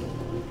me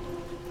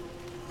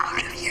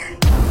out of here.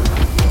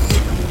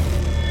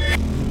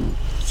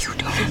 You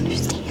don't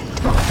understand.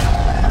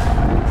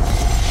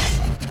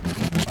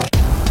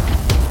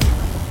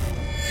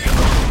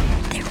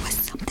 There was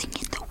something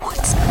in the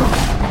woods.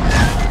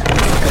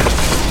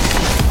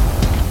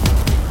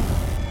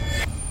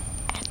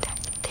 And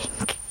I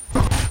think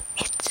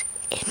it's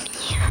in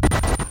here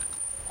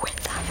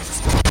with us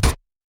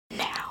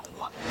now.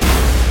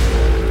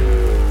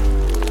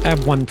 I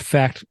have one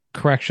fact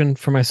correction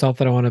for myself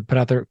that I want to put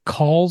out there.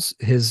 Calls,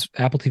 his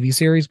Apple TV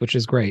series, which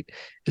is great,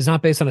 is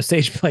not based on a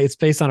stage play. It's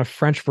based on a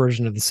French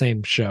version of the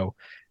same show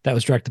that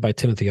was directed by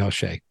Timothy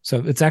O'Shea.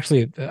 So it's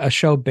actually a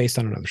show based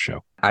on another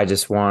show. I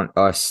just want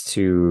us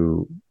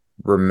to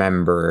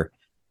remember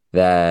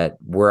that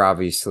we're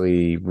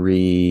obviously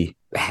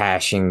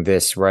hashing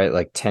this, right?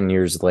 Like 10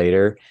 years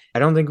later. I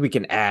don't think we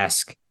can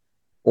ask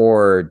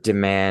or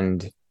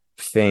demand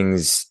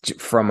things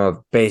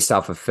based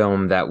off a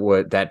film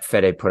that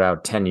Fede put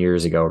out 10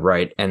 years ago,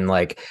 right? And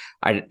like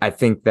I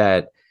think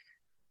that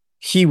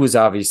he was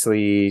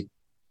obviously,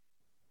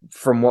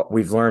 from what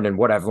we've learned and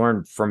what I've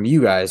learned from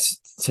you guys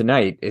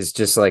tonight, is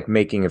just like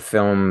making a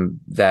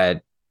film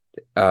that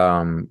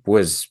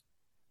was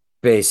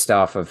based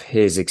off of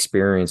his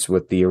experience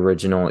with the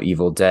original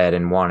Evil Dead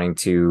and wanting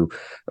to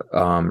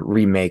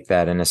remake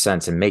that in a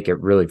sense and make it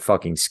really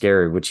fucking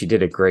scary, which he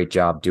did a great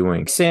job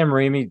doing. Sam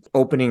Raimi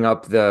opening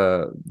up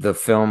the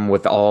film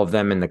with all of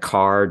them in the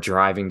car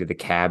driving to the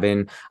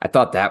cabin, I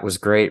thought that was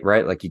great,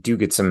 right? Like you do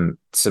get some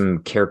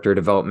character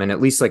development,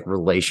 at least like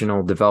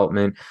relational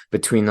development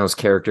between those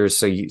characters.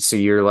 So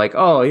you're like,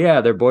 oh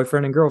yeah, they're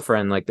boyfriend and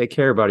girlfriend, like they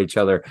care about each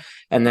other.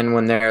 And then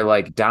when they're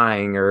like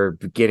dying or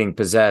getting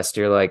possessed,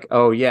 you're like,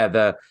 oh yeah,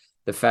 the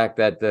fact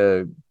that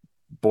the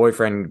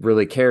boyfriend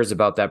really cares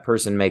about that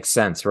person makes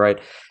sense, right?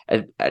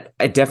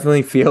 I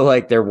definitely feel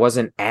like there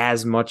wasn't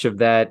as much of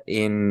that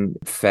in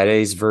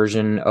Fede's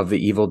version of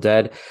the Evil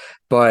Dead,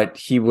 but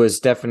he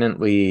was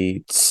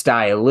definitely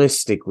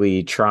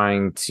stylistically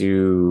trying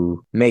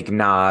to make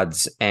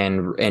nods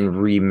and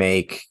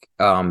remake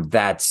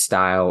that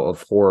style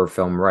of horror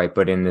film, right?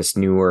 But in this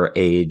newer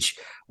age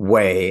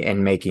way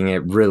and making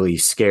it really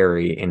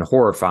scary and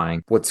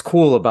horrifying. What's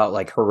cool about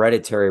like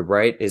Hereditary,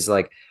 right, is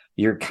like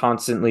you're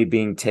constantly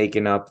being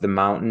taken up the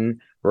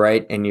mountain,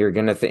 right? And you're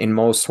gonna in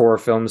most horror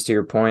films, to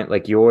your point,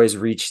 like you always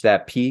reach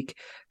that peak.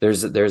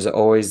 There's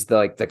always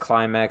the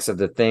climax of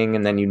the thing,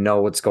 and then you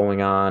know what's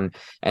going on,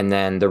 and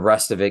then the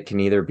rest of it can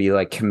either be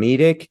like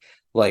comedic,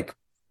 like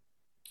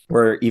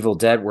where Evil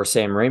Dead, where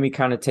Sam Raimi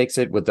kind of takes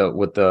it with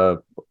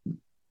the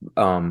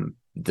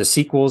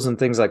sequels and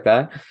things like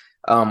that.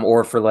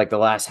 Or for like the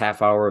last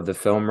half hour of the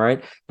film,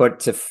 right?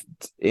 But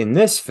in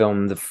this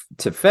film,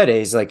 to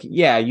Fede's, like,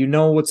 yeah, you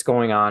know what's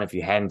going on. If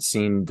you hadn't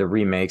seen the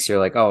remakes, you're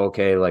like, oh,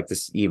 okay, like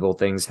this evil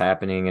thing's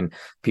happening and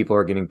people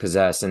are getting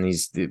possessed and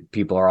the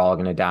people are all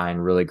going to die in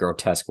really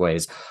grotesque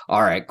ways.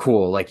 All right,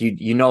 cool. Like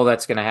you know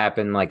that's going to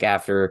happen like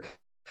after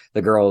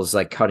the girl's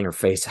like cutting her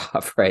face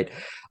off, right?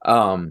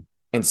 And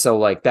so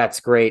like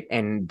that's great,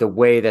 and the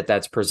way that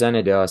that's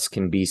presented to us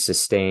can be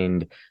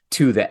sustained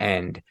to the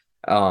end.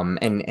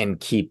 And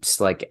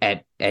keeps like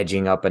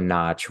edging up a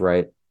notch,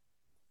 right?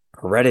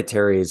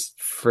 Hereditary is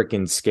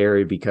freaking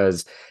scary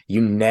because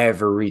you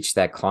never reach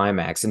that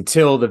climax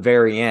until the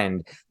very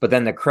end, but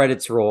then the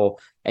credits roll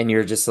and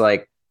you're just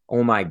like,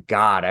 oh my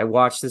God, I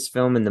watched this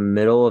film in the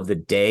middle of the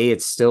day.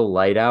 It's still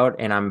light out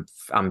and I'm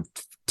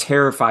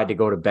terrified to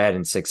go to bed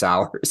in 6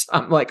 hours.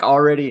 I'm like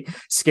already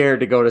scared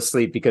to go to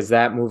sleep because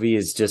that movie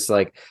is just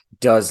like,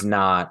 does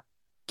not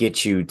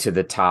get you to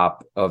the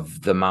top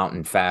of the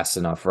mountain fast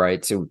enough,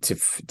 right? To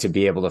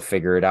be able to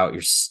figure it out.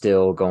 You're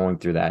still going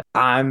through that.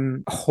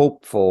 I'm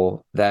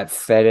hopeful that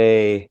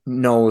Fede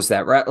knows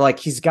that, right? Like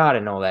he's got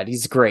to know that.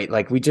 He's great.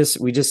 Like we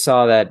just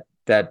saw that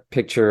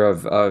picture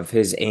of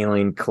his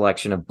alien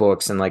collection of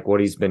books and like what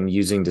he's been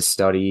using to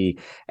study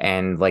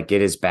and like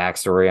get his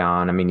backstory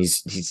on. I mean,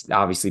 he's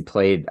obviously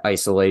played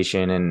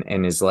Isolation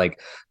and is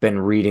like been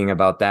reading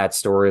about that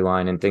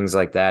storyline and things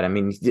like that. I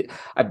mean,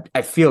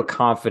 I feel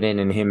confident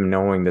in him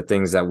knowing the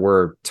things that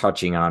we're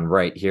touching on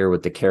right here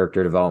with the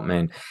character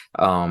development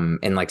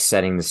and like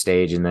setting the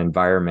stage and the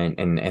environment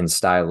and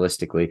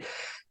stylistically.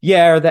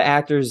 Yeah, are the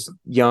actors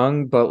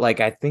young? But like,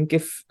 I think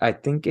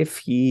if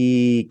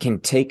he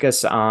can take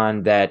us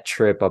on that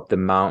trip up the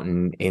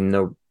mountain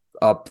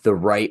up the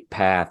right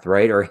path,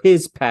 right, or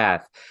his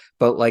path,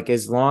 but like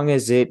as long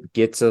as it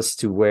gets us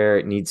to where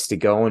it needs to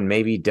go, and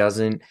maybe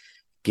doesn't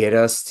get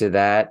us to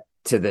the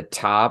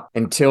top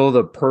until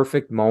the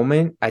perfect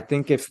moment. I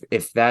think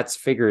if that's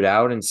figured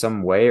out in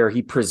some way, or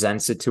he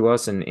presents it to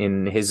us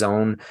in his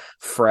own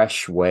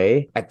fresh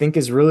way, I think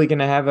is really going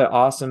to have an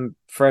awesome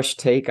fresh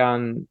take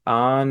on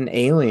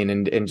Alien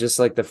and just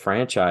like the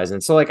franchise.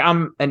 And so like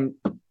I'm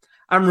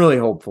really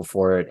hopeful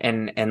for it.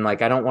 And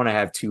like I don't want to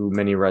have too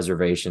many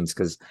reservations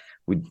because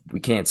we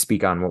can't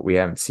speak on what we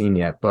haven't seen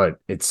yet, but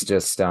it's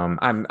just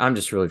I'm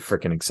just really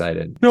freaking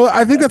excited. No,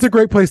 I think that's a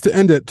great place to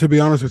end it, to be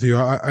honest with you.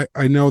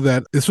 I know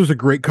that this was a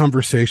great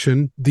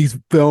conversation. These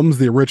films,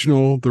 the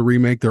original, the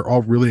remake, they're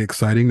all really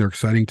exciting. They're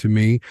exciting to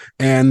me,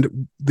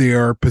 and they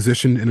are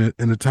positioned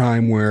in a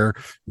time where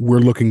we're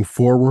looking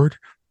forward.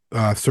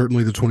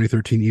 Certainly the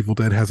 2013 Evil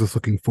Dead has us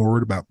looking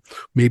forward about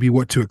maybe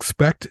what to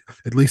expect,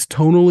 at least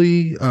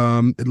tonally,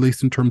 at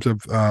least in terms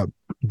of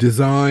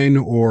design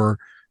or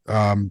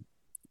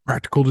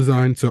practical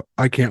design. So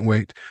I can't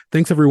wait.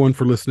 Thanks everyone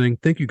for listening.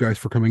 Thank you guys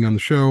for coming on the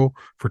show,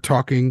 for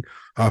talking,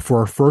 for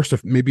our first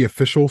maybe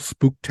official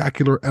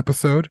spooktacular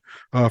episode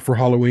for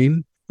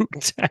Halloween.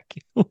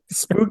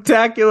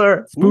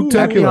 Spooktacular.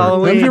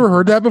 Have you ever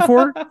heard that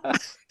before?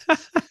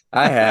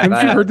 I have.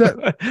 Haven't you heard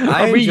that?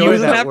 Are we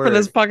using that for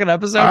this fucking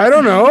episode? I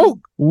don't know.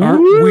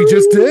 We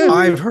just did.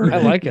 I've heard. I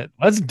like it.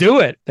 Let's do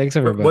it. Thanks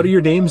everybody. What are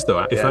your names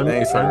though? If I'm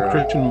everyone.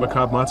 Christian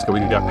Macabre Motska, we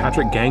got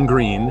Patrick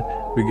Gangrene,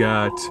 we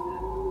got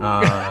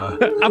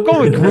I'm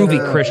going with groovy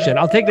Christian.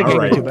 I'll take the All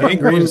gangrene right. too. But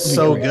Gangrene's groovy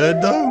so Christian.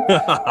 good though.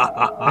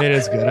 It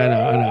is good. I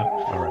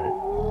know. All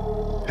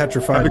right.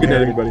 Petrified. Have a good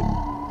night, Mary. everybody.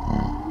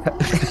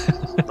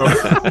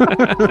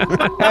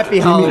 Happy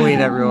Halloween,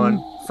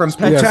 everyone. From Yes,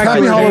 Spectacular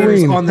happy Bears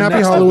Halloween. on the Happy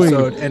next Halloween.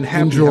 episode, and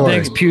happy Enjoy.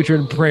 Thanks,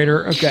 putrid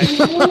praetor. Okay.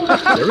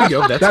 There we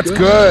go. That's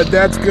good.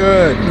 That's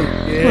good.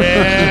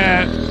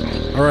 Yeah.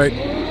 All right.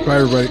 Bye,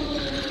 everybody. All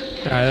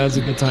right, that was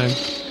a good time.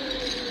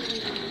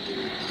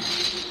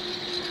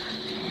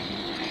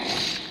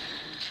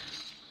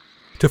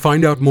 To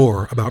find out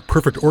more about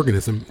Perfect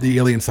Organism, the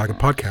Alien Saga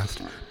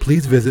podcast,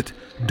 please visit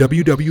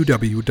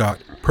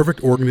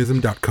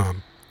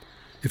www.perfectorganism.com.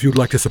 If you would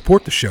like to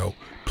support the show,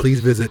 please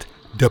visit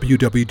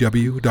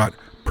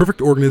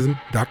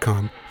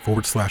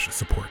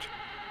www.perfectorganism.com/support.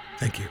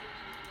 Thank you.